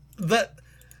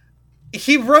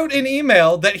 he wrote an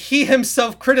email that he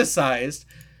himself criticized,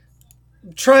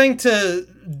 trying to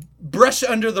brush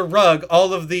under the rug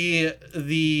all of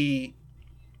the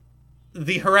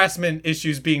harassment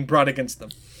issues being brought against them.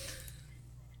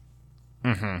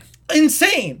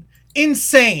 Insane.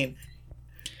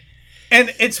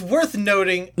 And it's worth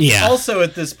noting also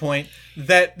at this point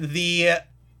that the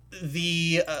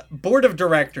board of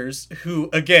directors, who,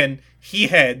 again, he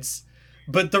heads,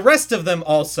 but the rest of them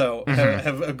also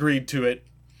have agreed to it,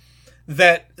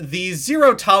 that the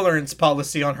zero tolerance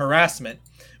policy on harassment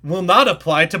will not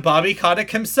apply to Bobby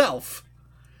Kotick himself.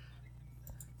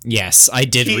 Yes, I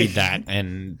did read that,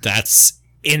 and that's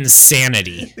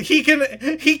insanity. He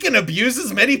can abuse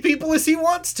as many people as he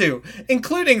wants to,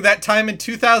 including that time in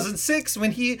 2006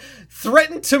 when he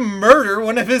threatened to murder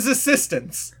one of his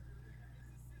assistants.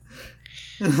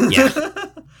 Yeah.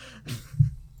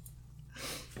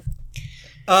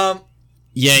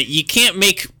 Yeah, you can't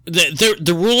make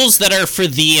the rules that are for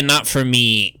thee and not for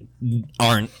me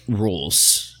aren't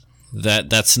rules.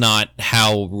 That's not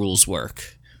how rules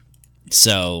work.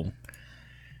 So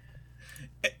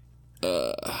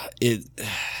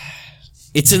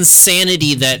it's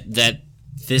insanity that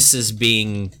this is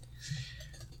being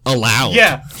allowed.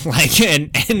 Yeah. Like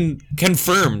and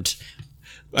confirmed,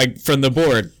 like, from the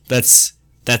board.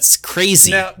 That's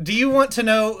crazy. Now, do you want to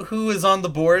know who is on the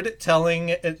board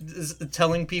telling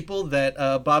people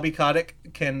that Bobby Kotick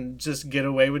can just get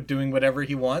away with doing whatever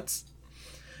he wants?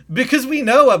 Because we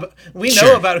know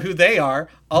about who they are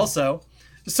also.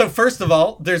 So first of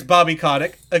all, there's Bobby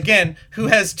Kotick, again, who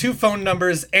has 2 phone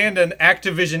numbers and an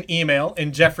Activision email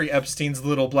in Jeffrey Epstein's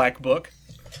little black book.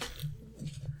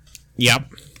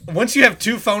 Yep. Once you have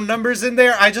 2 phone numbers in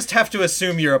there, I just have to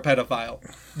assume you're a pedophile.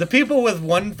 The people with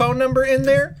 1 phone number in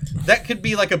there, that could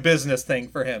be like a business thing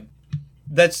for him.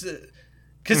 That's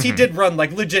because he did run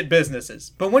like legit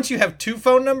businesses. But once you have 2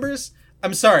 phone numbers,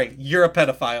 I'm sorry, you're a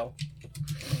pedophile.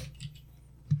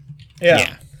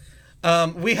 Yeah.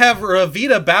 We have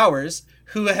Ravita Bowers,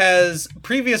 who has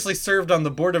previously served on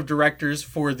the board of directors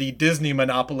for the Disney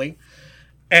monopoly,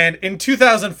 and in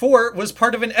 2004 was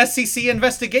part of an SEC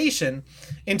investigation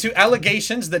into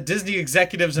allegations that Disney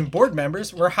executives and board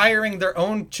members were hiring their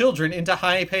own children into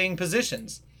high-paying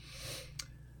positions.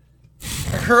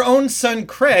 Her own son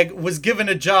Craig was given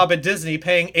a job at Disney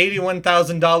paying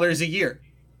 $81,000 a year.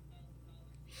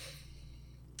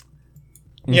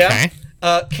 Yeah.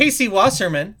 Casey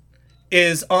Wasserman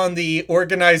is on the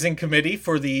organizing committee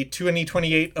for the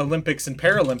 2028 Olympics and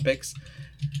Paralympics.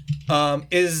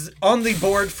 Is on the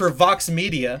board for Vox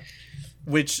Media,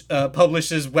 which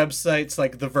publishes websites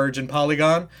like The Verge and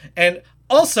Polygon. And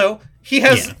also, he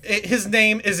has his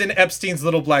name is in Epstein's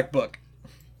Little Black Book.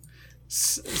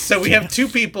 So we have two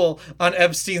people on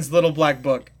Epstein's Little Black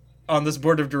Book on this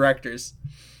board of directors.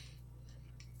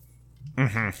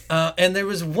 Mm-hmm. And there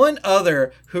was one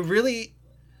other who really,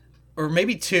 or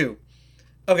maybe two.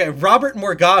 Okay, Robert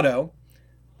Morgado,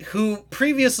 who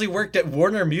previously worked at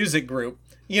Warner Music Group.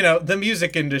 You know, the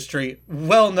music industry,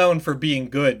 well known for being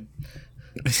good.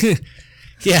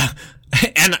 Yeah.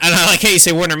 And I like how you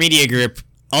say Warner Media Group,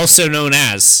 also known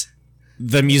as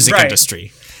the music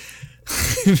industry.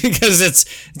 Because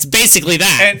it's basically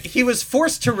that. And he was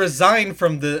forced to resign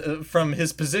from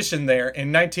his position there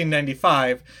in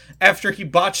 1995 after he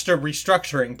botched a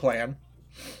restructuring plan.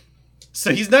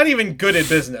 So he's not even good at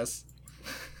business.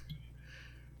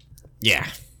 Yeah.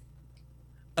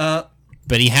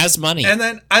 But he has money. And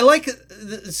then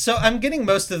so I'm getting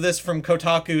most of this from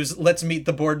Kotaku's Let's Meet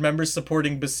the Board Members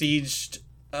supporting besieged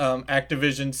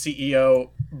Activision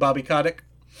CEO Bobby Kotick.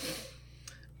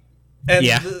 And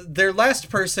their last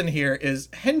person here is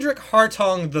Hendrik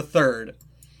Hartong III.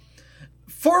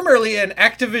 Formerly an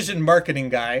Activision marketing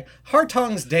guy,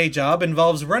 Hartong's day job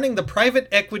involves running the private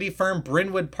equity firm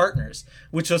Brynwood Partners,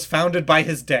 which was founded by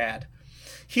his dad.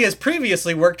 He has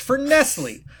previously worked for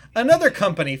Nestle, another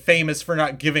company famous for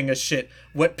not giving a shit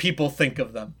what people think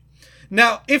of them.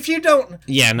 Now, if you don't...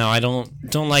 Yeah, no, I don't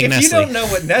like Nestle. If you don't know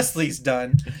what Nestle's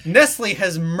done, Nestle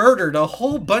has murdered a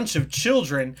whole bunch of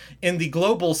children in the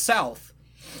global south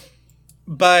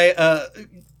by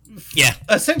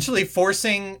essentially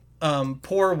forcing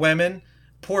poor women,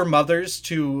 poor mothers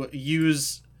to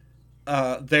use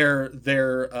their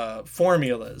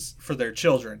formulas for their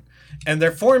children. And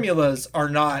their formulas are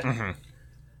not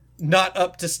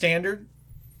up to standard.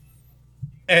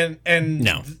 And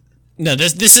no,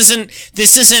 this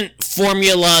isn't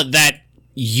formula that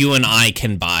you and I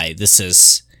can buy. This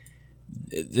is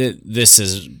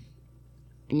lesser.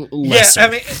 Yeah, I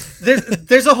mean,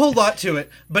 there's a whole lot to it,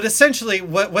 but essentially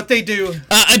what they do.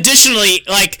 Additionally,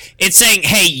 like it's saying,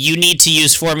 hey, you need to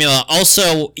use formula.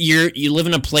 Also, you live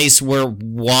in a place where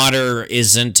water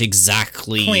isn't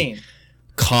exactly clean,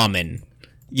 common,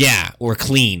 or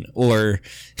clean, or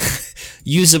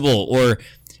usable, or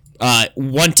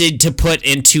wanted to put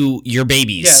into your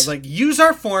babies. Yeah, like use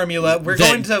our formula. We're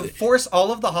going to force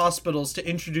all of the hospitals to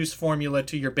introduce formula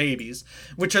to your babies,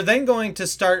 which are then going to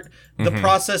start the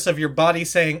process of your body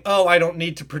saying, oh, I don't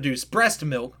need to produce breast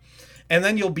milk. And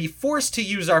then you'll be forced to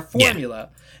use our formula.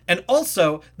 Yeah. And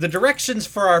also, the directions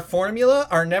for our formula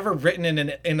are never written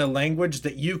in a language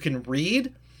that you can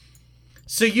read.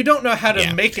 So you don't know how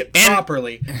to make it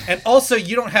properly. And also,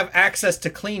 you don't have access to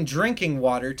clean drinking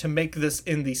water to make this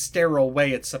in the sterile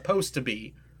way it's supposed to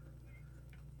be.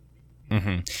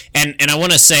 Mm-hmm. And I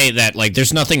want to say that, like,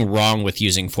 there's nothing wrong with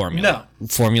using formula. No.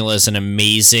 Formula is an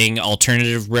amazing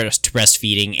alternative to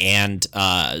breastfeeding and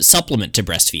supplement to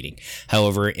breastfeeding.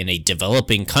 However, in a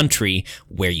developing country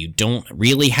where you don't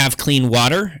really have clean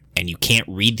water and you can't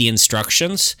read the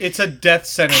instructions, it's a death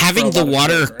sentence. Having the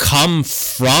water come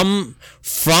from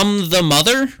the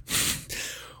mother,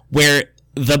 where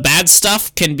the bad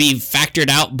stuff can be factored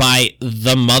out by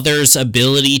the mother's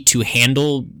ability to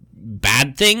handle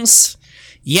bad things.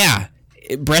 Yeah,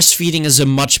 breastfeeding is a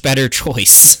much better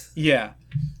choice. Yeah.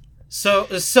 So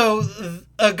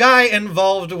a guy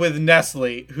involved with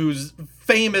Nestle who's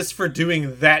famous for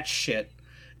doing that shit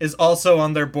is also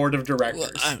on their board of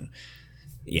directors.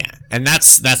 Yeah, and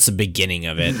that's the beginning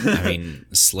of it. I mean,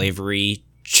 slavery,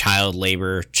 child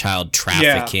labor, child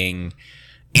trafficking,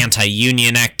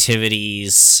 anti-union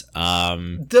activities.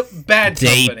 The bad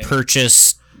company.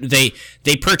 They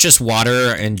purchase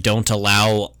water and don't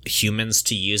allow humans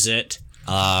to use it.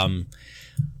 There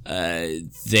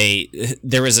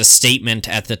was a statement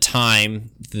at the time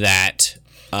that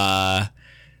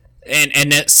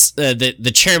and that's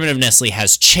the chairman of Nestle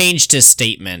has changed his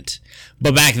statement,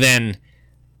 but back then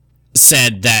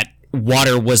said that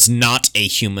water was not a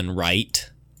human right.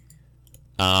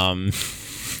 One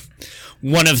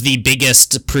of the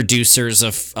biggest producers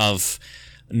of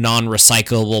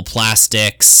non-recyclable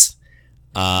plastics.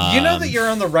 You know that you're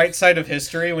on the right side of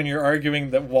history when you're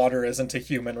arguing that water isn't a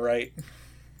human right.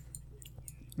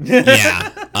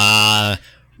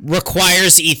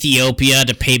 Requires Ethiopia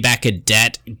to pay back a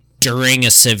debt during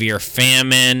a severe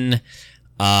famine.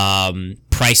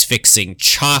 Price fixing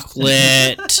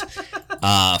chocolate.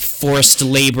 forced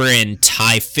labor in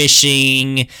Thai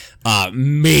fishing,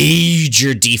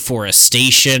 major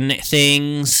deforestation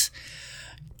things.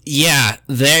 Yeah,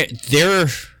 they're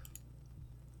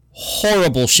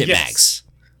horrible shitbags.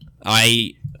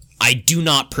 Yes. I do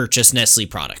not purchase Nestle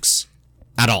products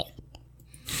at all.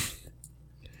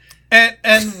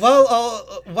 And while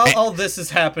all this is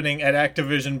happening at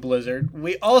Activision Blizzard,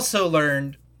 we also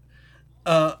learned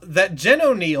that Jen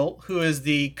O'Neill, who is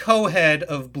the co-head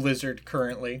of Blizzard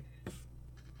currently,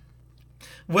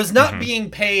 was not being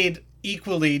paid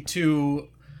equally to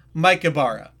Mike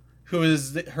Ibarra, who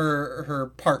is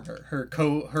her partner, her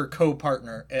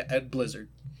co-partner at Blizzard.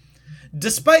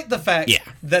 Despite the fact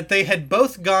that they had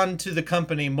both gone to the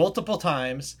company multiple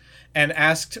times and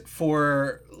asked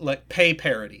for like pay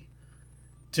parity,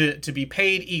 to be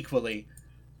paid equally,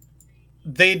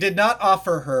 they did not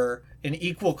offer her an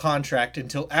equal contract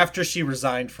until after she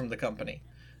resigned from the company.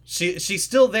 She's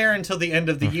still there until the end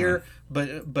of the year,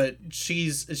 but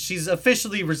she's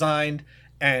officially resigned,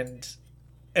 and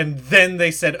then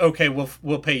they said, okay,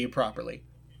 we'll pay you properly.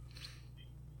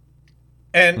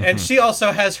 And she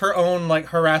also has her own like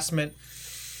harassment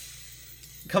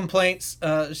complaints.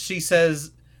 She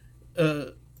says,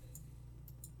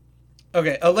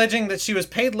 alleging that she was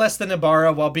paid less than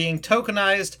Ibarra while being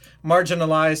tokenized,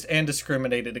 marginalized, and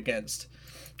discriminated against.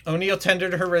 O'Neill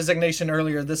tendered her resignation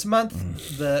earlier this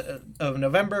month, of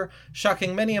November,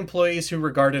 shocking many employees who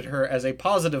regarded her as a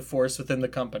positive force within the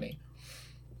company.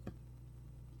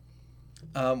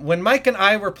 When Mike and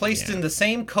I were placed in the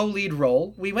same co-lead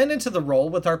role, we went into the role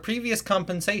with our previous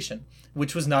compensation,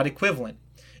 which was not equivalent.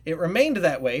 It remained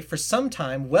that way for some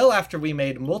time, well after we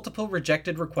made multiple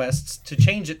rejected requests to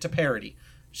change it to parity,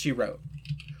 she wrote.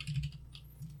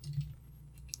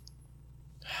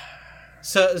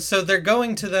 So they're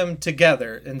going to them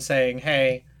together and saying,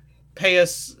 hey, pay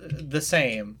us the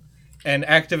same. And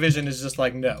Activision is just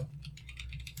like, no.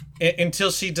 Until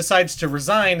she decides to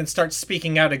resign and starts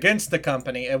speaking out against the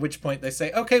company, at which point they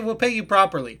say, okay, we'll pay you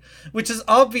properly. Which is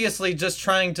obviously just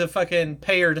trying to fucking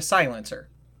pay her to silence her.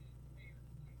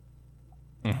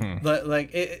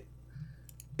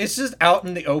 It's just out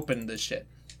in the open, this shit.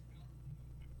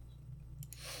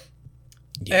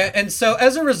 Yeah. And so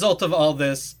as a result of all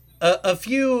this, a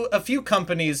few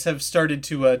companies have started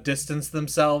to distance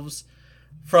themselves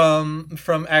from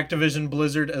Activision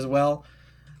Blizzard as well.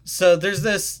 So there's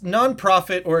this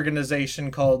nonprofit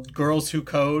organization called Girls Who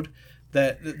Code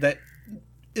that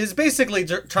is basically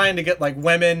trying to get like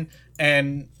women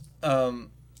and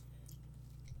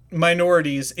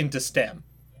minorities into STEM.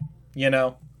 You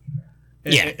know,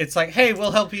 it's like, hey,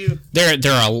 we'll help you. There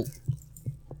are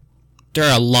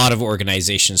a lot of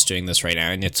organizations doing this right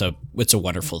now, and it's a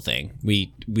wonderful thing.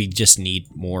 We just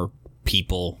need more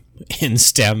people in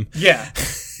STEM. Yeah,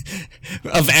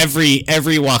 of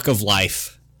every walk of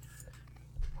life.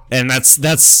 And that's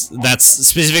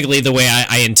specifically the way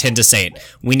I intend to say it.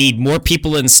 We need more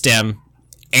people in STEM,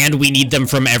 and we need them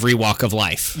from every walk of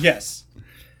life. Yes.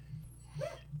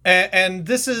 And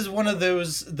this is one of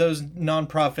those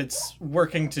nonprofits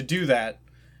working to do that.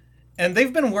 And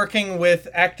they've been working with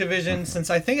Activision since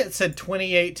I think it said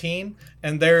 2018,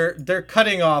 and they're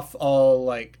cutting off all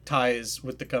like ties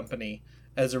with the company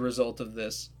as a result of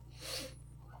this.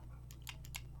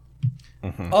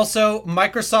 Also,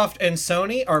 Microsoft and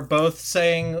Sony are both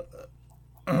saying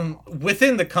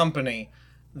within the company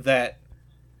that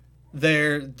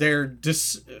Phil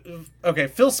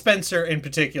Spencer in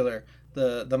particular,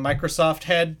 the Microsoft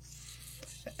head,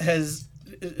 has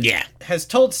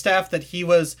told staff that he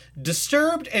was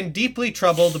disturbed and deeply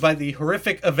troubled by the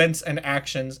horrific events and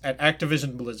actions at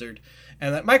Activision Blizzard,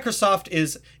 and that Microsoft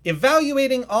is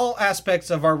evaluating all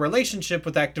aspects of our relationship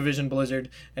with Activision Blizzard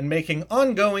and making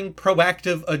ongoing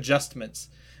proactive adjustments,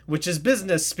 which is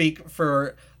business speak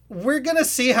for, we're going to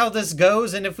see how this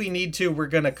goes, and if we need to, we're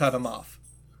going to cut them off.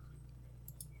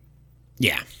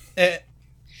 Yeah.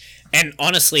 And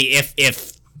honestly, if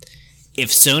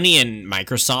Sony and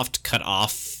Microsoft cut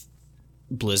off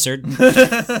Blizzard,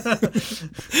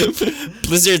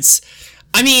 Blizzard's,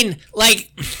 I mean,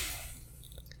 like,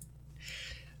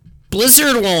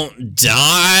 Blizzard won't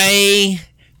die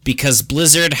because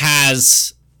Blizzard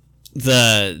has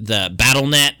the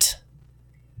Battle.net,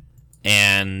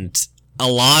 and a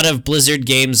lot of Blizzard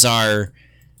games are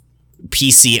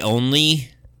PC only.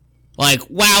 Like,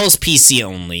 WoW's PC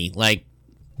only. Like,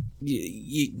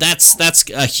 that's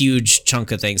a huge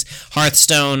chunk of things.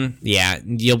 Hearthstone, yeah,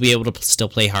 you'll be able to still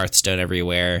play Hearthstone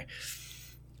everywhere.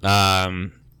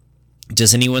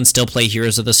 Does anyone still play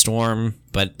Heroes of the Storm?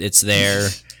 But it's there.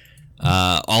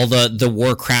 All the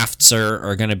Warcrafts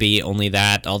are going to be only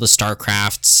that. All the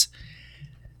Starcrafts.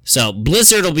 So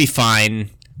Blizzard will be fine.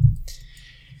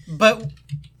 But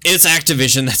it's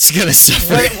Activision that's going to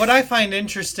suffer. What I find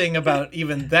interesting about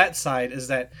even that side is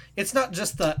that it's not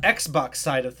just the Xbox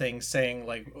side of things saying,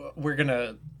 like, we're going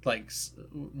to, like,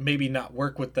 maybe not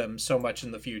work with them so much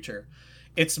in the future.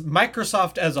 It's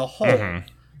Microsoft as a whole. Mm-hmm.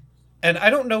 And I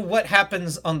don't know what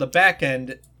happens on the back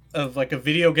end of, like, a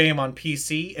video game on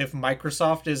PC if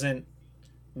Microsoft isn't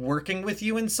working with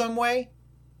you in some way.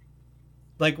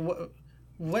 Like,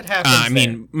 what happens? I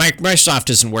mean,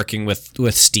 Microsoft isn't working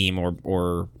with Steam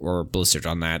or Blizzard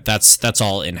on that. That's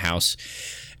all in house.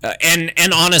 And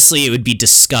honestly, it would be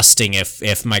disgusting if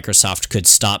Microsoft could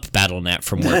stop Battle.net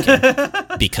from working,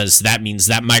 because that means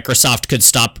that Microsoft could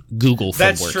stop Google from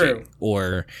working. That's true.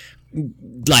 Or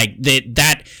like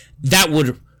that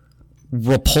would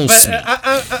repulse me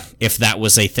if that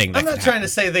was a thing. I'm not trying to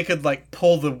say they could like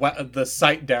pull the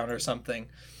site down or something.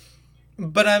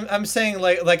 But I'm saying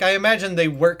like I imagine they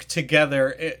work together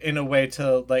in a way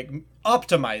to like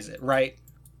optimize it, right?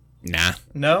 Nah.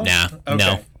 No? Nah. Okay.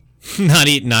 No. Not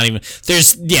even.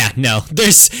 There's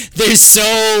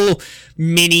so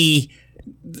many.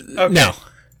 Okay. No.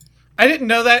 I didn't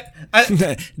know that. I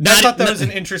thought that was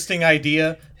an interesting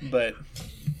idea, but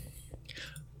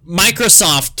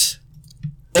Microsoft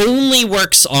only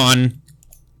works on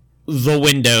the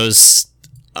Windows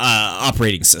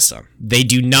operating system. They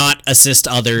do not assist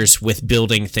others with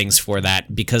building things for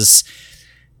that, because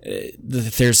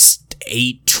there's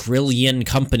 8 trillion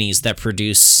companies that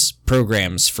produce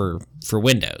programs for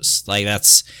Windows. Like,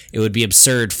 it would be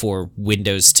absurd for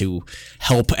Windows to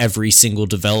help every single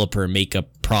developer make a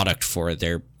product for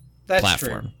their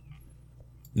platform. True.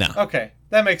 No. Okay,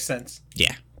 that makes sense.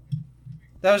 Yeah.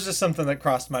 That was just something that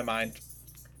crossed my mind.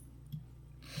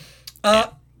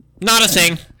 Yeah. Not a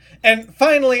thing. And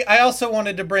finally, I also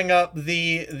wanted to bring up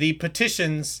the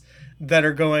petitions that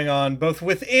are going on both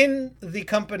within the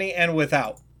company and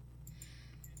without.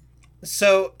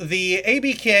 So the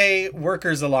ABK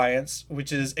Workers Alliance,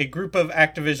 which is a group of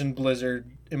Activision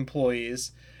Blizzard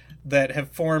employees that have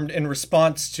formed in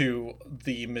response to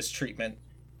the mistreatment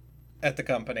at the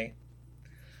company,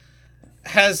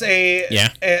 has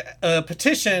a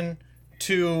petition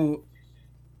to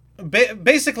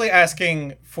basically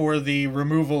asking for the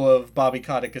removal of Bobby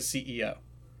Kotick as CEO.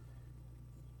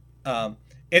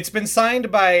 It's been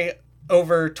signed by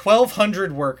over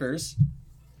 1,200 workers,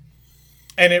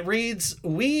 and it reads,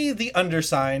 "We, the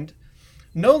undersigned,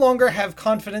 no longer have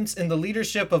confidence in the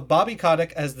leadership of Bobby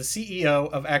Kotick as the CEO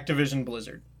of Activision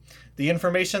Blizzard. The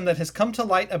information that has come to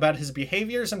light about his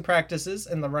behaviors and practices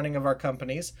in the running of our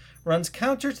companies runs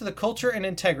counter to the culture and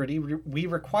integrity we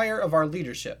require of our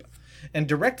leadership, and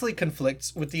directly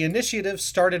conflicts with the initiatives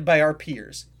started by our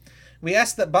peers. We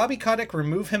ask that Bobby Kotick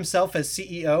remove himself as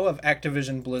CEO of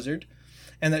Activision Blizzard,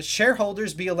 and that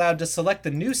shareholders be allowed to select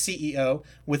the new CEO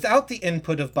without the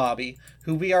input of Bobby,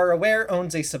 who we are aware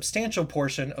owns a substantial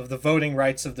portion of the voting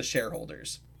rights of the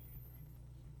shareholders."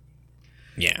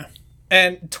 Yeah.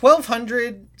 And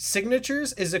 1,200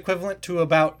 signatures is equivalent to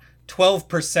about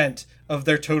 12% of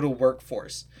their total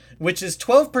workforce, which is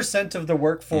 12% of the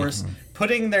workforce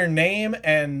putting their name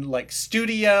and like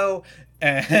studio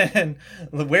and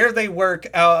where they work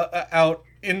out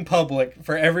in public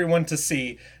for everyone to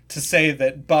see, to say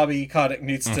that Bobby Kotick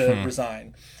needs to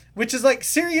resign, which is like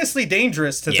seriously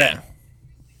dangerous to them.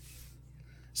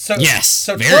 So yes,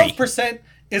 so 12%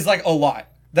 is like a lot.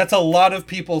 That's a lot of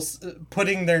people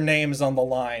putting their names on the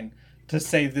line to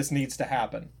say this needs to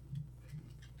happen.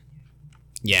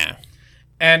 Yeah.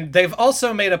 And they've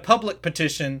also made a public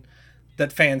petition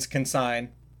that fans can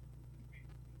sign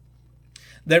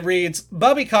that reads,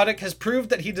 "Bobby Kotick has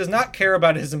proved that he does not care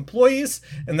about his employees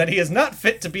and that he is not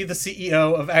fit to be the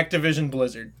CEO of Activision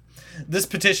Blizzard. This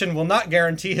petition will not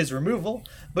guarantee his removal,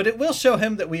 but it will show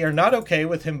him that we are not okay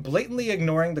with him blatantly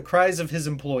ignoring the cries of his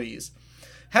employees.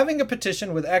 Having a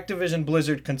petition with Activision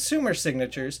Blizzard consumer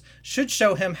signatures should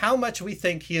show him how much we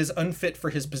think he is unfit for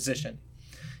his position.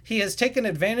 He has taken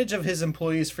advantage of his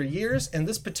employees for years, and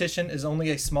this petition is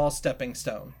only a small stepping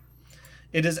stone.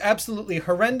 It is absolutely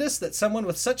horrendous that someone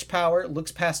with such power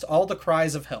looks past all the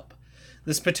cries of help.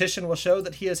 This petition will show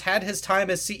that he has had his time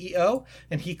as CEO,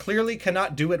 and he clearly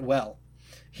cannot do it well.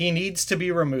 He needs to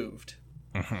be removed."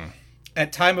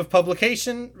 At time of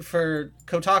publication for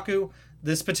Kotaku,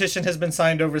 this petition has been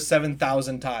signed over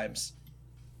 7,000 times.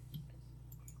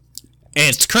 And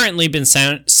it's currently been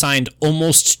signed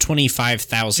almost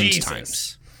 25,000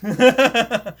 times.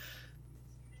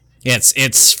 Yeah,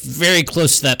 it's very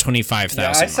close to that 25,000.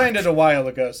 Yeah, I signed it a while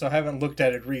ago, so I haven't looked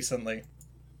at it recently.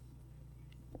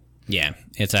 Yeah,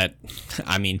 it's at,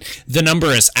 I mean, the number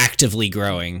is actively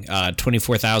growing,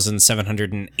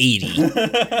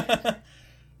 24,780.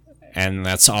 And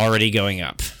that's already going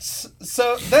up.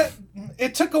 So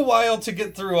it took a while to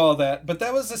get through all that, but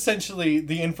that was essentially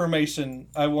the information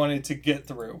I wanted to get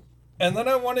through. And then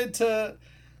I wanted to...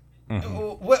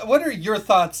 Mm-hmm. What are your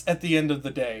thoughts at the end of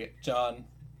the day, John?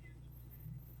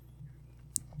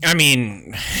 I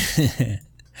mean...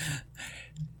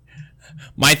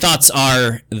 my thoughts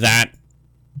are that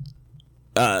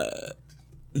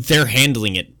they're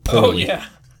handling it poorly. Oh, yeah.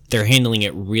 They're handling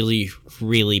it really,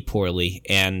 really poorly,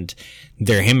 and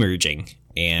they're hemorrhaging,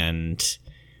 and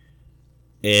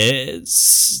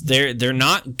they're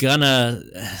not gonna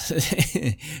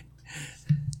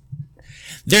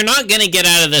they're not gonna get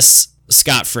out of this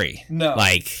scot-free. No,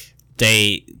 like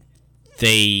they're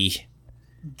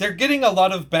getting a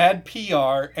lot of bad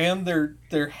PR, and they're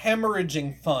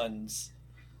hemorrhaging funds.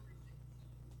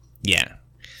 Yeah,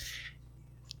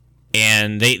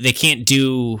 and they can't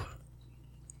do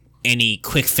any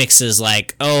quick fixes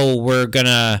like, oh, we're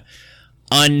gonna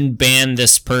unban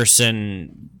this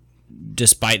person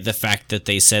despite the fact that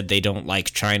they said they don't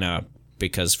like China,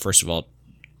 because first of all,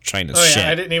 China's shit.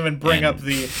 I didn't even bring up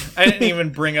the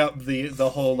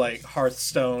whole like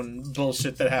Hearthstone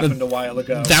bullshit that happened a while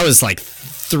ago. That was like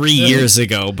 3 years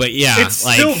ago, but yeah, it's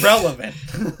like, still relevant.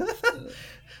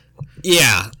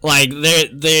 Yeah, like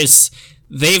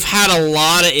they've had a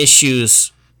lot of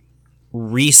issues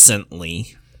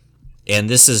recently, and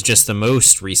this is just the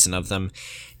most recent of them.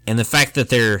 And the fact that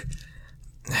they're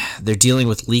dealing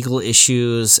with legal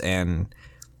issues, and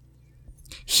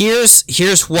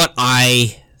here's what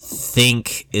I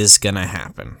think is gonna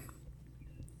happen.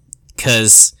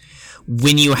 Because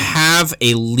when you have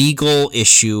a legal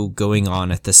issue going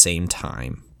on at the same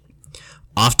time,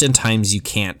 oftentimes you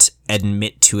can't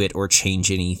admit to it or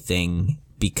change anything,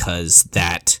 because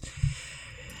that...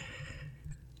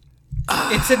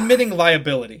 it's admitting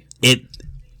liability.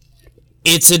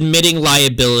 It's admitting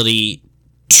liability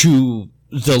to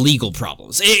the legal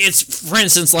problems. It's, for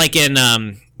instance, like in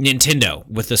Nintendo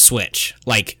with the Switch.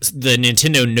 Like, the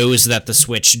Nintendo knows that the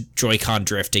Switch Joy-Con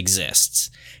drift exists,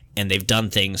 and they've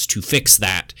done things to fix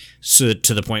that, so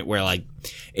to the point where, like,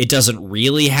 it doesn't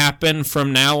really happen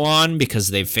from now on, because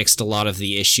they've fixed a lot of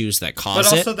the issues that cause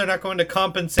it. But also, they're not going to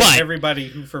compensate everybody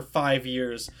who for 5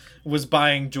 years was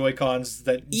buying Joy-Cons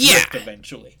that drift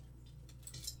eventually.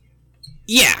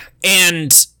 Yeah,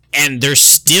 and there's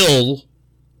still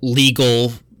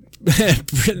legal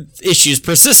issues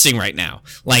persisting right now.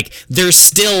 Like, they're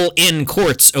still in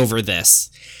courts over this.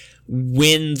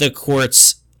 When the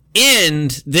courts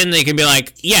end, then they can be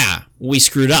like, yeah, we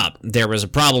screwed up. There was a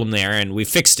problem there, and we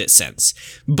fixed it since.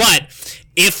 But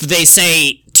if they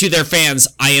say to their fans,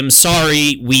 I am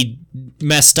sorry, we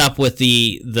messed up with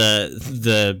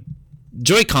the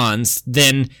Joy-Cons,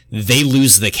 then they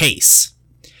lose the case.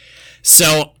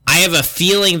 So I have a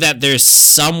feeling that there's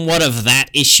somewhat of that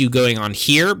issue going on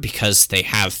here, because they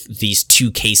have these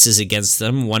two cases against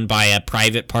them, one by a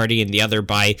private party and the other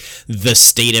by the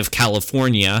state of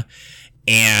California.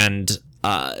 And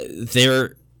I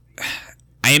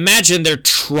imagine they're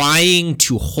trying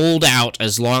to hold out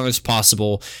as long as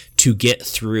possible to get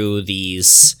through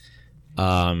these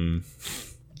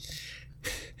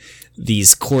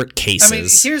court cases. I mean,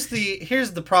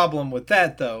 here's the problem with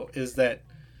that, though, is that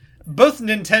both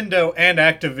Nintendo and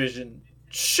Activision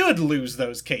should lose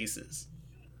those cases.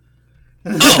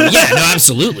 Oh, yeah, no,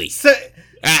 absolutely.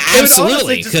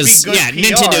 Absolutely, because,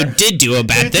 Nintendo did do a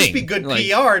bad thing. It would just be good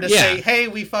PR to say, hey,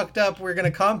 we fucked up, we're going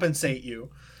to compensate you.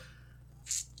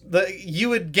 You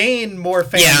would gain more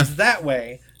fans that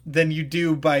way than you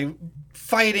do by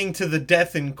fighting to the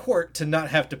death in court to not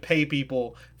have to pay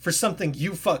people for something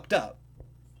you fucked up.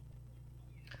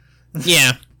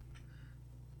 Yeah.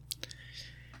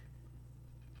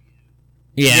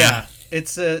 Yeah.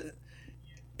 It's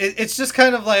just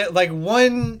kind of like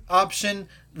one option.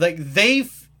 Like,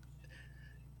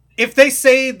 if they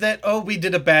say that, oh, we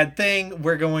did a bad thing,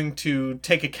 we're going to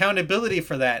take accountability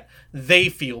for that, they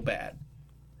feel bad.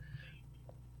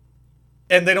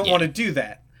 And they don't want to do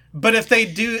that. But if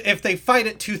they fight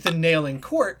it tooth and nail in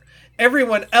court,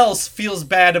 everyone else feels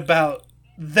bad about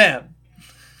them.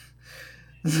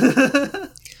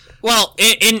 Well,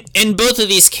 in both of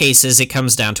these cases, it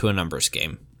comes down to a numbers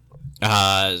game.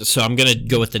 So I'm going to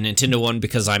go with the Nintendo one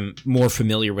because I'm more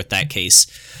familiar with that case.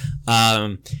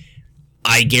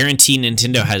 I guarantee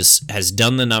Nintendo has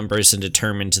done the numbers and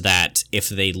determined that if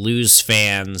they lose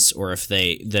fans, or if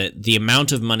the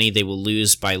amount of money they will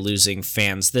lose by losing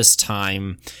fans this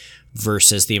time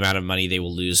versus the amount of money they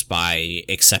will lose by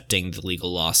accepting the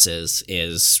legal losses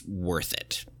is worth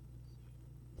it.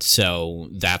 So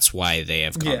that's why they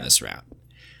have gone this route.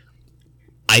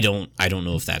 I don't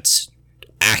know if that's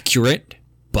accurate,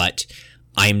 but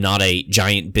I'm not a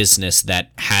giant business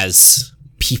that has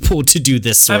people to do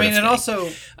this sort of thing.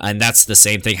 And that's the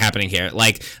same thing happening here.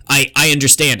 Like, I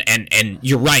understand, and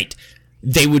you're right.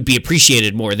 They would be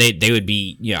appreciated more. They would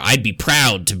be, I'd be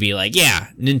proud to be like, yeah,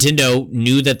 Nintendo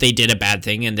knew that they did a bad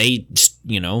thing, and they just,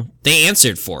 they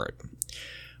answered for it.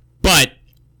 But,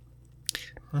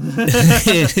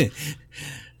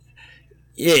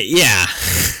 yeah.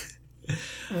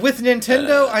 With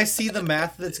Nintendo, I see the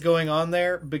math that's going on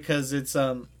there, because it's,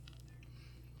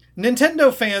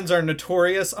 Nintendo fans are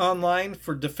notorious online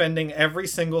for defending every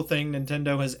single thing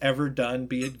Nintendo has ever done,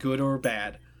 be it good or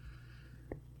bad.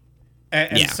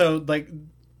 And so, like,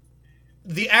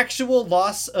 the actual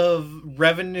loss of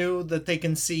revenue that they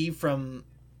can see from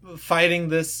fighting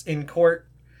this in court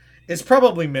is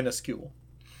probably minuscule.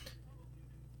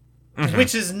 Mm-hmm.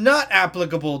 Which is not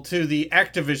applicable to the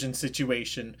Activision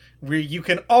situation, where you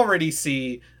can already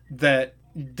see that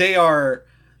they are,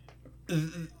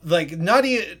 like, not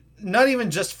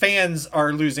even just fans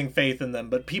are losing faith in them,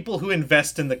 but people who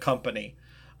invest in the company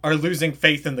are losing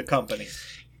faith in the company.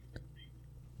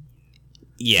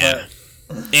 Yeah.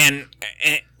 And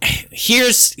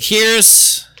here's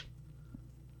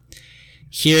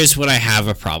what I have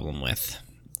a problem with,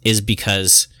 is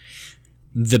because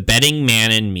the betting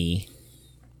man in me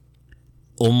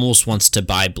almost wants to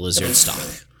buy Blizzard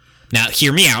stock. Now,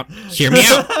 hear me out.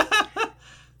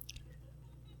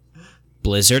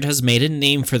 Blizzard has made a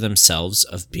name for themselves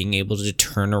of being able to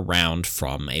turn around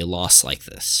from a loss like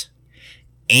this.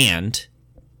 And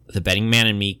the betting man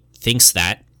in me thinks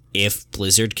that if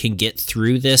Blizzard can get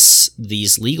through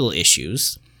these legal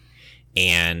issues,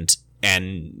 and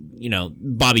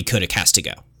Bobby Kotick has to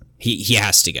go. He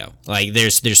has to go. Like,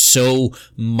 there's so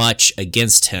much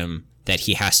against him that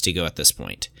he has to go at this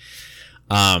point.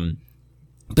 But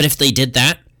if they did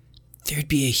that, there'd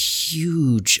be a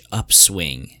huge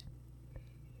upswing.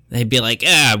 They'd be like,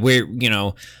 we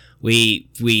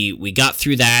got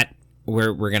through that.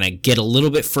 We're gonna get a little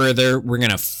bit further. We're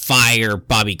gonna fire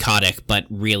Bobby Kotick, but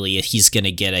really he's gonna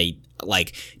get a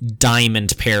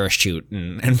diamond parachute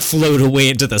and float away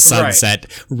into the sunset,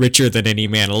 richer than any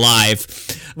man alive.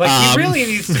 Like, he really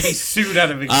needs to be sued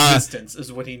out of existence,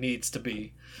 is what he needs to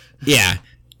be. Yeah,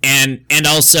 and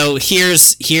also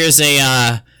here's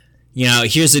a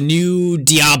new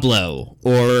Diablo,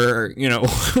 or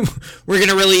we're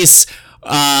gonna release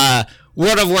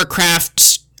World of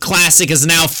Warcraft Classic is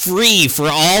now free for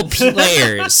all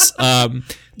players.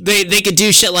 They could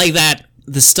do shit like that.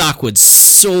 The stock would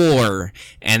soar,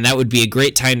 and that would be a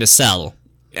great time to sell,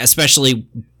 especially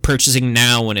purchasing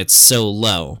now when it's so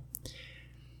low.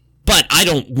 But I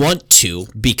don't want to,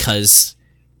 because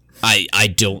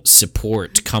I don't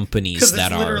support companies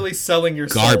that are literally selling your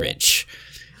garbage.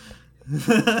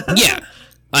 Yeah.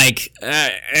 Like,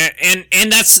 and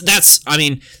that's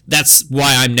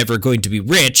why I'm never going to be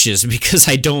rich, is because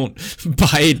I don't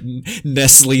buy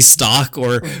Nestle stock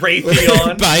or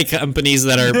Raytheon. Buy companies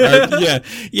that are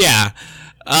yeah.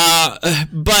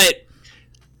 But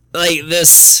like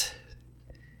this,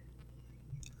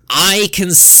 I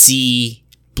can see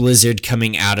Blizzard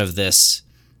coming out of this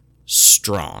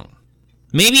strong.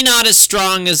 Maybe not as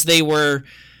strong as they were,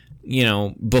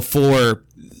 before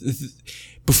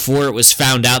it was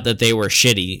found out that they were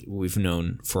shitty. We've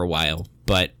known for a while,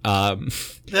 but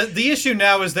the issue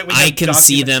now is that we have I can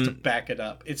see them to back it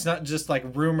up. It's not just like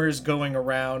rumors going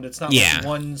around. It's not like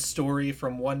one story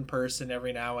from one person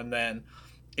every now and then.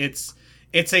 It's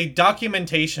a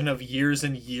documentation of years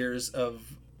and years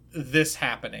of this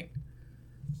happening.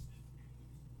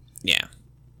 Yeah,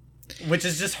 which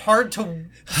is just hard to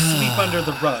sweep under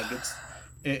the rug.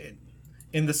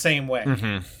 In the same way.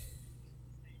 Mm-hmm.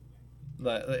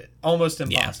 Almost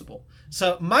impossible. Yeah.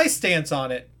 So my stance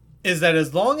on it is that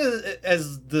as long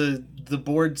as the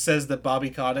board says that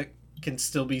Bobby Kotick can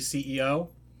still be CEO,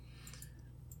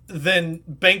 then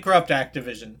bankrupt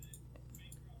Activision.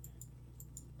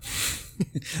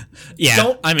 Yeah,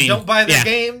 don't buy their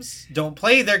games. Don't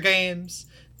play their games.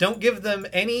 Don't give them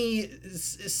any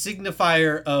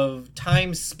signifier of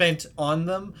time spent on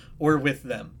them or with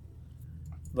them.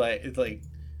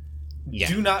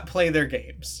 Do not play their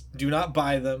games. Do not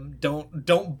buy them.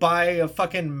 Don't buy a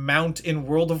fucking mount in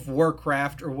World of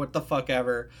Warcraft or what the fuck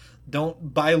ever.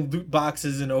 Don't buy loot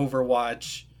boxes in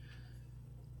Overwatch.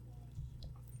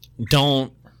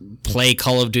 Don't play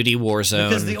Call of Duty Warzone.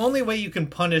 Because the only way you can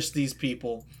punish these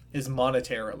people is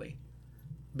monetarily.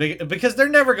 Because they're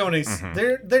never going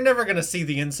to they're never going to see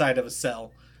the inside of a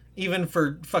cell, even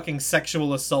for fucking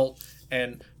sexual assault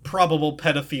and probable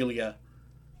pedophilia.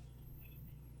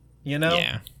 You know?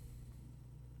 Yeah.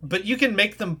 But you can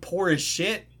make them poor as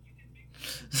shit.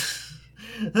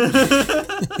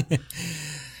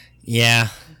 Yeah.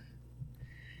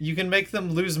 You can make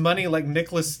them lose money like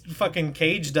Nicolas fucking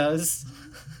Cage does.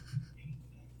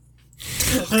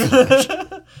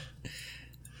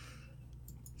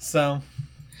 So.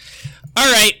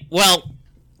 All right. Well,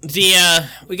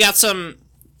 we got some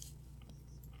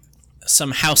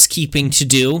housekeeping to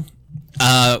do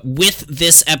with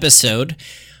this episode.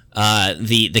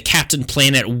 The Captain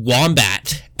Planet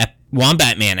Wombat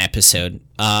Man episode.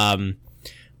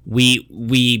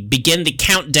 We begin the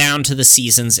countdown to the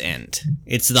season's end.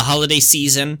 It's the holiday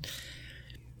season,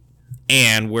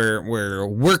 and we're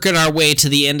working our way to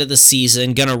the end of the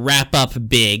season. Gonna wrap up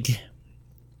big,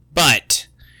 but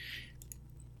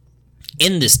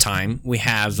in this time we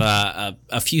have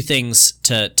a few things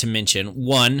to mention.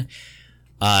 One,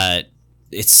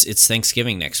 it's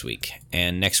Thanksgiving next week,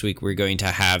 and next week we're going to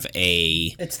have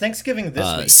it's Thanksgiving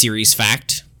this week. Series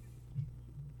fact.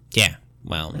 Yeah.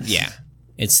 Well, yeah.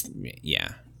 It's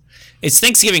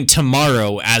Thanksgiving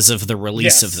tomorrow as of the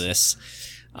release of this.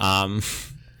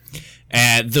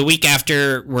 The week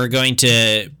after, we're going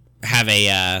to have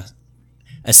a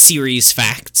series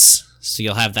facts, so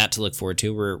you'll have that to look forward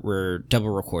to. We're double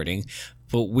recording,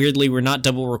 but weirdly, we're not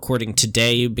double recording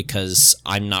today because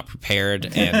I'm not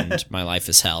prepared and my life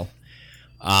is hell.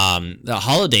 The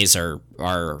holidays are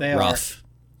rough.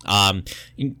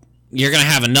 You're gonna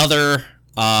have another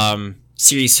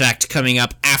series fact coming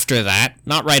up after that.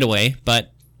 Not right away,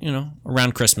 but,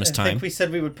 around Christmas time. I think we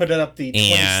said we would put it up the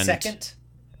 22nd.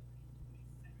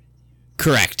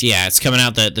 Correct, yeah. It's coming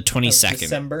out the 22nd.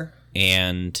 December.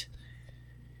 And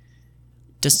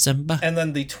December. And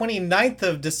then the 29th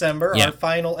of December, our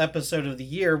final episode of the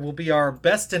year, will be our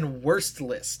best and worst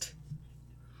list.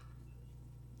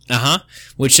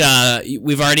 Which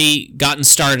we've already gotten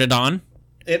started on.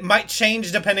 It might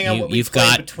change depending on what we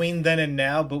play between then and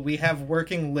now, but we have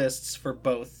working lists for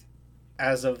both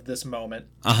as of this moment.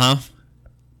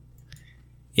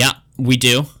 Yeah, we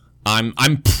do. I'm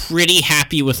pretty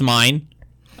happy with mine.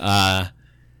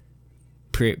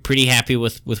 Pretty happy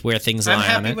with where things lie on it.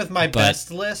 I'm happy with my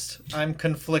best list. I'm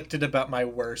conflicted about my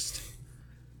worst.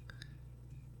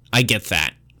 I get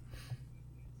that.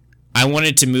 I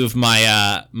wanted to move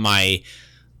my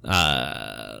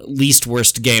least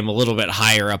worst game a little bit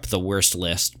higher up the worst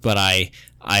list, but I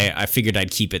figured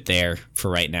I'd keep it there for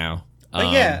right now.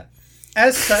 But yeah,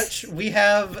 as such, we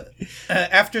have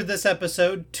after this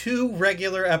episode 2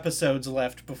 regular episodes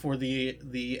left before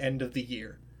the end of the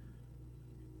year.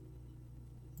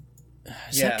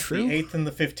 Is that true? The 8th and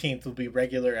the 15th will be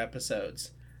regular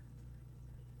episodes.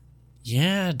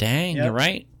 Yeah, dang, you're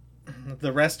right.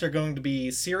 The rest are going to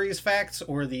be series facts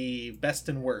or the best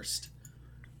and worst.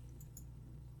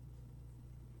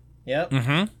 Yep.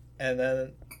 Mm-hmm. And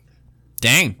then...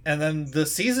 Dang. And then the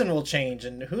season will change,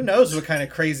 and who knows what kind of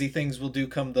crazy things we'll do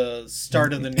come the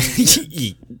start of the new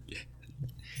year.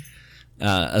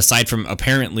 Aside from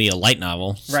apparently a light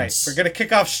novel. Right. We're going to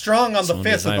kick off strong on the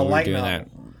 5th with a light novel.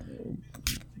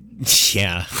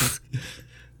 Yeah.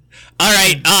 All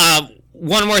right.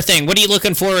 One more thing. What are you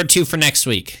looking forward to for next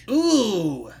week?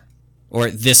 Ooh. Or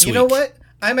this week? You know what?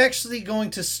 I'm actually going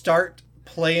to start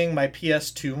playing my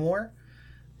PS2 more.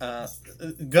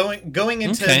 Going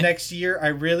into next year, I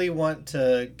really want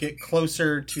to get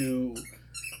closer to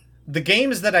the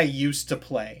games that I used to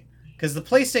play. Because the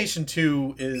PlayStation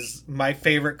 2 is my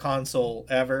favorite console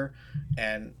ever,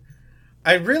 and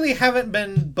I really haven't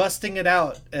been busting it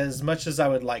out as much as I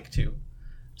would like to.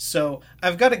 So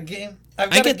I've got a game. I've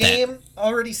got a game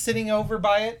already sitting over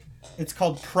by it. It's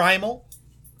called Primal,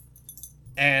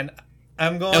 and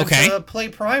I'm going to play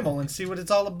Primal and see what it's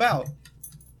all about.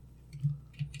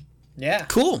 Yeah.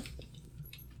 Cool.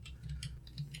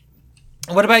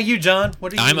 What about you, John?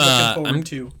 What are you looking forward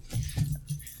to?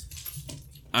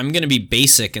 I'm going to be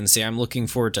basic and say I'm looking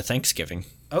forward to Thanksgiving.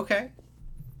 Okay.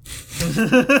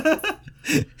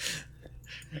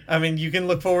 I mean, you can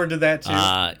look forward to that too.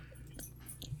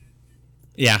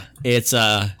 Yeah, it's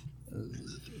I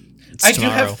do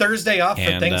have Thursday off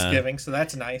for Thanksgiving, so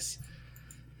that's nice.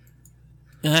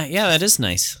 Yeah, that is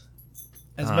nice.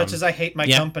 As much as I hate my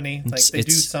company, like they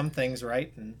do some things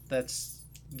right, and that's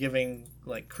giving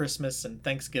like Christmas and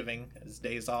Thanksgiving as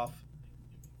days off,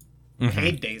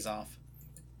 paid days off.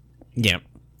 Yeah,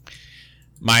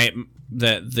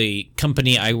 the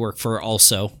company I work for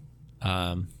also,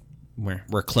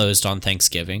 we're closed on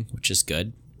Thanksgiving, which is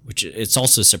good. Which it's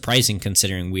also surprising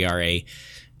considering we are a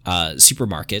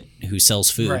supermarket who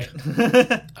sells food. Right.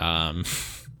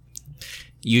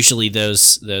 Usually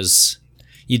those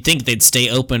You'd think they'd stay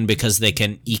open because they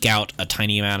can eke out a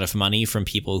tiny amount of money from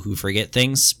people who forget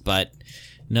things, but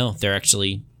no, they're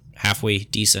actually halfway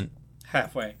decent.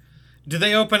 Halfway. Do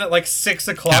they open at like 6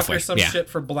 o'clock halfway, or some shit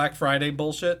for Black Friday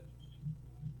bullshit?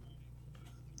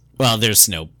 Well, there's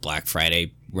no Black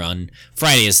Friday run.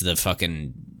 Friday is the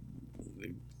fucking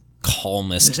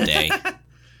calmest day.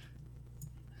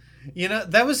 You know,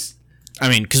 that was... I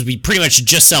mean, because we pretty much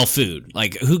just sell food.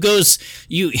 Like, who goes...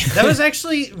 That was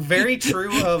actually very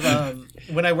true of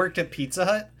when I worked at Pizza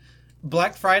Hut.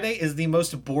 Black Friday is the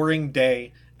most boring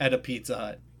day at a Pizza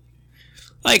Hut.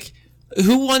 Like,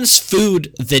 who wants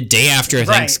food the day after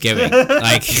Thanksgiving?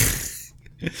 Like,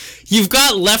 you've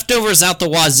got leftovers out the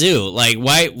wazoo. Like,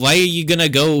 why are you gonna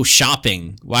go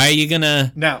shopping? Why are you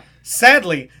gonna... Now,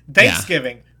 sadly,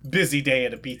 Thanksgiving, busy day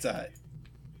at a Pizza Hut.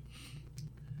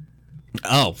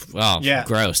 Oh, yeah.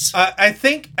 Gross. I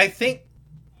think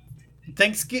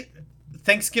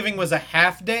Thanksgiving was a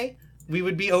half day. We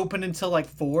would be open until like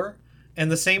 4,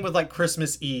 and the same with like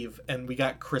Christmas Eve, and we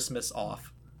got Christmas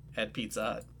off at Pizza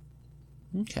Hut.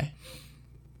 Okay.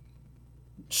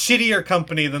 Shittier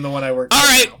company than the one I worked at. All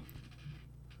right. Now.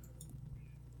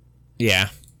 Yeah.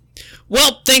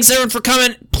 Well, thanks everyone for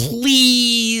coming.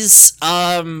 Please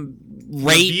rate,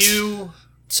 review,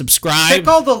 subscribe. Check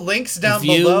all the links down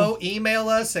below. Email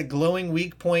us at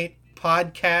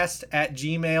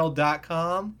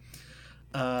glowingweakpointpodcast@gmail.com.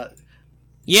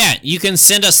 Yeah, you can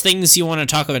send us things you want to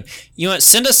talk about. You know what?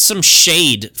 Send us some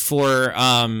shade for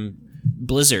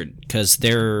Blizzard, because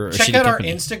they're a check out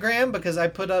company. Our Instagram, because I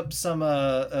put up some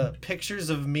pictures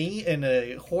of me in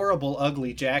a horrible,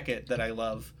 ugly jacket that I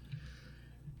love.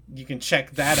 You can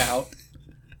check that out.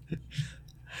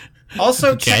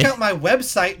 Also, check out my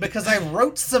website, because I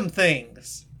wrote some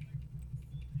things.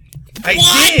 I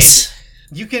did.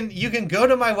 You can go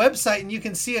to my website and you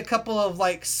can see a couple of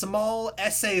like small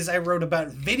essays I wrote about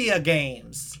video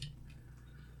games.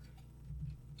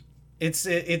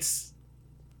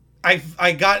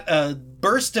 I got a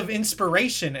burst of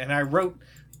inspiration and I wrote,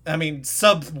 I mean,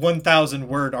 sub 1,000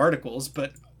 word articles,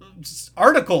 but just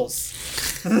articles.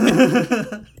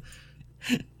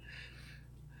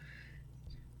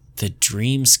 The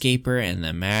Dreamscaper and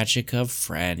the Magic of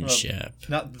Friendship.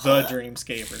 Not the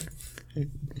Dreamscaper.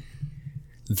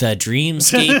 The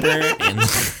Dreamscaper and...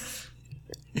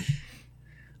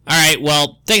 All right,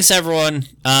 well, thanks everyone.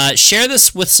 Share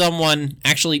this with someone.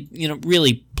 Actually,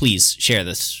 really, please share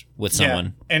this with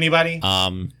someone. Yeah. Anybody?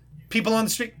 People on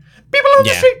the street. People on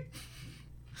the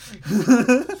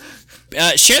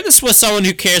street. Share this with someone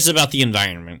who cares about the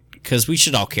environment, because we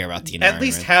should all care about the environment. At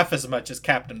least half as much as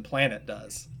Captain Planet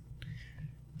does.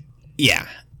 Yeah,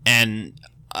 and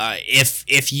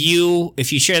if you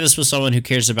share this with someone who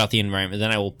cares about the environment,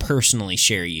 then I will personally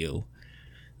share you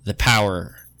the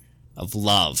power of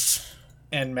love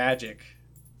and magic.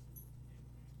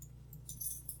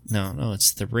 No,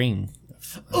 it's the ring.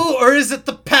 Oh, or is it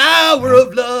the power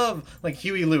of love, like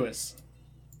Huey Lewis?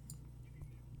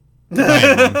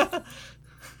 Bye.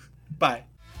 Bye.